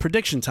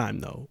 Prediction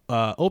time though.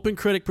 Open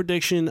critic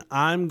prediction.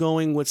 I'm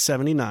going with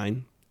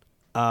 79.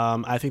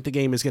 I think the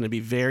game is going to be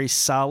very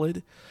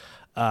solid.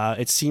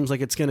 It seems like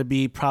it's going to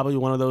be probably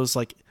one of those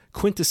like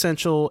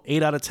quintessential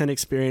 8 out of 10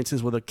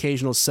 experiences with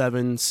occasional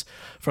 7s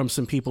from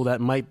some people that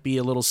might be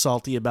a little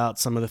salty about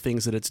some of the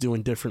things that it's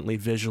doing differently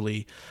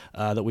visually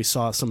that we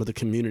saw some of the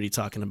community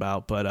talking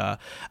about. But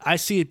I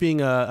see it being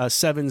a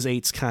 7s,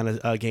 8s kind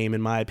of game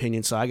in my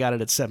opinion. So I got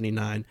it at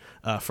 79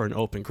 for an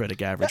open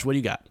critic average. What do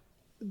you got?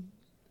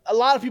 A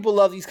lot of people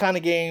love these kind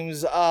of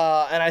games, and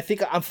I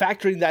think I'm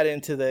factoring that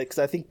into that, because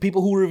I think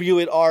people who review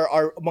it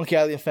are Monkey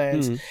Island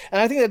fans, and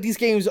I think that this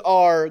game is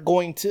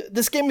going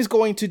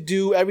to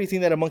do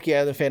everything that a Monkey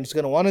Island fan is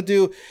going to want to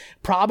do.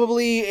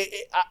 Probably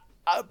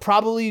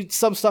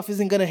some stuff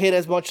isn't going to hit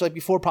as much like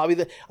before.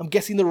 I'm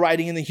guessing the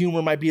writing and the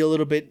humor might be a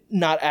little bit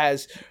not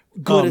as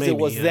good as it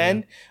was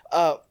then.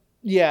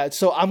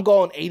 So I'm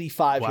going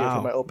 85 here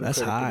for my open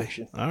critic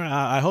prediction. All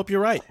right, I hope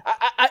you're right.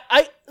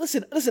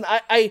 Listen.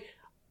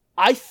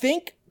 I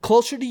think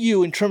closer to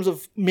you in terms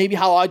of maybe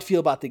how I'd feel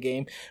about the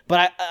game,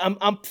 but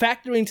I'm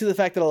factoring to the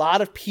fact that a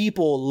lot of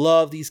people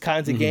love these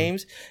kinds of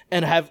games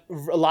and have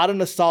a lot of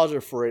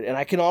nostalgia for it, and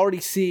I can already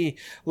see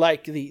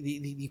like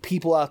the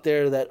people out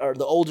there that are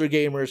the older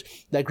gamers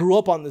that grew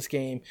up on this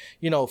game,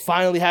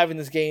 finally having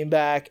this game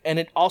back, and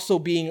it also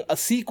being a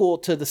sequel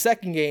to the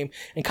second game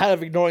and kind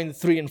of ignoring the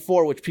 3 and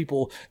 4, which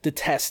people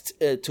detest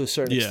to a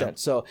certain extent.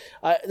 So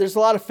there's a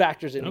lot of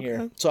factors in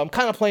here. So I'm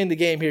kind of playing the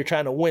game here,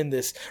 trying to win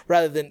this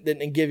rather than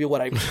give you what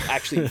I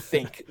actually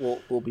think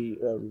will be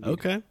reviewed.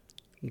 Okay,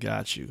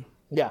 got you.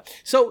 Yeah.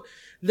 So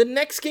the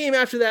next game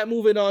after that,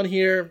 moving on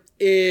here,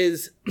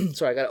 is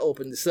sorry, I gotta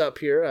open this up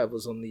here. I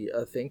was on the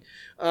thing.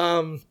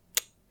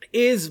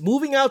 Is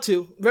Moving Out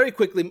 2 very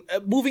quickly.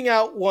 Moving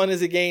Out 1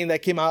 is a game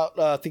that came out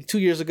I think 2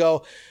 years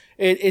ago.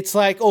 It's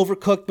like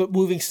Overcooked, but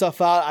moving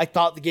stuff out. I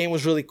thought the game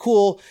was really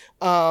cool.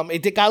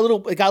 It got a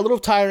little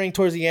tiring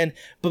towards the end,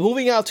 but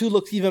Moving Out 2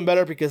 looks even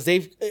better because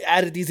they've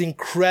added these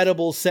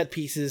incredible set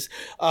pieces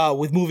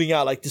with Moving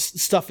Out. Like, this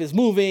stuff is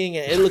moving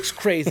and it looks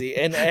crazy.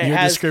 And it your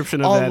has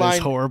description of online... that is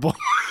horrible.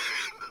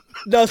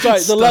 No, sorry.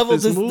 The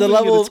levels,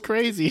 it's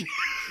crazy.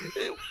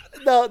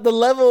 the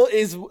level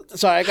is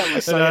sorry. I got my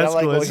son. That's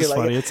like, cool. It's okay, just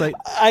funny. It's like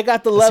I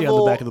got the I see on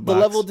level, the back of the box.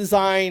 level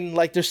design.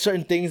 Like there's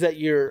certain things that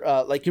you're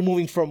like you're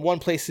moving from one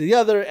place to the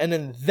other, and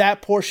then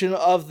that portion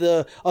of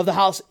the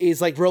house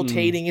is like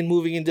rotating and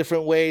moving in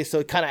different ways. So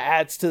it kind of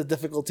adds to the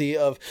difficulty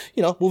of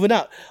moving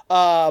out.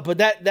 But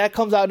that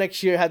comes out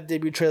next year. Had the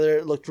debut trailer.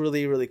 It looked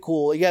really really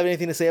cool. You have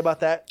anything to say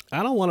about that?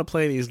 I don't want to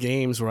play these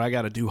games where I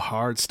got to do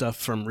hard stuff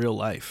from real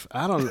life.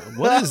 I don't.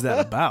 What is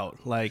that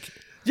about? Like.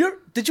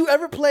 Did you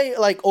ever play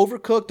like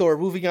Overcooked or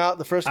Moving Out,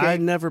 the first game? I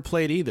never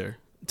played either,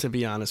 to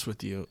be honest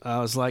with you. I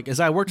was like,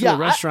 as I worked in the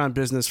restaurant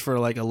business for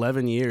like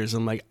 11 years,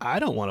 I'm like, I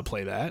don't want to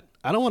play that.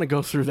 I don't want to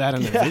go through that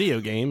in a video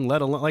game,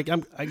 let alone like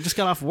I just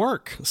got off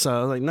work. So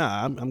I was like,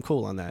 nah, I'm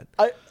cool on that.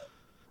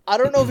 I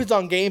don't know if it's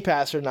on Game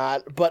Pass or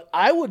not, but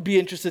I would be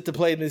interested to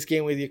play in this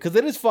game with you because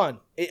it is fun.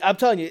 I'm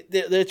telling you,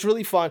 it's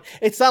really fun.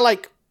 It's not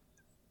like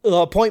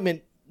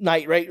appointment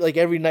night, right? Like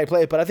every night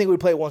play it, but I think we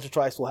play it once or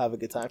twice. We'll have a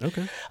good time.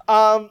 Okay.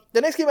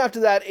 The next game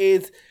after that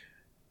is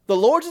The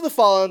Lords of the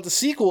Fallen, the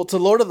sequel to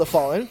Lord of the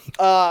Fallen.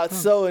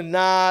 So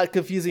not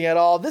confusing at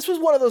all. This was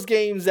one of those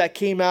games that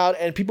came out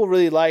and people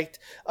really liked.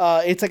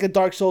 It's like a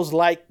Dark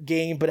Souls-like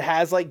game, but it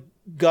has like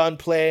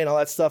gunplay and all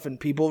that stuff, and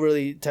people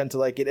really tend to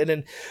like it. And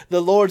then The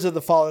Lords of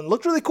the Fallen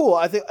looked really cool.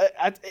 I think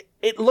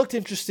it looked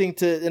interesting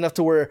enough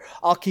to where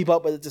I'll keep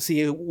up with it to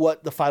see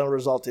what the final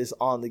result is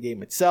on the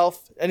game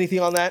itself.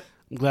 Anything on that?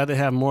 I'm glad they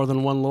have more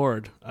than one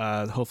Lord.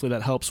 Hopefully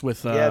that helps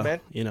with man.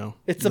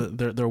 It's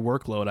their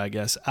workload, I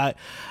guess.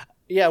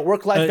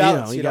 Work-life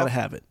balance. You got to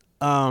have it.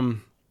 I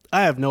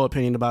have no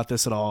opinion about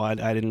this at all. I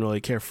didn't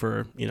really care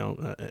for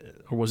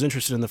or was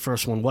interested in the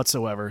first one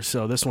whatsoever.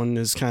 So this one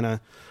is kind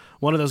of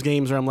one of those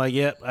games where I'm like,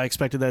 yep, I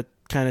expected that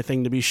kind of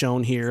thing to be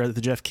shown here,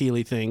 the Jeff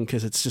Keighley thing,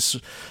 because it's just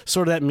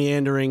sort of that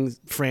meandering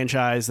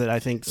franchise that I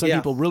think some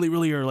people really,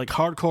 really are like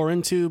hardcore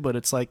into, but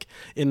it's like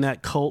in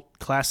that cult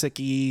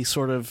classic-y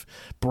sort of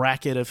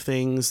bracket of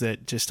things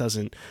that just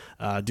doesn't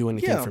do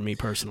anything for me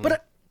personally.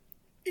 But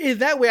in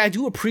that way, I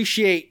do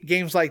appreciate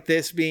games like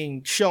this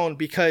being shown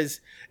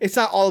because it's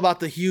not all about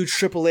the huge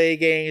AAA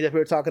games that we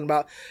were talking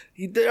about.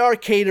 They are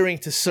catering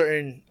to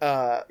certain,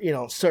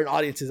 certain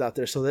audiences out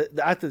there. So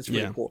that's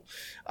really cool.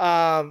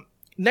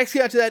 Next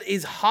game after that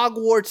is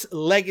Hogwarts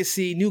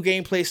Legacy, new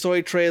gameplay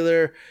story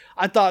trailer.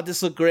 I thought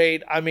this looked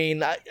great. I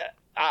mean,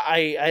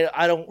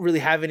 I don't really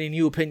have any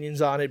new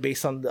opinions on it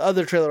based on the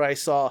other trailer I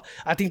saw.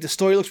 I think the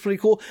story looks pretty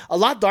cool. A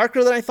lot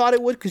darker than I thought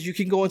it would because you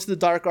can go into the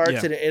dark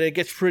arts and it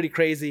gets pretty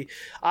crazy.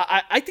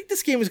 I think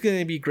this game is going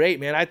to be great,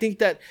 man. I think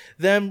that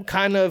them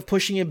kind of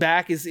pushing it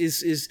back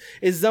is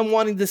them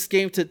wanting this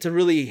game to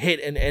really hit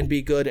and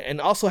be good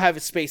and also have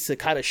its space to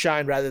kind of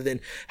shine rather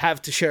than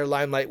have to share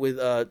limelight with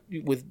God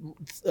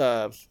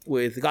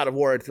of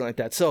War or anything like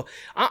that. So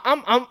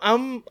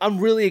I'm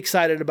really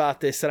excited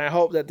about this, and I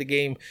hope that the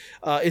game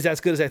is as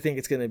good as I think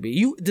it's going to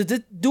be. Did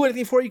it do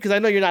anything for you? Because I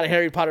know you're not a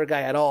Harry Potter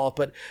guy at all,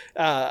 but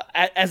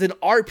as an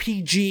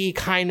RPG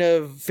kind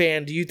of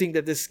fan, do you think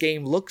that this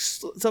game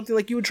looks something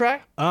like you would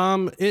try?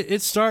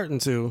 It's starting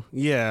to,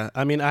 yeah.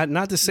 I mean,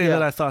 not to say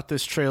that I thought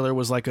this trailer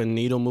was like a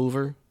needle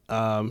mover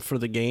for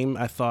the game.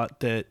 I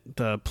thought that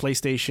the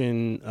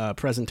PlayStation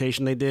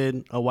presentation they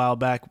did a while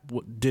back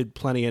did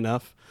plenty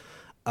enough.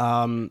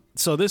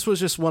 So this was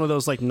just one of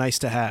those like nice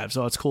to have.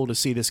 So it's cool to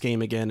see this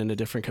game again in a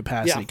different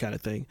capacity kind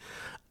of thing.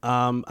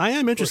 I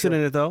am interested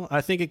in it though. I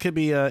think it could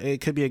be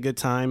a good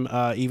time,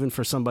 even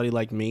for somebody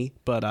like me.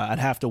 But I'd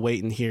have to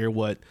wait and hear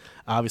what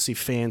obviously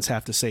fans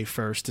have to say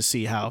first to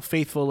see how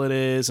faithful it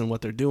is and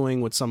what they're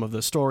doing with some of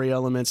the story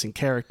elements and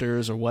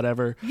characters or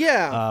whatever.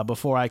 Yeah.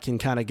 Before I can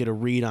kind of get a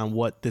read on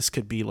what this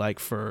could be like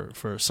for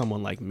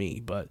someone like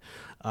me. But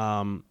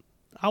I'll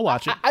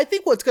watch it. I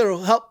think what's going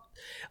to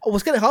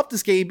help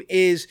this game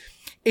is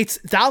it's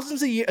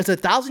thousands of years. It's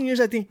 1,000 years,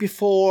 I think,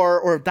 before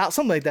or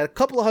something like that. A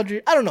couple of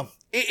hundred. I don't know.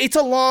 It's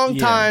a long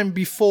time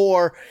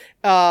before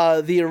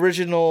the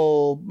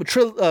original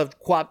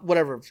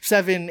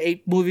 7,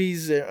 8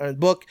 movies and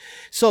book.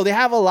 So they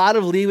have a lot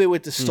of leeway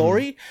with the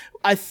story.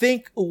 I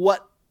think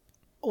what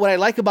I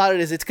like about it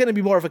is it's going to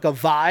be more of like a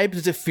vibe.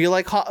 Does it feel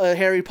like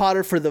Harry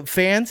Potter for the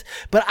fans?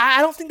 But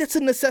I don't think that's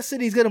a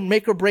necessity. Is going to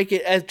make or break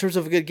it in terms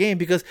of a good game.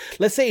 Because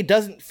let's say it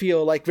doesn't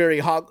feel like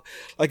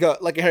like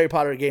a Harry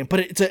Potter game, but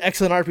it's an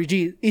excellent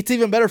RPG. It's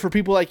even better for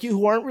people like you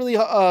who aren't really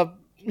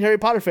Harry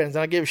Potter fans,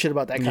 and I give a shit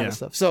about that kind of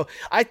stuff. So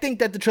I think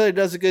that the trailer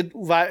does a good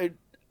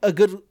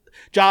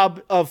job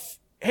of,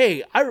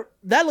 hey,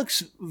 that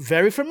looks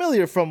very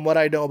familiar from what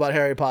I know about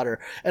Harry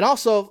Potter, and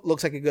also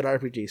looks like a good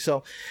RPG.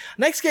 So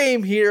next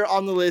game here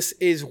on the list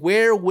is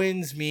Where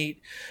Winds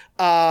Meet.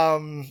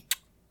 Probably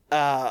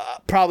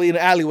in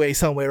an alleyway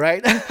somewhere,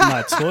 right?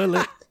 My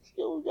toilet.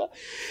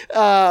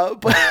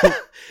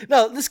 But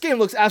no, this game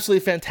looks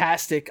absolutely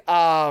fantastic.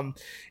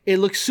 It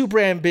looks super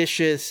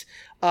ambitious.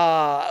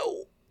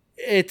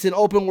 It's an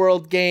open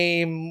world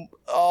game,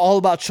 all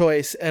about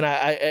choice, and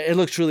it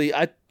looks really.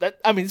 I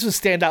mean, this is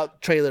a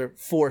standout trailer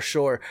for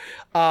sure.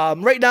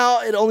 Right now,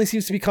 it only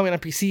seems to be coming on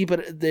PC,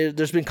 but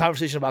there's been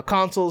conversation about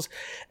consoles,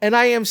 and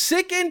I am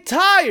sick and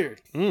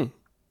tired.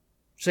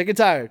 Sick and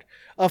tired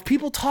of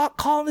people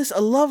calling this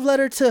a love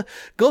letter to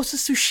Ghost of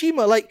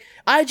Tsushima. Like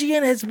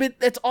IGN has been,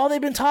 that's all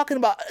they've been talking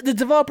about. The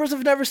developers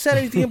have never said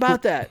anything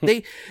about that.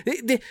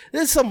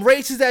 There's some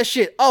racist that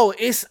shit. Oh,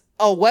 it's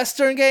a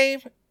Western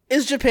game.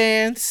 It's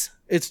Japan's.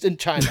 It's in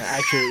China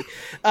actually,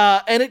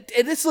 and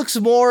this looks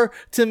more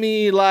to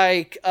me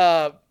like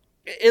well,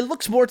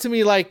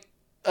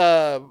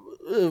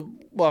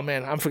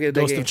 man, I'm forgetting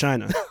Ghost that game. of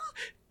China.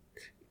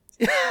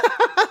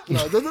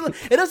 No, it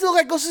doesn't look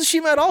like Ghost of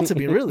Tsushima at all to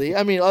me, really.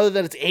 I mean, other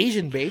than it's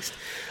Asian based.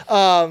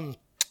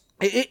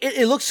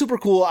 It looks super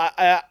cool.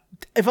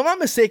 If I'm not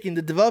mistaken,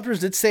 the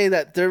developers did say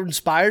that they're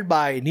inspired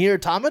by Nier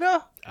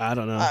Automata. I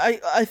don't know.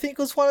 I think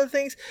was one of the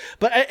things,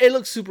 but it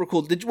looks super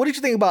cool. What did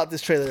you think about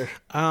this trailer?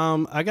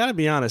 I gotta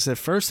be honest. At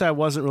first, I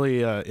wasn't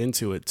really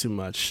into it too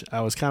much.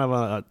 I was kind of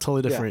on a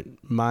totally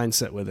different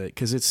mindset with it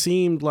because it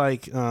seemed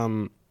like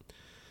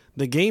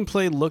the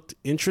gameplay looked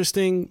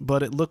interesting,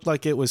 but it looked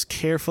like it was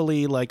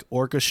carefully like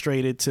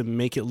orchestrated to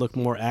make it look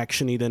more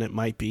actiony than it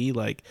might be.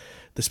 Like,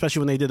 especially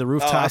when they did the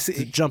rooftop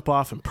to jump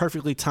off and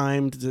perfectly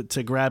timed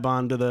to grab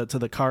onto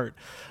the cart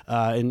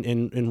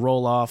and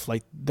roll off.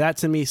 Like that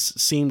to me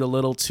seemed a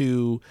little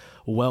too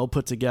well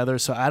put together.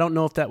 So I don't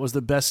know if that was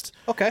the best.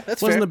 Okay,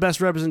 that's wasn't fair. the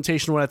best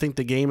representation of what I think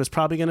the game is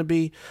probably going to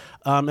be.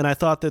 And I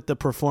thought that the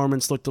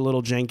performance looked a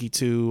little janky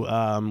too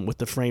with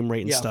the frame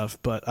rate and stuff.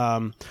 But I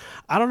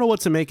don't know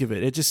what to make of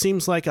it. It just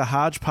seems like a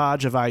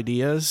hodgepodge of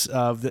ideas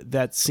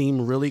that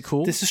seem really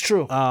cool. This is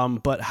true.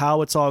 But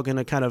how it's all going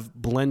to kind of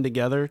blend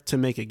together to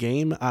make a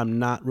game, I'm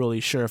not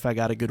really sure if I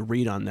got a good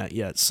read on that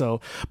yet.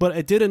 So, but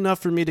it did enough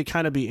for me to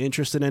kind of be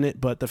interested in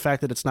it. But the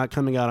fact that it's not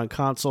coming out on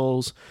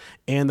consoles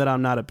and that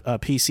I'm not a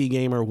PC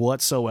gamer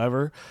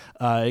whatsoever,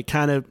 it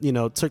kind of,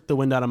 took the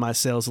wind out of my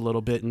sails a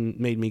little bit and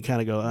made me kind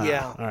of go,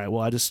 all right,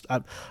 well, I just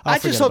hope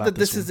that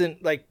this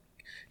isn't like,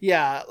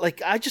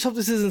 I just hope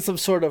this isn't some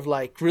sort of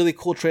like really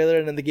cool trailer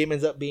and then the game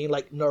ends up being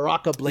like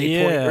Naraka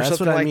Blade Point or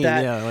something like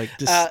that. Yeah, like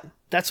just,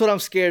 that's what I'm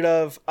scared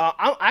of.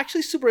 I'm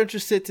actually super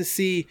interested to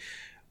see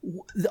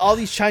all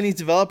these Chinese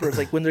developers,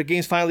 like when their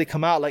games finally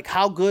come out, like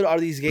how good are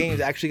these games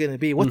actually going to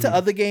be? What's the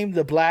other game?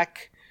 The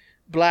black.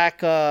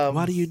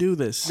 Why do you do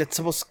this? That's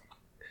supposed.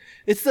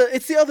 It's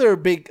the other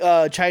big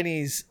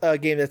Chinese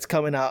game that's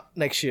coming out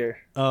next year.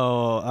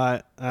 Oh,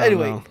 I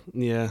anyway, don't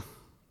know. Yeah.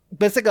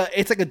 But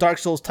it's like a Dark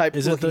Souls type.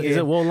 Is it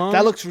Wulong?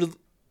 That looks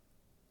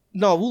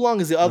no,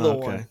 Wulong is the other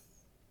one.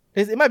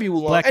 It might be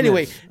Wulong. Black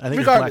anyway, Myth. I think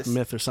regardless, it's Black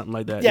Myth or something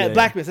like that. Yeah,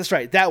 Black Myth. That's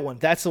right. That one.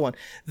 That's the one.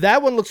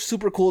 That one looks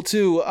super cool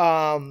too.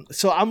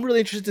 So I'm really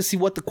interested to see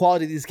what the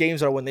quality of these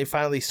games are when they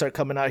finally start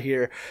coming out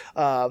here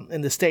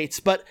in the States.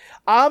 But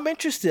I'm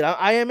interested.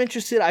 I am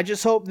interested. I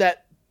just hope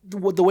that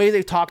the way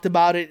they've talked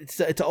about it, it's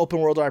an open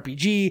world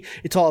RPG.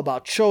 It's all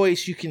about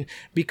choice. You can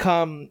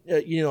become,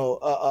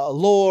 a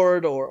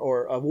lord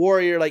or a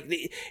warrior. Like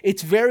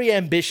it's very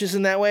ambitious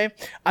in that way.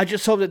 I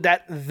just hope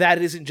that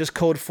isn't just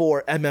code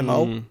for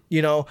MMO,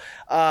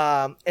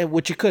 and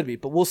which it could be,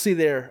 but we'll see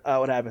there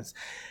what happens.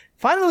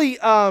 Finally,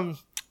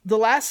 the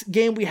last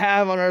game we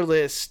have on our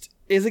list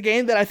is a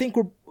game that I think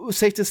we're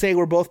safe to say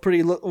we're both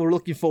we're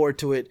looking forward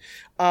to it.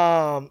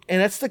 And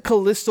that's the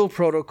Callisto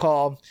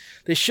Protocol.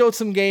 They showed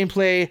some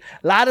gameplay,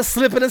 a lot of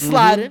slipping and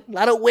sliding, a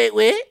lot of wet,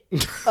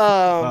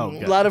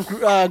 a lot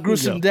of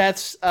gruesome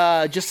deaths,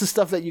 just the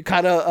stuff that you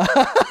kind of,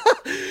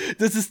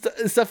 this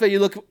is stuff that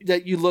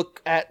you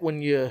look at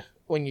when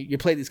you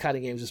play these kind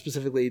of games,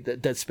 specifically the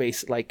Dead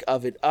Space like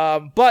of it.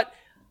 But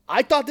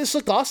I thought this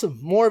looked awesome.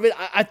 More of it.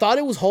 I thought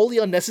it was wholly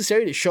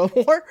unnecessary to show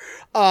more.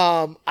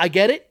 I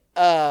get it.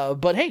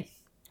 But hey,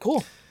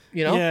 cool.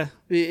 Yeah,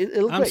 it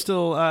looked I'm great.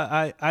 still.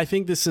 I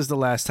think this is the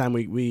last time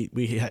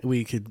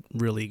we could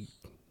really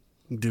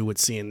do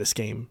what's seeing this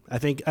game. I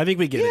think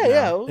we get it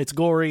now. Yeah. It's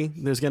gory.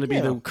 There's going to be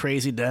the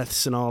crazy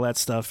deaths and all that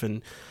stuff,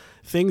 and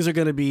things are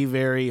going to be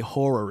very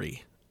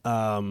horror-y.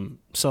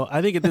 So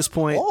I think at this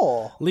point,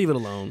 leave it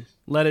alone.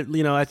 Let it.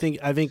 I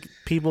think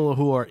people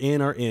who are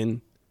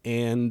in,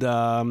 and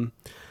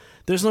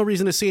there's no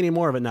reason to see any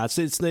more of it now.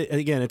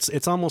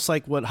 It's almost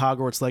like what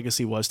Hogwarts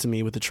Legacy was to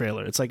me with the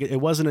trailer. It's like it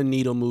wasn't a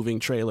needle moving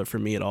trailer for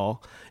me at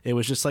all. It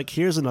was just like,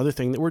 here's another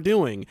thing that we're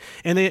doing,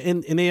 and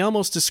they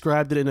almost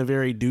described it in a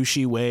very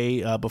douchey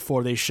way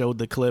before they showed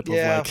the clip of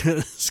like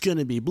it's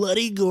gonna be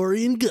bloody,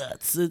 gory, and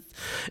guts.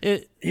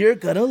 You're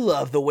gonna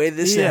love the way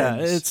this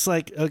ends. Yeah, it's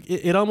like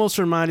it almost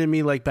reminded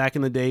me like back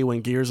in the day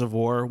when Gears of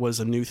War was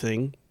a new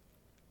thing.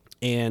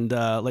 And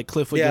like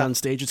Cliff would get on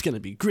stage, it's going to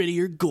be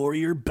grittier,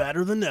 gorier,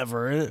 better than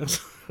ever.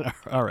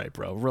 All right,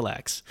 bro,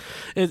 relax.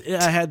 I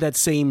had that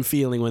same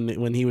feeling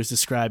when he was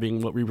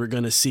describing what we were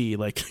going to see.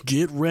 Like,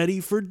 get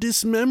ready for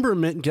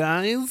dismemberment,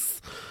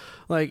 guys.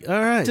 Like, all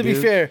right. To be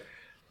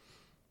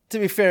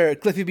fair,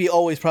 Cliffy B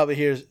always probably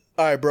hears,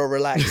 "All right, bro,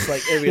 relax,"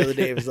 like every other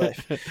day of his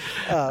life.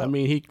 I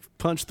mean, he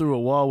punched through a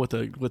wall with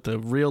a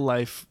real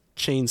life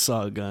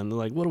chainsaw gun.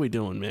 Like, what are we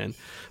doing, man?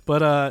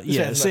 But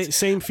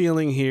same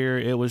feeling here.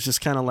 It was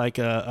just kind of like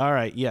all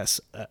right, yes,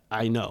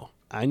 I know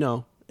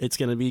it's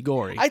gonna be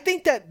gory. I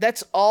think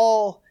that's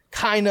all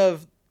kind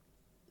of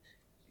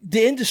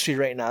the industry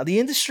right now. The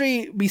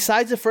industry,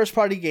 besides the first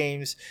party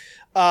games,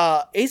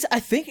 I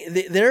think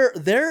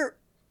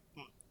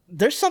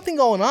there's something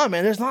going on,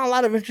 man. There's not a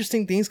lot of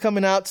interesting things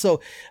coming out.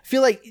 So I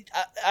feel like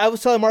I was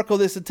telling Marco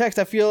this in text.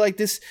 I feel like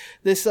this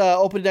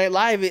Open Night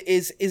Live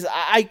is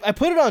I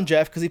put it on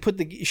Jeff because he put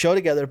the show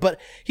together, but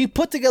he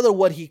put together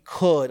what he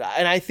could.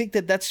 And I think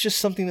that's just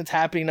something that's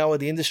happening now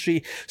with the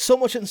industry. So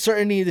much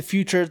uncertainty in the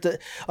future,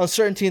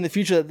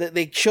 that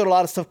they showed a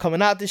lot of stuff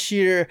coming out this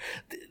year.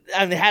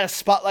 And they had a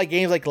spotlight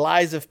games like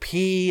Lies of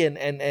P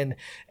and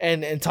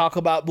talk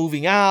about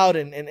moving out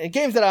and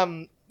games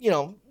that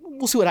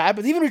we'll see what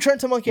happens. Even Return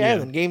to Monkey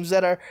Island, games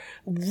that are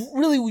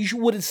really we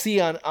wouldn't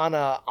see on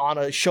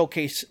a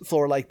showcase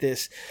floor like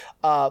this.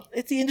 The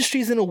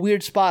industry's in a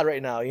weird spot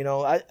right now.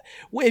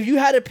 If you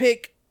had to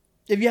pick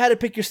your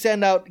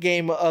standout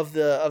game of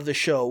the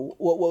show,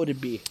 what would it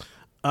be?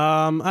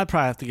 I'd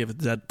probably have to give it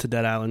to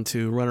Dead Island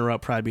 2. Runner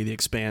up probably be The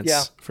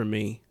Expanse for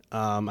me.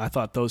 I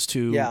thought those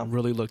two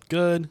really looked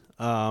good.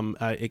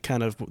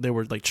 They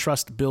were like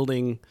trust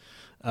building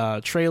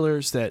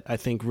trailers that I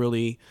think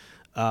really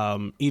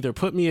either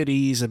put me at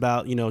ease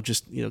about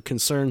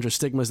concerns or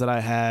stigmas that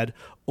I had,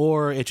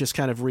 or it just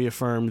kind of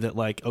reaffirmed that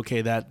like,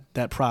 okay,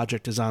 that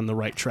project is on the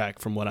right track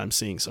from what I'm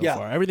seeing so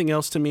far. Everything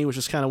else to me was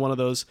just kind of one of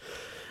those,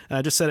 and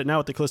I just said it now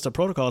with the Callisto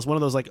Protocol, is one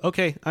of those like,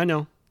 okay, I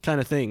know kind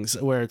of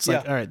things where it's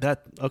like, all right,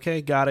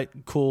 got it,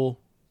 cool,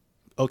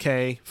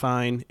 okay,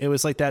 fine. It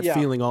was like that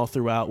feeling all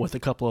throughout, with a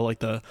couple of like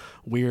the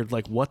weird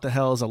like, what the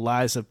hell is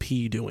Eliza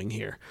P doing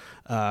here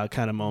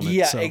kind of moment.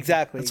 Yeah, so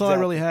exactly. That's all I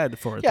really had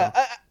for it.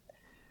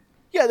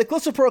 Yeah. The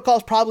Callisto Protocol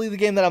is probably the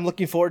game that I'm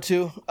looking forward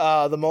to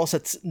the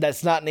most.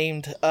 That's not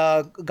named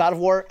God of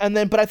War,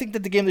 but I think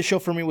that the game of the show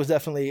for me was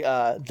definitely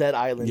Dead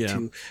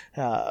Island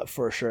 2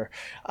 for sure.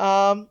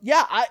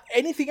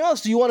 Anything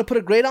else? Do you want to put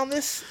a grade on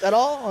this at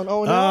all on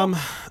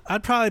O&O?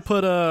 I'd probably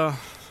put a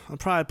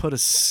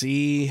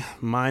C-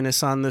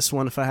 on this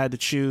one if I had to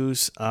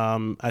choose.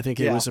 I think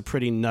it was a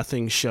pretty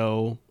nothing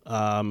show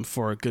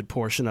for a good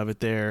portion of it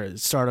there. It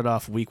started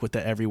off weak with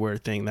the everywhere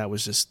thing. That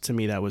was just, to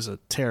me, that was a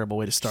terrible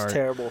way to start. It's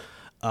terrible.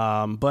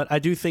 But I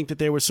do think that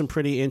there were some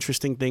pretty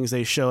interesting things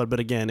they showed. But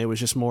again, it was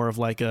just more of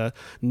like a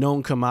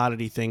known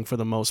commodity thing for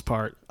the most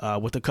part,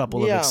 with a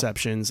couple of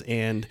exceptions,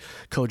 and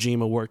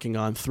Kojima working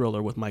on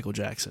Thriller with Michael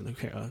Jackson,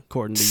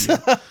 according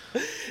to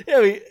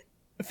you.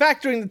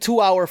 Factoring the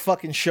 2-hour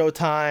fucking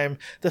showtime,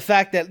 the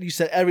fact that you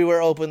said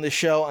everywhere opened the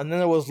show, and then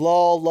there was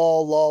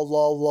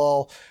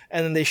lull,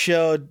 and then they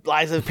showed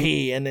Liza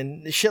P, and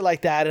then shit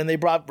like that, and they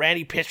brought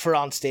Randy Pitchford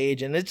on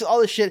stage, and it's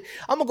all this shit.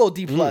 I'm gonna go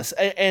D+.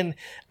 And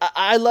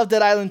I love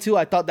Dead Island 2.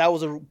 I thought that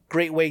was a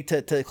great way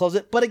to close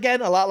it. But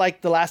again, a lot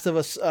like The Last of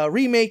Us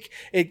remake,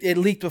 it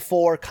leaked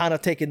before, kind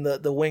of taking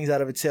the wings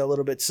out of its tail a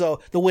little bit.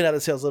 So the wind out of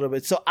its sails a little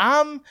bit. So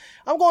I'm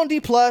going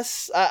D+.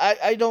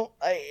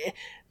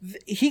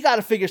 He got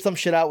to figure some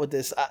shit out with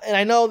this. And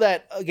I know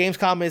that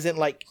Gamescom isn't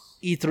like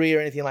E3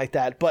 or anything like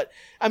that. But,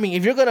 I mean,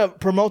 if you're going to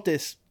promote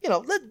this,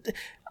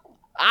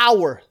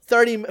 hour,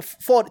 30,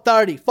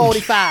 40,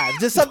 45.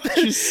 Just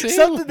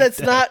something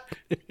that's not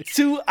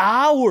 2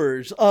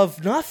 hours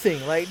of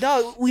nothing. Like,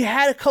 no, we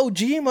had a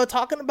Kojima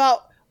talking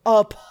about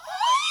a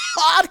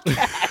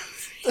podcast.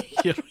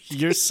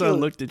 Your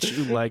son looked at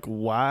you like,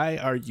 why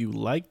are you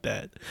like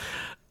that?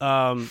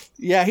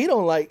 He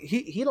don't like.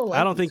 He don't like.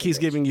 I don't think he's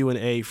giving you an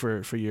A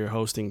for your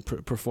hosting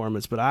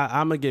performance, but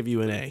I'm gonna give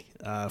you an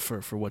A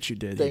for what you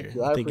did here.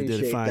 I think you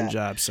did a fine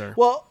job, sir.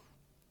 Well,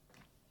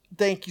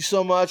 thank you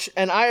so much,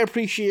 and I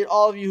appreciate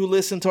all of you who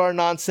listen to our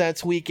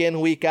nonsense week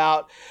in, week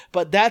out.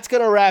 But that's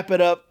gonna wrap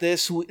it up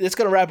this week. That's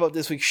gonna wrap up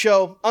this week's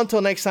show. Until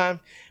next time,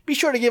 be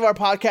sure to give our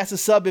podcast a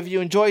sub if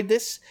you enjoyed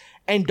this,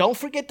 and don't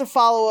forget to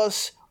follow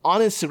us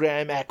on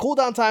Instagram at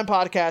Cooldown Time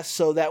Podcast,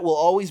 so that will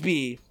always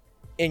be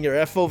in your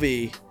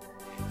FOV.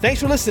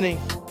 Thanks for listening,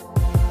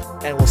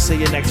 and we'll see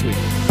you next week.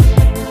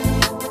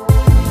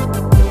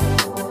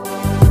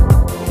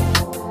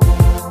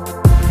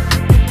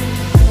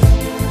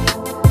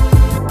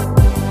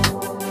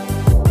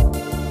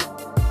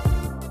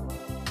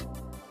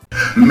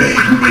 Make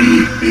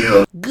me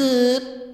feel good.